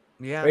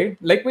 Yeah. Right?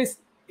 Likewise,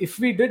 if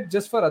we did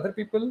just for other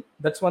people,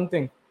 that's one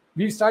thing.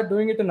 We start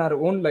doing it in our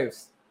own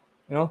lives.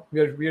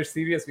 We are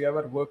serious. We have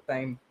our work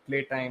time,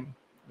 play time.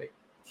 Like,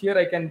 here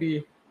I can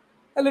be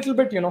a little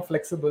bit,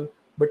 flexible,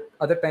 but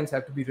other times I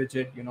have to be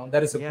rigid.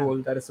 There is a goal,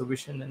 there is a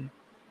vision, and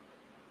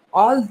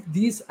all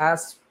these,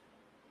 as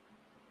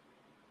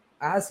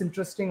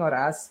interesting or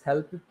as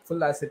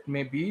helpful as it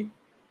may be,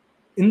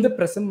 in the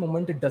present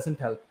moment, it doesn't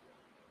help.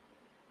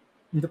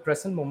 In the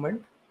present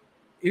moment,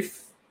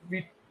 if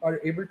we are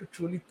able to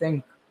truly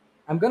think,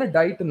 I'm gonna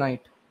die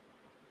tonight,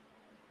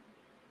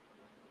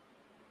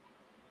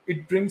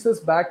 it brings us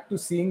back to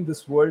seeing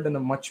this world in a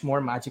much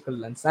more magical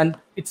lens. And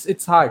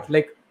it's hard.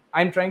 Like,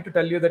 I'm trying to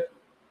tell you that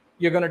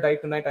you're gonna die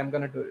tonight, I'm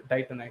gonna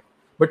die tonight.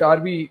 But are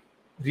we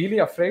really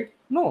afraid?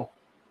 No.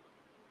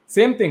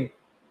 Same thing.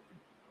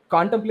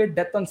 Contemplate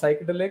death on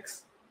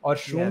psychedelics or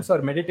shrooms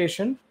or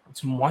meditation.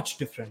 It's much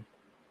different.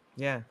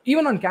 Yeah.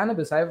 Even on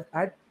cannabis, I've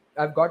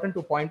gotten to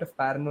a point of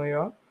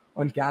paranoia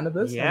on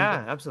cannabis.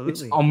 Yeah, absolutely.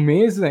 It's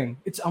amazing.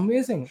 It's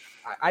amazing.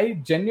 I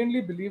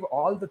genuinely believe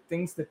all the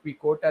things that we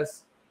quote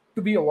as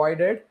to be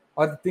avoided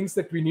are the things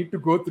that we need to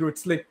go through.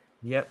 It's like,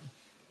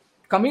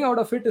 coming out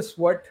of it is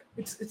what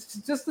it's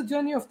just the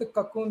journey of the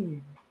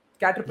cocoon,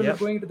 caterpillar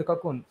going into the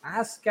cocoon.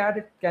 As scared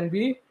it can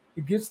be,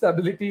 it gives the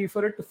ability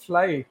for it to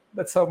fly.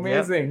 That's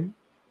amazing.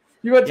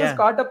 You were just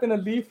caught up in a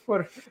leaf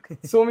for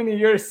so many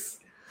years.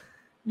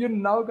 You're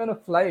now gonna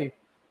fly.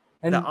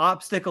 And the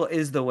obstacle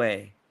is the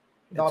way.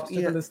 The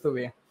obstacle is the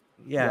way.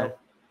 Yeah.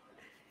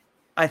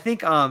 I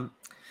think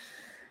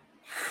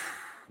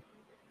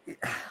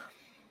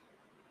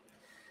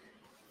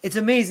it's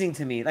amazing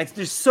to me. Like,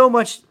 there's so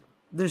much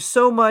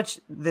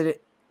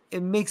that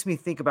it makes me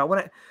think about.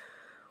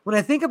 When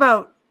I think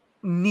about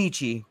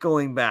Nietzsche,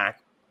 going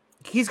back,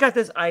 he's got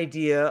this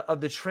idea of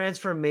the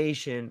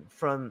transformation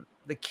from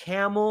the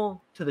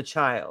camel to the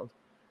child.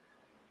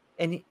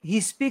 And he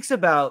speaks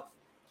about,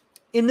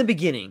 in the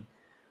beginning,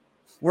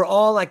 we're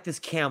all like this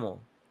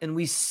camel, and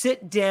we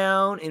sit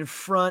down in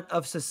front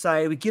of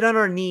society. We get on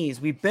our knees,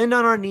 we bend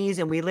on our knees,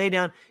 and we lay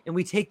down, and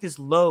we take this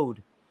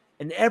load,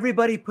 and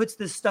everybody puts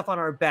this stuff on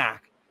our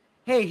back.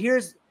 Hey,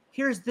 here's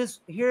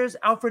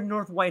Alfred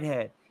North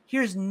Whitehead.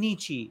 Here's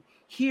Nietzsche.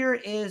 here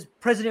is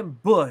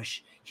President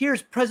Bush,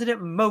 here's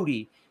President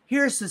Modi,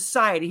 here's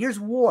society, here's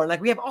war.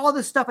 Like we have all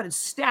this stuff and it's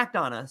stacked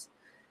on us.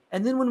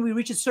 And then when we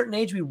reach a certain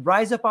age, we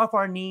rise up off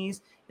our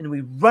knees and we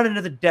run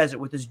into the desert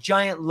with this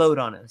giant load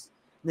on us.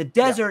 And the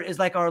desert is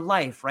like our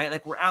life, right?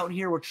 Like we're out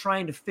here, we're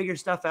trying to figure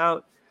stuff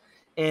out.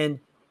 And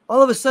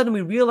all of a sudden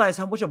we realize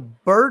how much a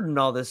burden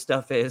all this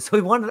stuff is. So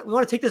we want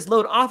to take this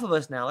load off of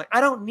us now. Like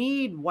I don't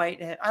need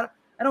Whitehead.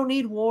 I don't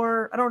need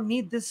war. I don't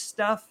need this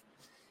stuff.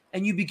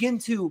 And you begin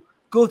to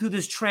go through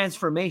this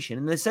transformation.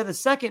 And the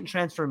second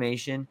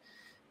transformation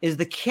is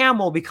the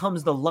camel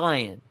becomes the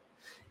lion.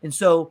 And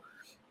so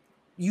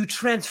you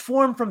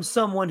transform from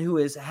someone who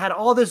has had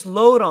all this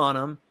load on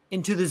him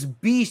into this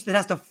beast that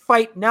has to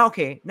fight. Now,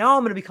 okay, now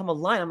I'm going to become a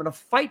lion. I'm going to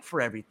fight for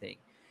everything.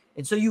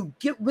 And so you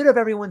get rid of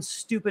everyone's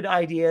stupid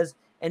ideas.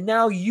 And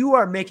now you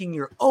are making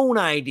your own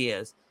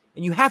ideas.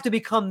 And you have to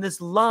become this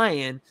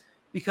lion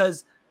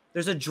because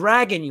there's a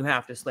dragon you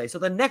have to slay. So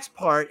the next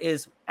part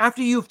is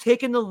after you've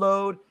taken the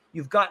load,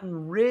 you've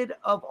gotten rid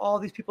of all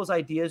these people's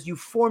ideas, you've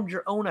formed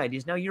your own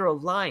ideas. Now you're a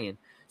lion.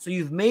 So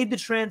you've made the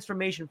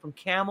transformation from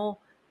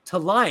camel to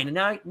lion.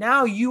 And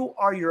now you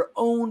are your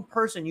own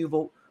person. You've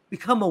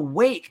become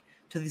awake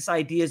to these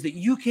ideas that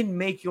you can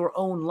make your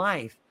own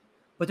life.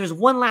 But there's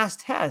one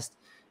last test.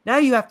 Now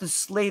you have to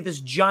slay this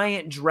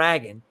giant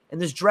dragon. And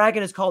this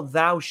dragon is called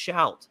Thou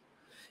Shalt.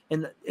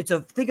 And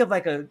think of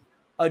like a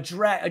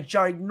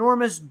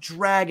ginormous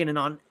dragon.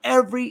 And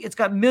it's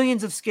got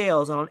millions of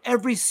scales. And on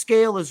every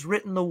scale is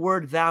written the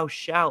word Thou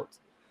Shalt.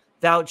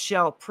 Thou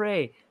shalt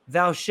pray.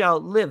 Thou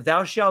shalt live.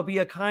 Thou shalt be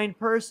a kind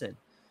person.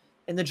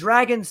 And the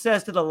dragon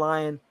says to the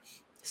lion,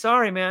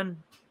 sorry, man,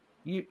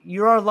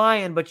 you're our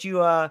lion, but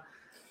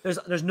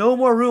there's no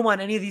more room on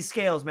any of these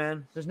scales,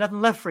 man. There's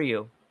nothing left for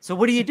you. So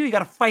what do? You got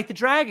to fight the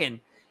dragon.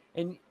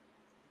 And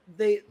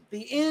the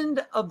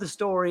end of the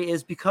story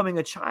is becoming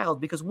a child,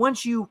 because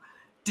once you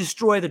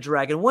destroy the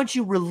dragon, once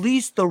you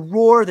release the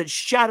roar that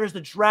shatters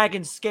the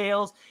dragon's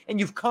scales and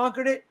you've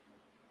conquered it,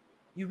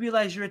 you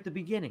realize you're at the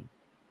beginning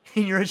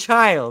and you're a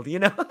child,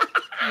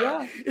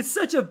 Yeah, it's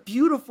such a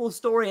beautiful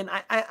story. And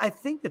I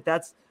think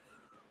that's,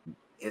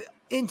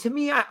 and to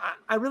me,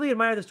 I really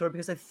admire the story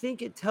because I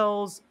think it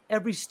tells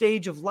every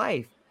stage of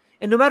life.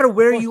 And no matter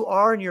where you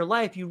are in your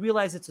life, you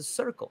realize it's a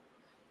circle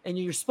and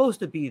you're supposed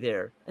to be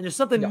there. And there's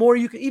something more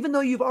you can, even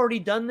though you've already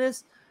done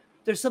this,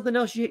 there's something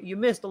else you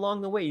missed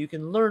along the way. You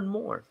can learn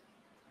more.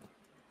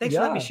 Thanks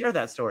for letting me share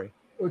that story.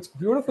 It's a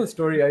beautiful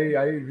story.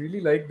 I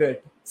really like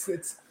that.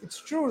 It's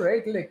true,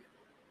 right? Like,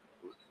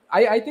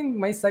 I think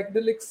my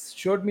psychedelics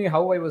showed me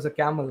how I was a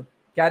camel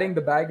carrying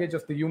the baggage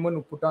of the human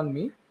who put on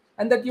me,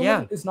 and that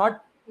human is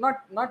not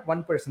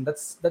one person.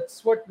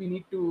 That's what we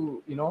need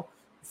to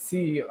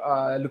see.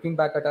 Looking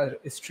back at our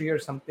history or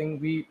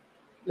something, we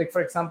like,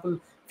 for example,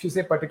 if you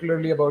say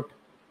particularly about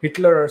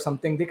Hitler or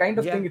something, they kind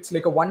of think it's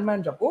like a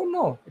one-man job. Oh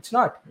no, it's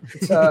not.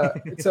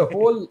 It's a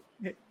whole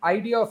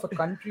idea of a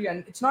country,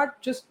 and it's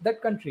not just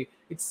that country.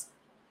 It's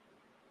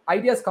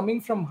ideas coming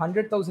from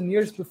 100,000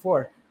 years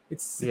before.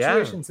 It's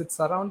situations, it's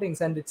surroundings,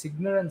 and it's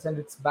ignorance, and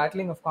it's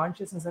battling of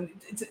consciousness, and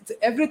it's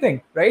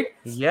everything, right?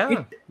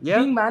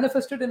 Being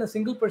manifested in a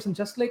single person.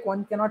 Just like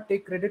one cannot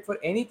take credit for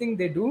anything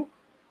they do,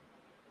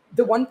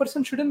 the one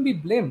person shouldn't be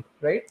blamed,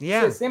 right?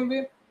 So same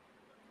way,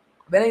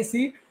 when I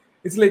see,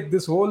 it's like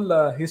this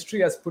whole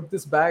history has put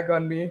this baggage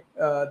on me,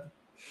 as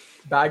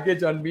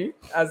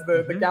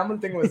the camel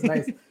thing was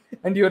nice.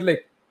 And you're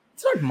like,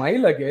 it's not my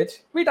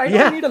luggage. Wait, I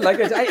don't need a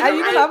luggage. I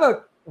even have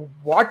a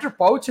water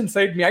pouch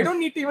inside me. I don't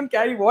need to even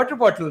carry water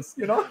bottles,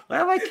 Why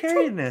am I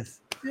carrying this?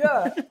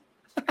 Yeah.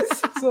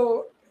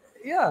 So,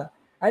 yeah.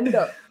 And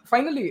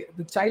finally,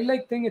 the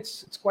childlike thing,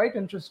 it's quite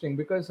interesting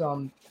because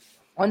on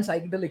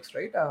psychedelics,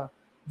 right,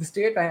 the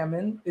state I am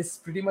in is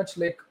pretty much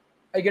like,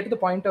 I get to the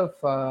point of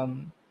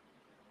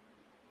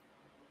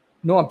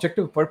no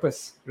objective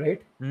purpose,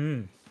 right?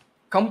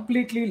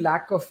 Completely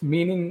lack of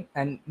meaning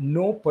and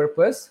no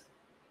purpose.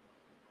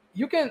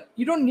 You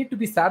don't need to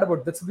be sad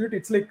about that's beauty.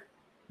 It's like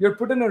you're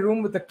put in a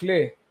room with a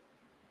clay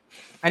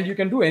and you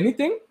can do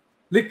anything.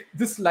 Like,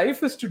 this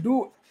life is to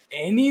do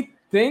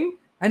anything,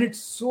 and it's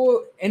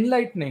so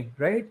enlightening,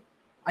 right?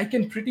 I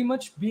can pretty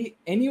much be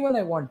anyone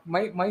I want.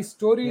 My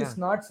story is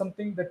not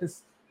something that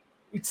is,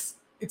 it's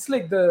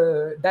like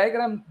the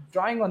diagram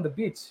drawing on the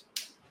beach.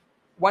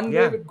 One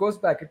wave it goes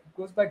back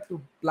to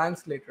blank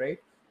slate, right?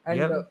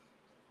 And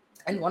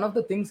and one of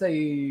the things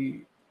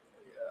I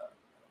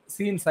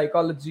see in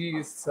psychology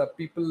is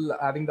people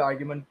having the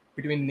argument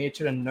between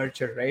nature and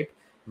nurture, right?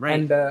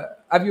 And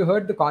have you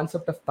heard the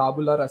concept of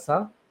tabula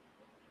rasa?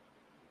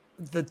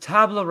 The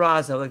tabula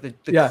rasa, like the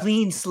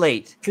clean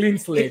slate. Clean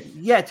slate.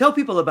 Tell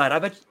people about it. I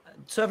bet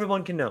so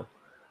everyone can know.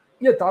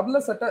 Yeah,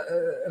 tabula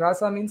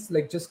rasa means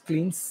like just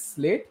clean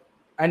slate,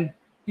 and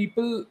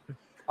people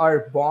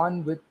are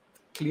born with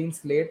clean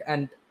slate,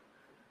 and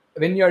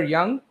when you're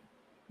young,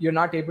 you're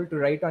not able to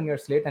write on your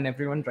slate, and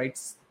everyone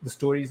writes the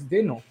stories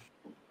they know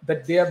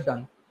that they have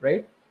done,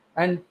 right?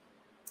 And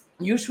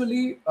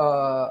usually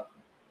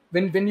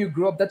when you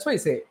grow up, that's why I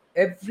say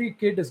every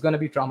kid is going to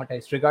be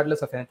traumatized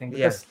regardless of anything,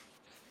 because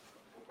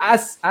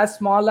as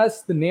small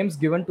as the names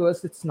given to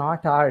us, it's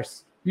not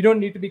ours. We don't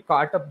need to be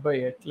caught up by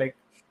it. Like,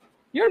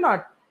 you're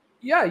not,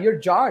 yeah, you're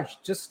George,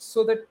 just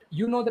so that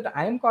you know that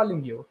I am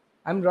calling you.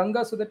 I'm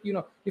Ranga, so that you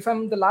know, if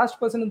I'm the last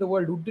person in the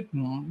world, would it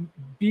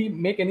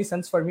make any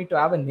sense for me to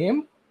have a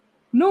name?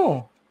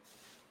 No.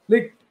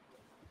 Like,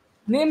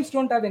 names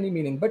don't have any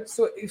meaning. But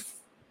so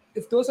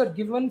if those are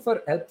given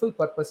for helpful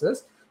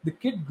purposes, the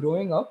kid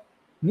growing up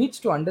needs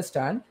to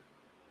understand,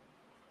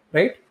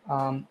 right?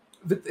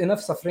 With enough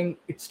suffering,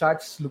 it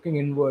starts looking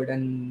inward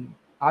and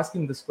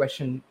asking this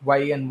question, why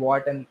and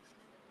what, and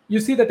you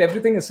see that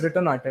everything is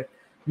written at it.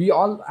 We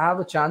all have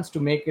a chance to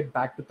make it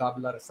back to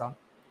tabula rasa,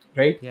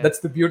 right? Yeah. That's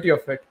the beauty of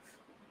it.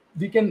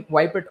 We can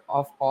wipe it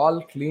off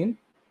all clean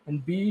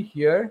and be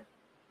here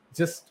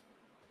just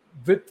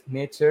with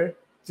nature,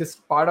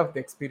 just part of the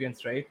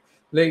experience, right?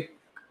 Like,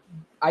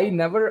 I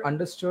never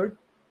understood,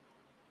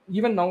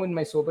 even now in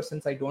my sober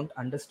sense, I don't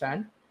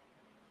understand.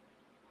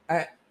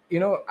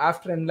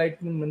 After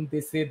enlightenment,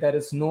 they say there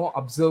is no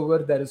observer,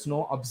 there is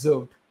no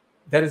observed.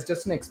 There is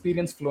just an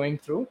experience flowing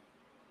through.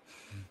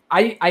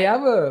 I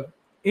have a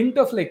hint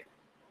of like,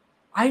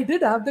 I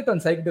did have that on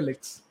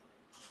psychedelics,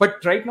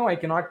 but right now I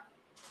cannot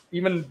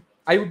even.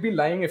 I would be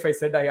lying if I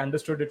said I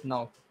understood it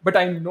now. But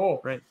I know,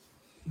 right,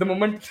 the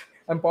moment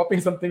I'm popping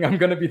something, I'm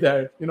gonna be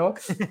there,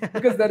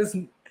 because there is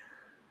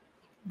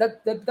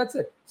that's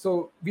it.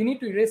 So we need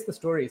to erase the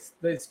stories.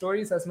 The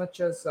stories, as much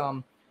as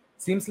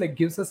seems like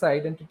gives us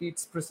identity,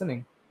 it's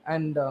prisoning.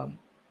 And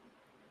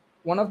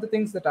one of the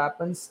things that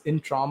happens in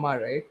trauma,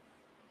 right?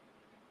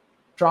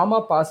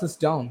 Trauma passes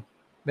down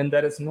when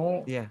there is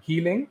no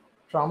healing.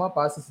 Trauma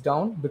passes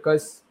down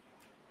because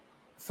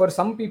for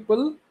some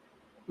people,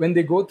 when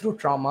they go through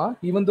trauma,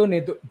 even though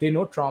they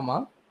know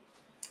trauma,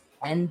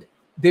 and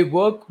they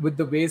work with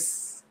the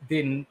ways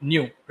they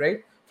knew,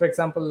 right? For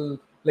example,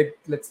 like,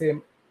 let's say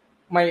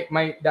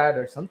my dad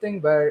or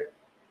something, where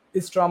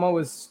his trauma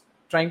was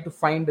trying to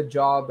find a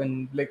job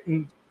and like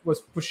was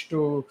pushed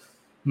to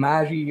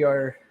marry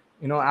or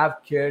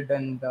have kid,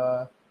 and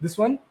this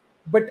one.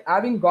 But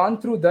having gone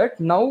through that,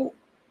 now,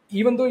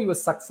 even though he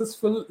was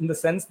successful in the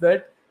sense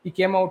that he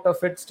came out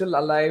of it still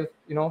alive,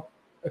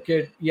 a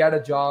kid, he had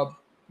a job,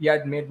 he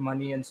had made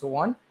money and so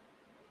on,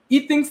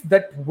 he thinks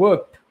that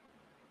worked,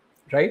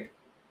 right?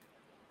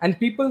 And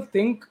people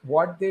think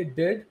what they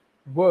did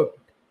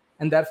worked,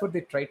 and therefore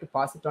they try to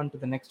pass it on to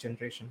the next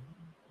generation.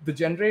 The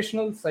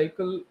generational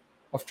cycle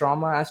of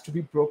trauma has to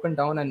be broken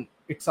down, and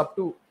it's up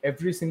to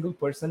every single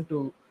person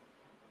to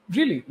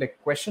really like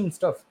question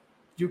stuff.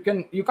 You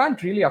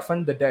can't really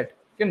offend the dead.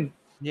 You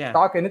can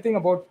talk anything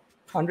about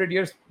 100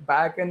 years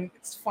back and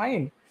it's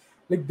fine.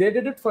 Like, they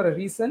did it for a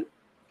reason,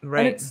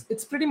 right? And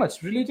it's pretty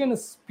much, religion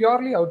is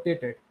purely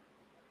outdated.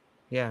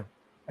 Yeah,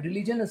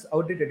 religion is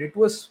outdated. It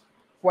was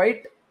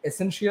quite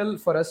essential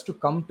for us to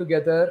come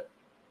together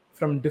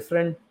from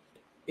different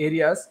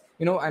areas.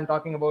 I'm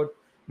talking about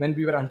when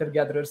we were hunter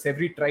gatherers,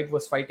 every tribe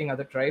was fighting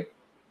other tribe.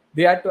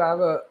 They had to have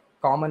a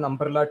common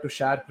umbrella to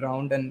share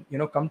ground and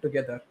come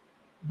together.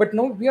 But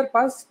now we are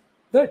past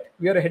that.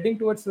 We are heading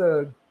towards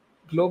a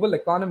global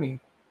economy.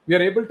 We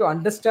are able to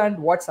understand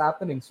what's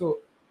happening. So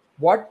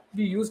what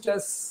we used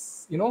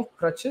as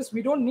crutches,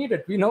 we don't need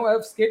it. We now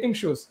have skating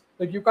shoes.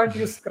 Like, you can't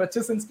use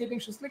crutches and skating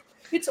shoes. Like,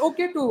 it's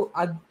okay to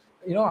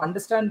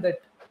understand that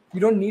you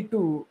don't need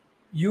to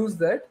use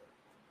that.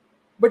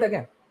 But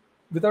again,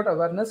 without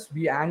awareness,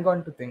 we hang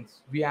on to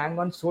things. We hang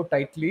on so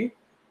tightly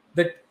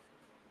that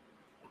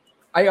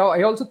I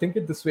also think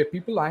it this way.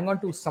 People hang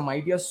on to some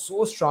ideas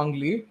so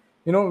strongly,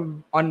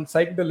 on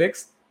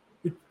psychedelics,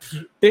 it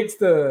takes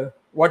the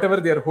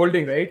whatever they are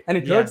holding, right? And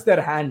it hurts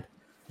their hand.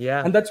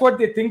 Yeah. And that's what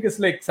they think is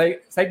like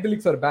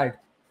psychedelics are bad.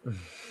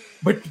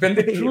 But when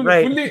they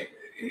truly, fully,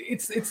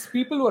 it's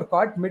people who are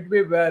caught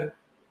midway where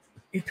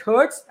it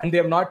hurts and they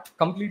have not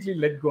completely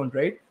let go,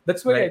 right?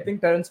 That's why I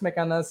think Terence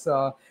McKenna's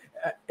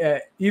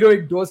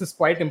heroic dose is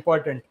quite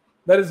important.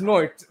 There is no,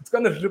 it's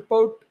going to rip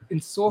out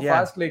in so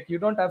fast, like you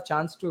don't have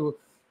chance to,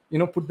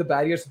 put the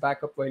barriers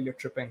back up while you're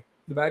tripping.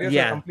 The barriers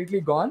are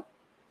completely gone.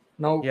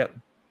 Now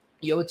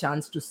you have a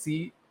chance to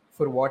see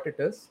for what it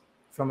is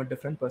from a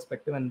different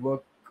perspective and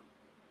work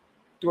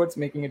towards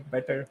making it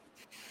better.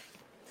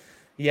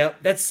 Yep,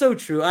 that's so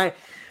true.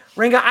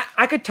 Ranga,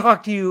 I could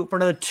talk to you for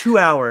another 2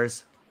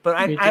 hours, but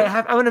I'm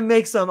gonna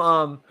make some.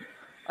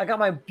 I got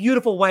my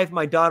beautiful wife,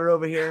 my daughter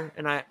over here,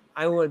 and I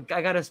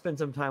gotta spend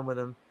some time with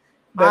them.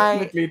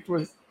 Definitely, it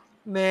was.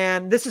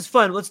 Man, this is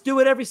fun. Let's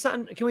do it every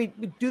Sunday. Can we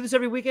do this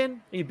every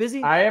weekend? Are you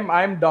busy?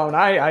 I'm down.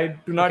 I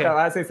do not have,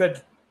 as I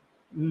said,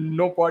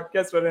 no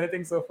podcast or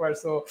anything so far.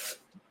 So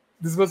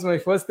this was my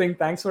first thing.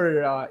 Thanks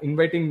for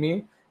inviting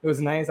me. It was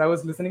nice. I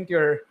was listening to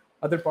your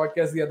other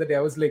podcast the other day.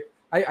 I was like,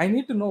 I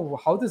need to know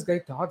how this guy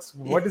talks.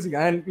 What is he?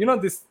 And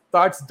this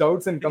thoughts,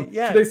 doubts, and come.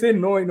 So they say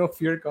no,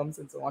 fear comes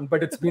and so on.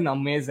 But it's been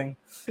amazing.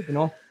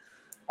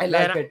 I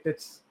like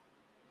it.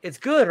 It's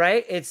good,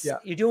 right?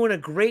 You're doing a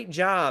great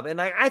job,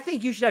 and I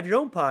think you should have your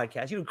own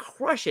podcast. You would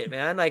crush it,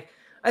 man. Like,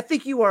 I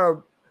think you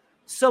are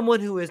someone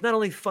who is not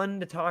only fun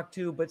to talk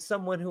to, but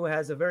someone who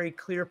has a very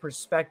clear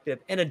perspective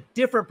and a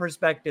different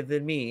perspective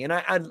than me. And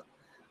I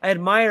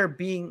admire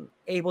being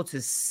able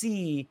to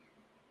see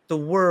the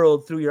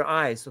world through your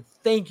eyes. So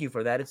thank you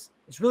for that. It's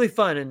really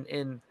fun,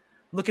 and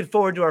looking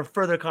forward to our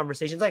further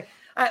conversations. Like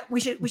we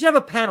should have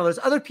a panel. There's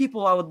other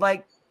people I would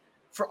like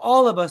for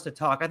all of us to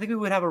talk. I think we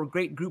would have a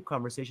great group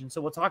conversation.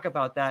 So we'll talk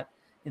about that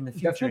in the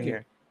future. Definitely.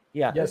 Here.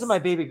 Yeah, yes. This is my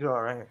baby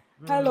girl right here.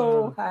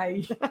 Hello,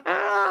 hi.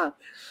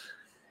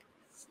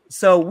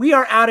 So we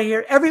are out of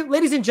here.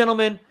 Ladies and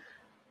gentlemen,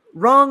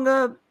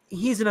 Ranga,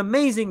 he's an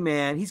amazing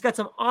man. He's got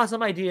some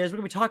awesome ideas. We're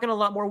going to be talking a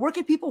lot more. Where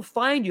can people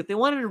find you? If they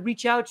wanted to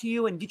reach out to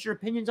you and get your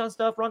opinions on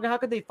stuff, Ranga, how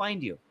could they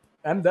find you?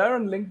 I'm there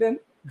on LinkedIn.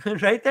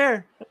 Right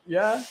there.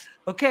 Yeah.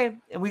 Okay.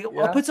 And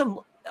I'll put some,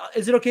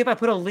 is it okay if I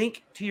put a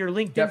link to your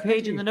LinkedIn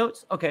page in the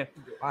notes? Okay.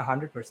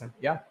 100%.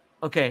 Yeah.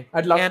 Okay.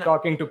 I'd love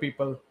talking to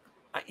people.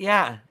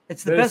 Yeah.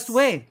 It's the best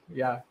way.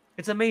 Yeah.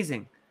 It's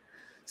amazing.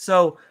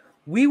 So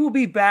we will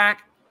be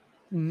back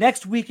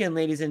next weekend,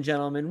 ladies and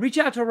gentlemen. Reach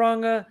out to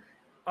Ranga.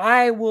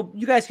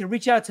 You guys can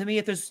reach out to me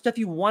if there's stuff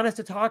you want us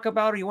to talk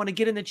about, or you want to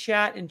get in the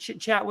chat and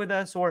chit chat with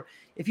us, or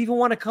if you even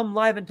want to come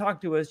live and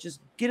talk to us, just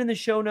get in the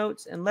show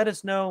notes and let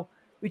us know.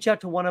 Reach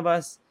out to one of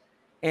us,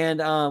 and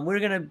we're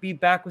going to be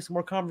back with some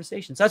more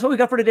conversations. So that's what we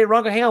got for today.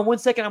 Ranga, hang on 1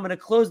 second. I'm going to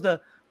close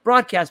the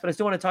broadcast, but I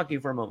still want to talk to you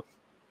for a moment.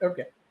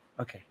 Okay.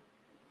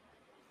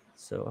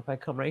 So if I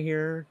come right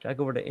here, I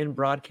go over to in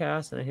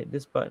broadcast and I hit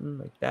this button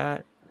like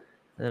that.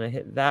 And then I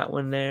hit that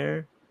one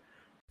there.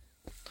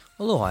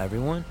 Aloha,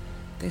 everyone.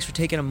 Thanks for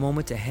taking a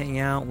moment to hang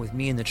out with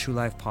me in the True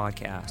Life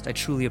Podcast. I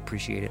truly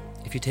appreciate it.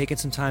 If you're taking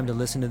some time to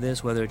listen to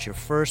this, whether it's your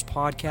first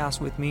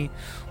podcast with me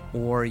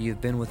or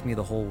you've been with me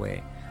the whole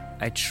way,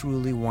 I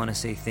truly want to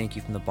say thank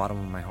you from the bottom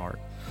of my heart.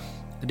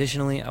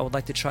 Additionally, I would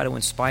like to try to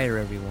inspire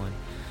everyone.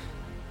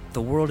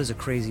 The world is a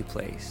crazy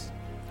place.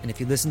 And if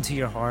you listen to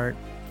your heart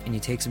and you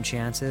take some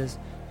chances,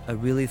 I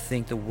really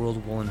think the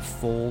world will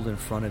unfold in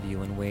front of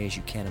you in ways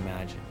you can't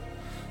imagine.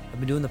 I've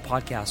been doing the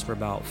podcast for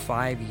about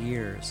 5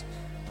 years.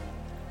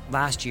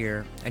 Last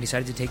year, I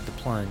decided to take the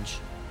plunge.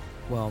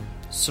 Well,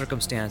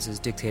 circumstances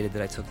dictated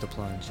that I took the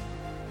plunge,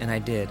 and I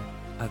did.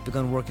 I've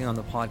begun working on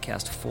the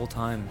podcast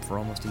full-time for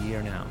almost a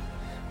year now,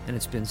 and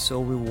it's been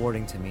so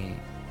rewarding to me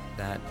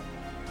that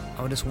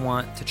I just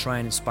want to try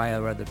and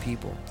inspire other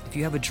people. If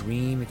you have a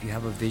dream, if you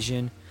have a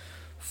vision,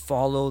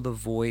 follow the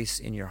voice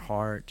in your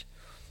heart,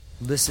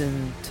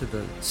 listen to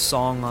the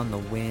song on the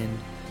wind,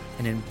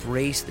 and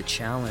embrace the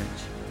challenge.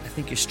 I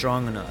think you're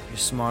strong enough, you're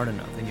smart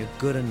enough, and you're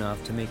good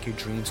enough to make your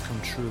dreams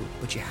come true,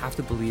 but you have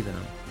to believe in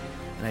them.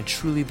 And I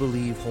truly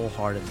believe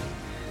wholeheartedly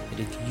that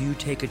if you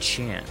take a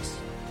chance,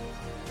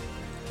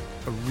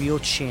 a real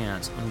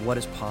chance on what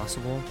is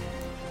possible,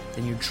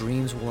 then your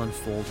dreams will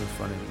unfold in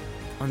front of you.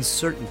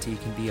 Uncertainty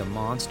can be a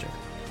monster.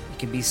 It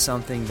can be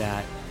something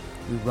that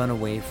we run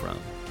away from.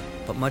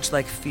 But much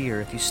like fear,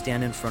 if you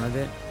stand in front of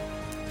it,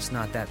 it's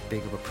not that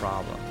big of a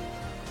problem.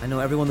 I know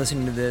everyone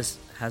listening to this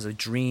has a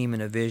dream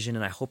and a vision,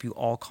 and I hope you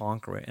all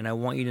conquer it. And I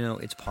want you to know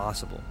it's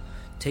possible.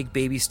 Take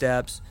baby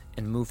steps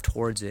and move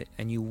towards it,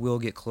 and you will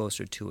get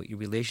closer to it. Your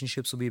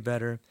relationships will be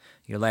better.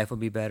 Your life will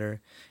be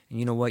better. And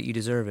you know what? You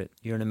deserve it.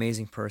 You're an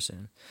amazing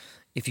person.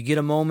 If you get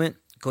a moment,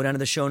 go down to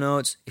the show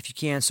notes. If you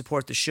can,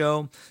 support the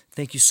show.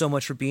 Thank you so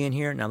much for being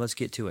here. Now let's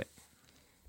get to it.